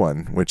 the new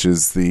one, which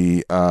is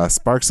the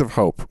Sparks of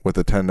Hope with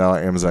a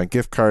 $10 Amazon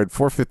gift card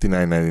for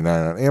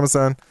 $59.99 on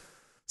Amazon.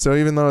 So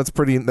even though it's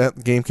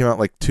that game came out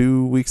like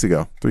 3 weeks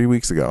ago.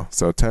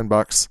 So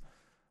 $10,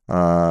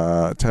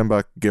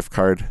 $10 gift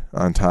card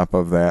on top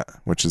of that,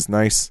 which is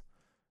nice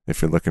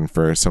if you're looking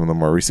for some of the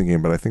more recent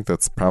game, but I think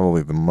that's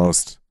probably the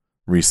most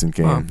recent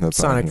game. That's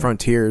Sonic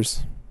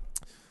Frontiers.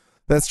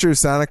 That's true.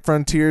 Sonic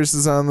Frontiers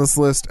is on this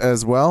list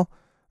as well.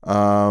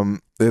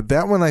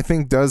 That one I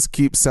think does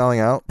keep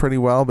selling out pretty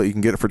well, but you can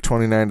get it for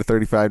 $29 to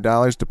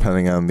 $35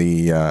 depending on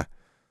the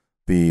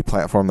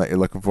platform that you're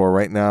looking for.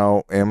 Right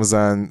now,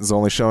 Amazon is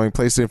only showing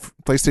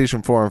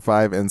PlayStation 4 and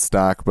 5 in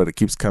stock, but it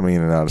keeps coming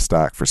in and out of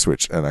stock for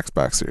Switch and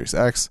Xbox Series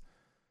X.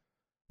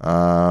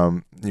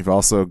 You've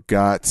also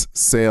got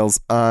sales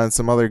on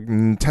some other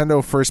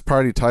Nintendo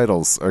first-party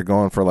titles are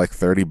going for like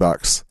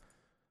 $30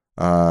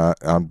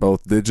 on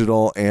both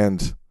digital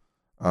and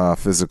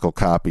physical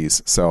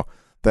copies. So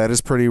that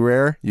is pretty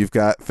rare. You've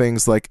got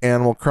things like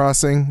Animal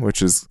Crossing,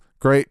 which is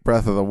great,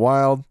 Breath of the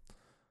Wild,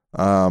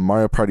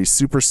 Mario Party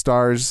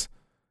Superstars,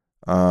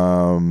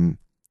 and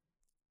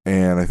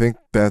I think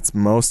that's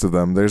most of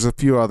them. There's a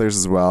few others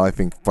as well. I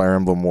think Fire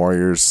Emblem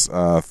Warriors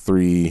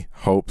 3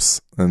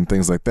 Hopes and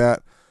things like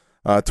that.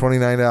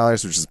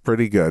 $29, which is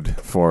pretty good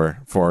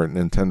for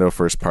Nintendo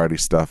first party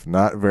stuff.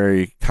 Not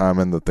very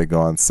common that they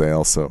go on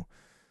sale, so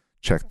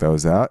check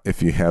those out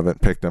if you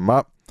haven't picked them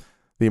up.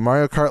 The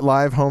Mario Kart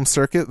Live Home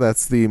Circuit,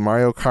 that's the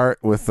Mario Kart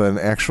with an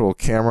actual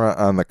camera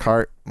on the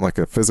cart, like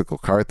a physical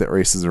cart that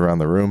races around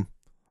the room.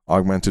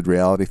 Augmented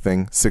reality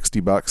thing,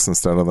 $60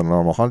 instead of the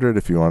normal $100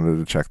 if you wanted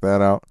to check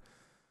that out.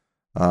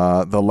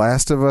 The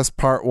Last of Us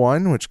Part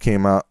 1, which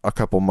came out a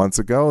couple months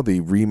ago, the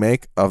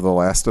remake of The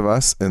Last of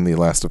Us in the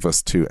Last of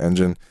Us 2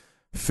 engine.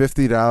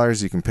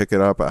 $50, you can pick it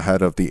up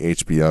ahead of the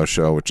HBO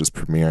show, which is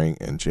premiering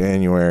in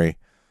January.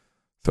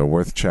 So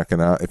worth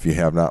checking out if you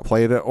have not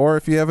played it, or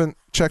if you haven't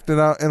checked it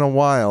out in a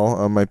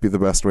while, might be the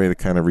best way to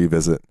kind of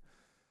revisit.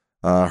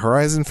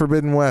 Horizon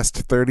Forbidden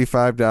West,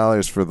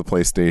 $35 for the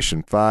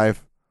PlayStation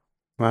 5.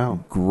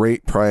 Wow.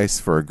 Great price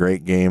for a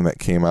great game that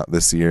came out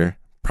this year.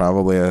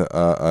 Probably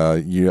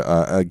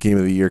a Game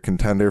of the Year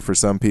contender for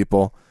some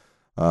people.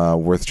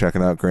 Worth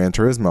checking out. Gran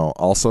Turismo,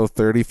 also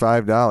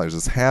 $35.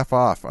 It's half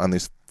off on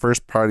these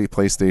first-party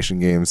PlayStation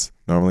games,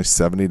 normally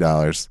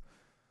 $70.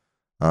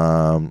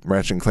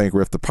 Ratchet & Clank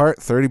Rift Apart,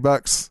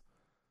 $30.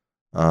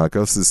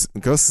 Ghost of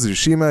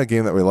Tsushima, a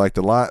game that we liked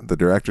a lot. The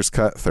Director's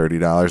Cut,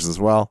 $30 as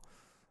well.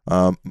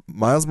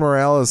 Miles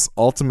Morales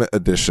Ultimate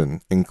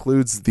Edition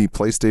includes the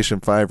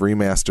PlayStation 5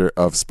 remaster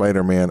of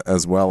Spider-Man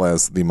as well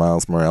as the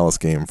Miles Morales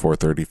game for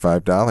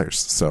 $35.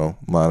 So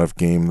a lot of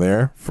game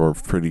there for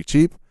pretty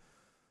cheap.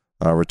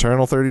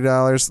 Returnal,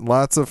 $30.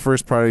 Lots of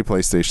first-party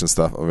PlayStation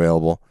stuff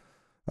available.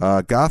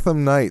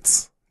 Gotham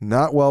Knights,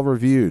 not well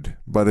reviewed,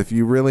 but if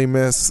you really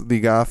miss the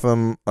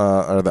Gotham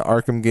or the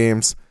Arkham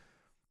games,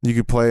 you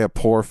could play a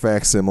poor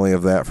facsimile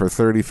of that for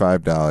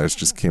 $35.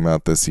 Just came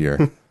out this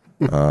year.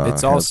 It's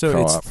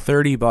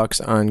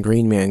 $30 on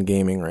Green Man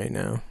Gaming right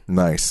now.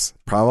 Nice.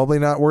 Probably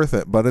not worth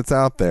it, but it's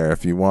out there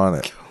if you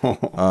want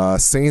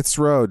it. Saints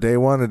Row Day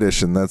 1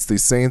 Edition. That's the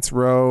Saints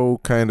Row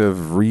kind of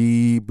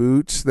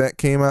reboot that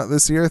came out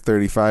this year.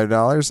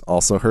 $35.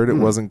 Also heard it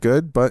wasn't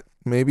good, but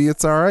maybe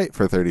it's all right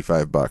for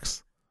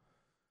 $35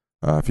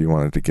 if you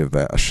wanted to give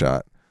that a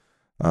shot.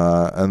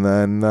 And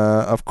then,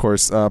 of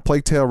course,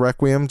 Plague Tale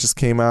Requiem just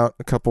came out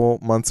a couple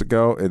months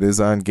ago. It is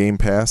on Game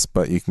Pass,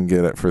 but you can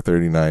get it for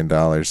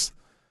 $39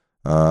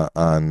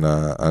 on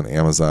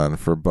Amazon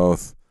for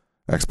both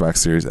Xbox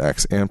Series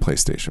X and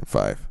PlayStation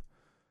 5.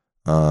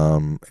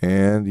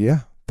 And yeah,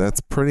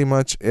 that's pretty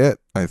much it,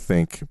 I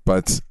think.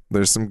 But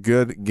there's some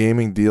good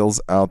gaming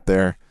deals out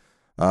there.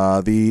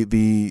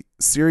 The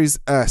Series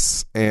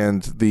S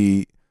and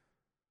the...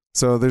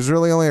 So there's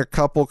really only a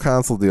couple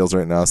console deals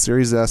right now.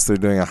 Series S, they're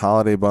doing a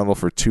holiday bundle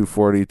for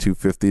 $240,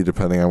 $250,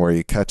 depending on where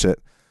you catch it.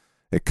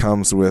 It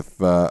comes with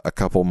a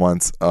couple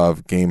months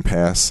of Game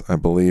Pass, I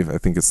believe. I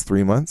think it's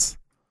 3 months.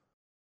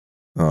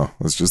 Oh,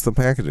 it's just the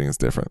packaging is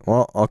different.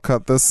 Well, I'll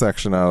cut this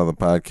section out of the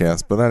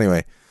podcast. But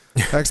anyway,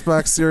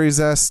 Xbox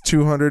Series S,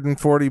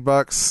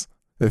 $240.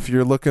 If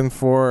you're looking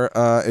for,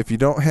 if you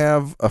don't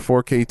have a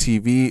 4K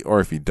TV,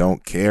 or if you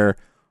don't care,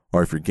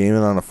 or if you're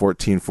gaming on a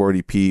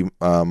 1440p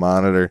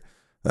monitor,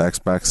 the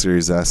Xbox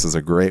Series S is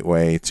a great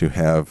way to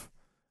have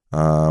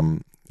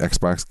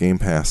Xbox Game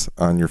Pass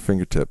on your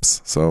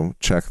fingertips. So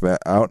check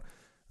that out.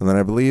 And then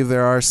I believe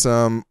there are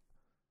some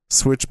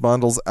Switch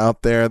bundles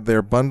out there.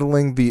 They're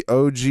bundling the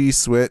OG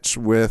Switch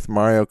with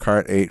Mario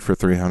Kart 8 for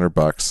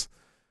 $300.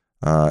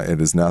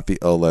 It is not the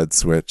OLED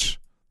Switch.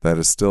 That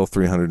is still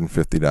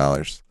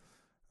 $350.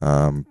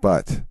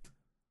 But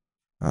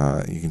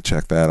you can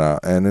check that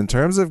out. And in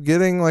terms of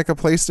getting like a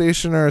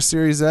PlayStation or a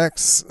Series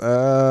X,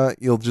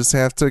 you'll just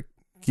have to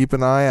keep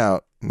an eye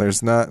out. I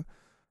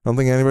don't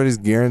think anybody's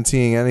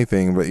guaranteeing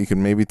anything, but you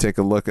can maybe take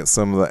a look at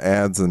some of the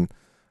ads, and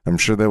I'm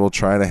sure they will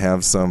try to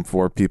have some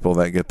for people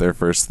that get their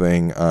first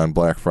thing on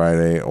Black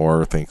Friday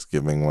or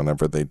Thanksgiving,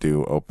 whenever they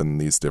do open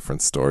these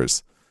different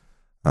stores.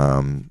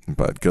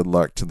 But good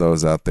luck to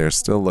those out there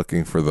still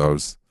looking for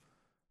those,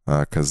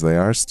 because they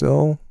are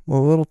still a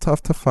little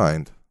tough to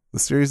find. The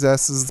Series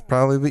S is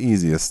probably the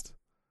easiest,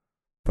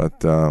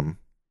 but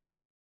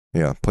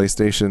yeah,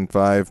 PlayStation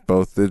 5,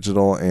 both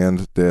digital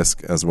and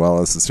disc, as well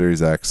as the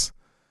Series X,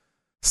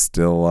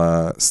 still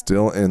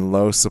in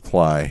low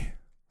supply.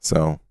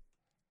 So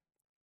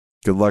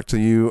good luck to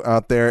you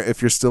out there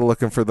if you're still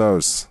looking for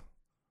those.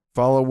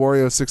 Follow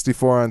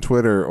Wario64 on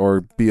Twitter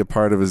or be a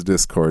part of his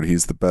Discord.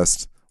 He's the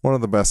best, one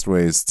of the best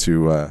ways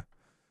to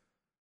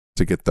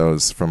get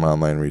those from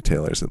online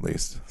retailers, at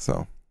least.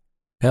 So,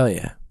 hell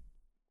yeah.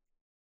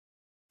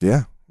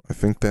 Yeah, I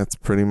think that's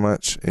pretty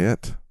much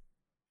it.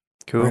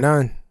 Cool. Right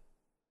on.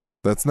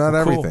 That's not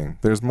everything.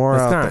 There's more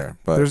out there.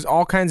 But there's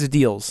all kinds of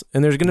deals,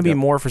 and there's going to be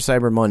more for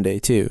Cyber Monday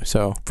too.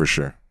 So for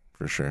sure.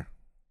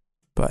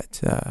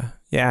 But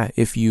yeah,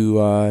 if you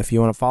want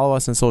to follow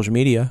us on social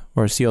media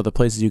or see all the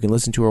places you can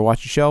listen to or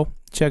watch the show,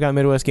 check out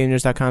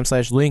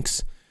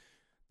MidwestGameNews.com/links.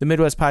 The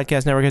Midwest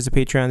Podcast Network has a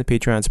Patreon. The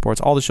Patreon supports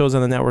all the shows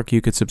on the network.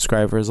 You could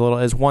subscribe for as little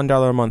as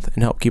 $1 a month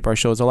and help keep our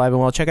shows alive and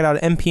well. Check it out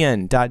at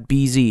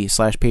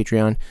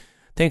mpn.bz/Patreon.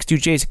 Thanks to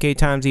Jason K,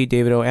 Tom Z,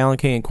 David O, Alan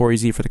K, and Corey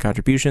Z for the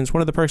contributions.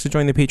 One of the perks of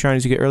joining the Patreon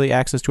is you get early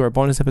access to our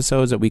bonus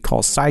episodes that we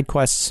call Side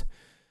Quests.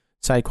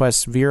 Side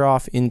quests veer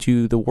off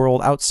into the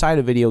world outside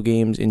of video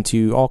games,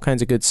 into all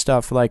kinds of good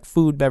stuff like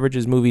food,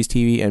 beverages, movies,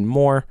 TV, and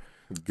more.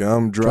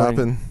 Gum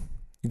dropping.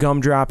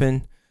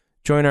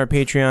 Join our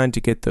Patreon to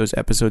get those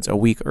episodes a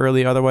week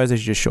early. Otherwise, they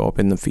should just show up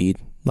in the feed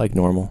like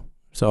normal.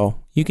 So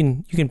you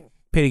can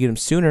pay to get them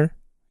sooner.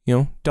 You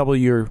know, double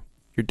your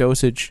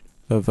dosage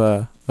of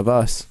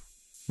us.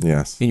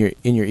 Yes. In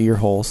your ear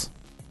holes.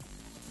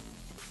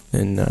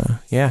 And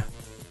yeah.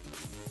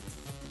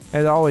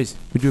 As always,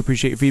 we do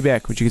appreciate your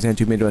feedback, which you can send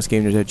to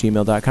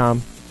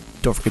MidwestGameNews@gmail.com.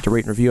 Don't forget to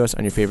rate and review us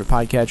on your favorite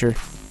podcatcher.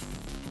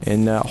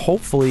 And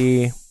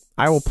hopefully,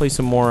 I will play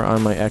some more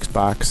on my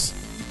Xbox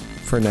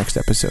for next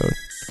episode.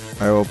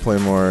 I will play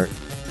more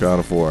God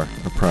of War,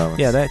 I promise.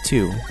 Yeah, that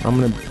too. I'm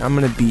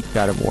gonna beat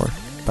God of War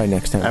by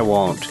next time. I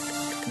won't.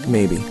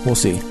 Maybe. We'll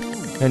see.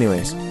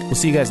 Anyways, we'll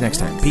see you guys next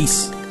time.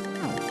 Peace.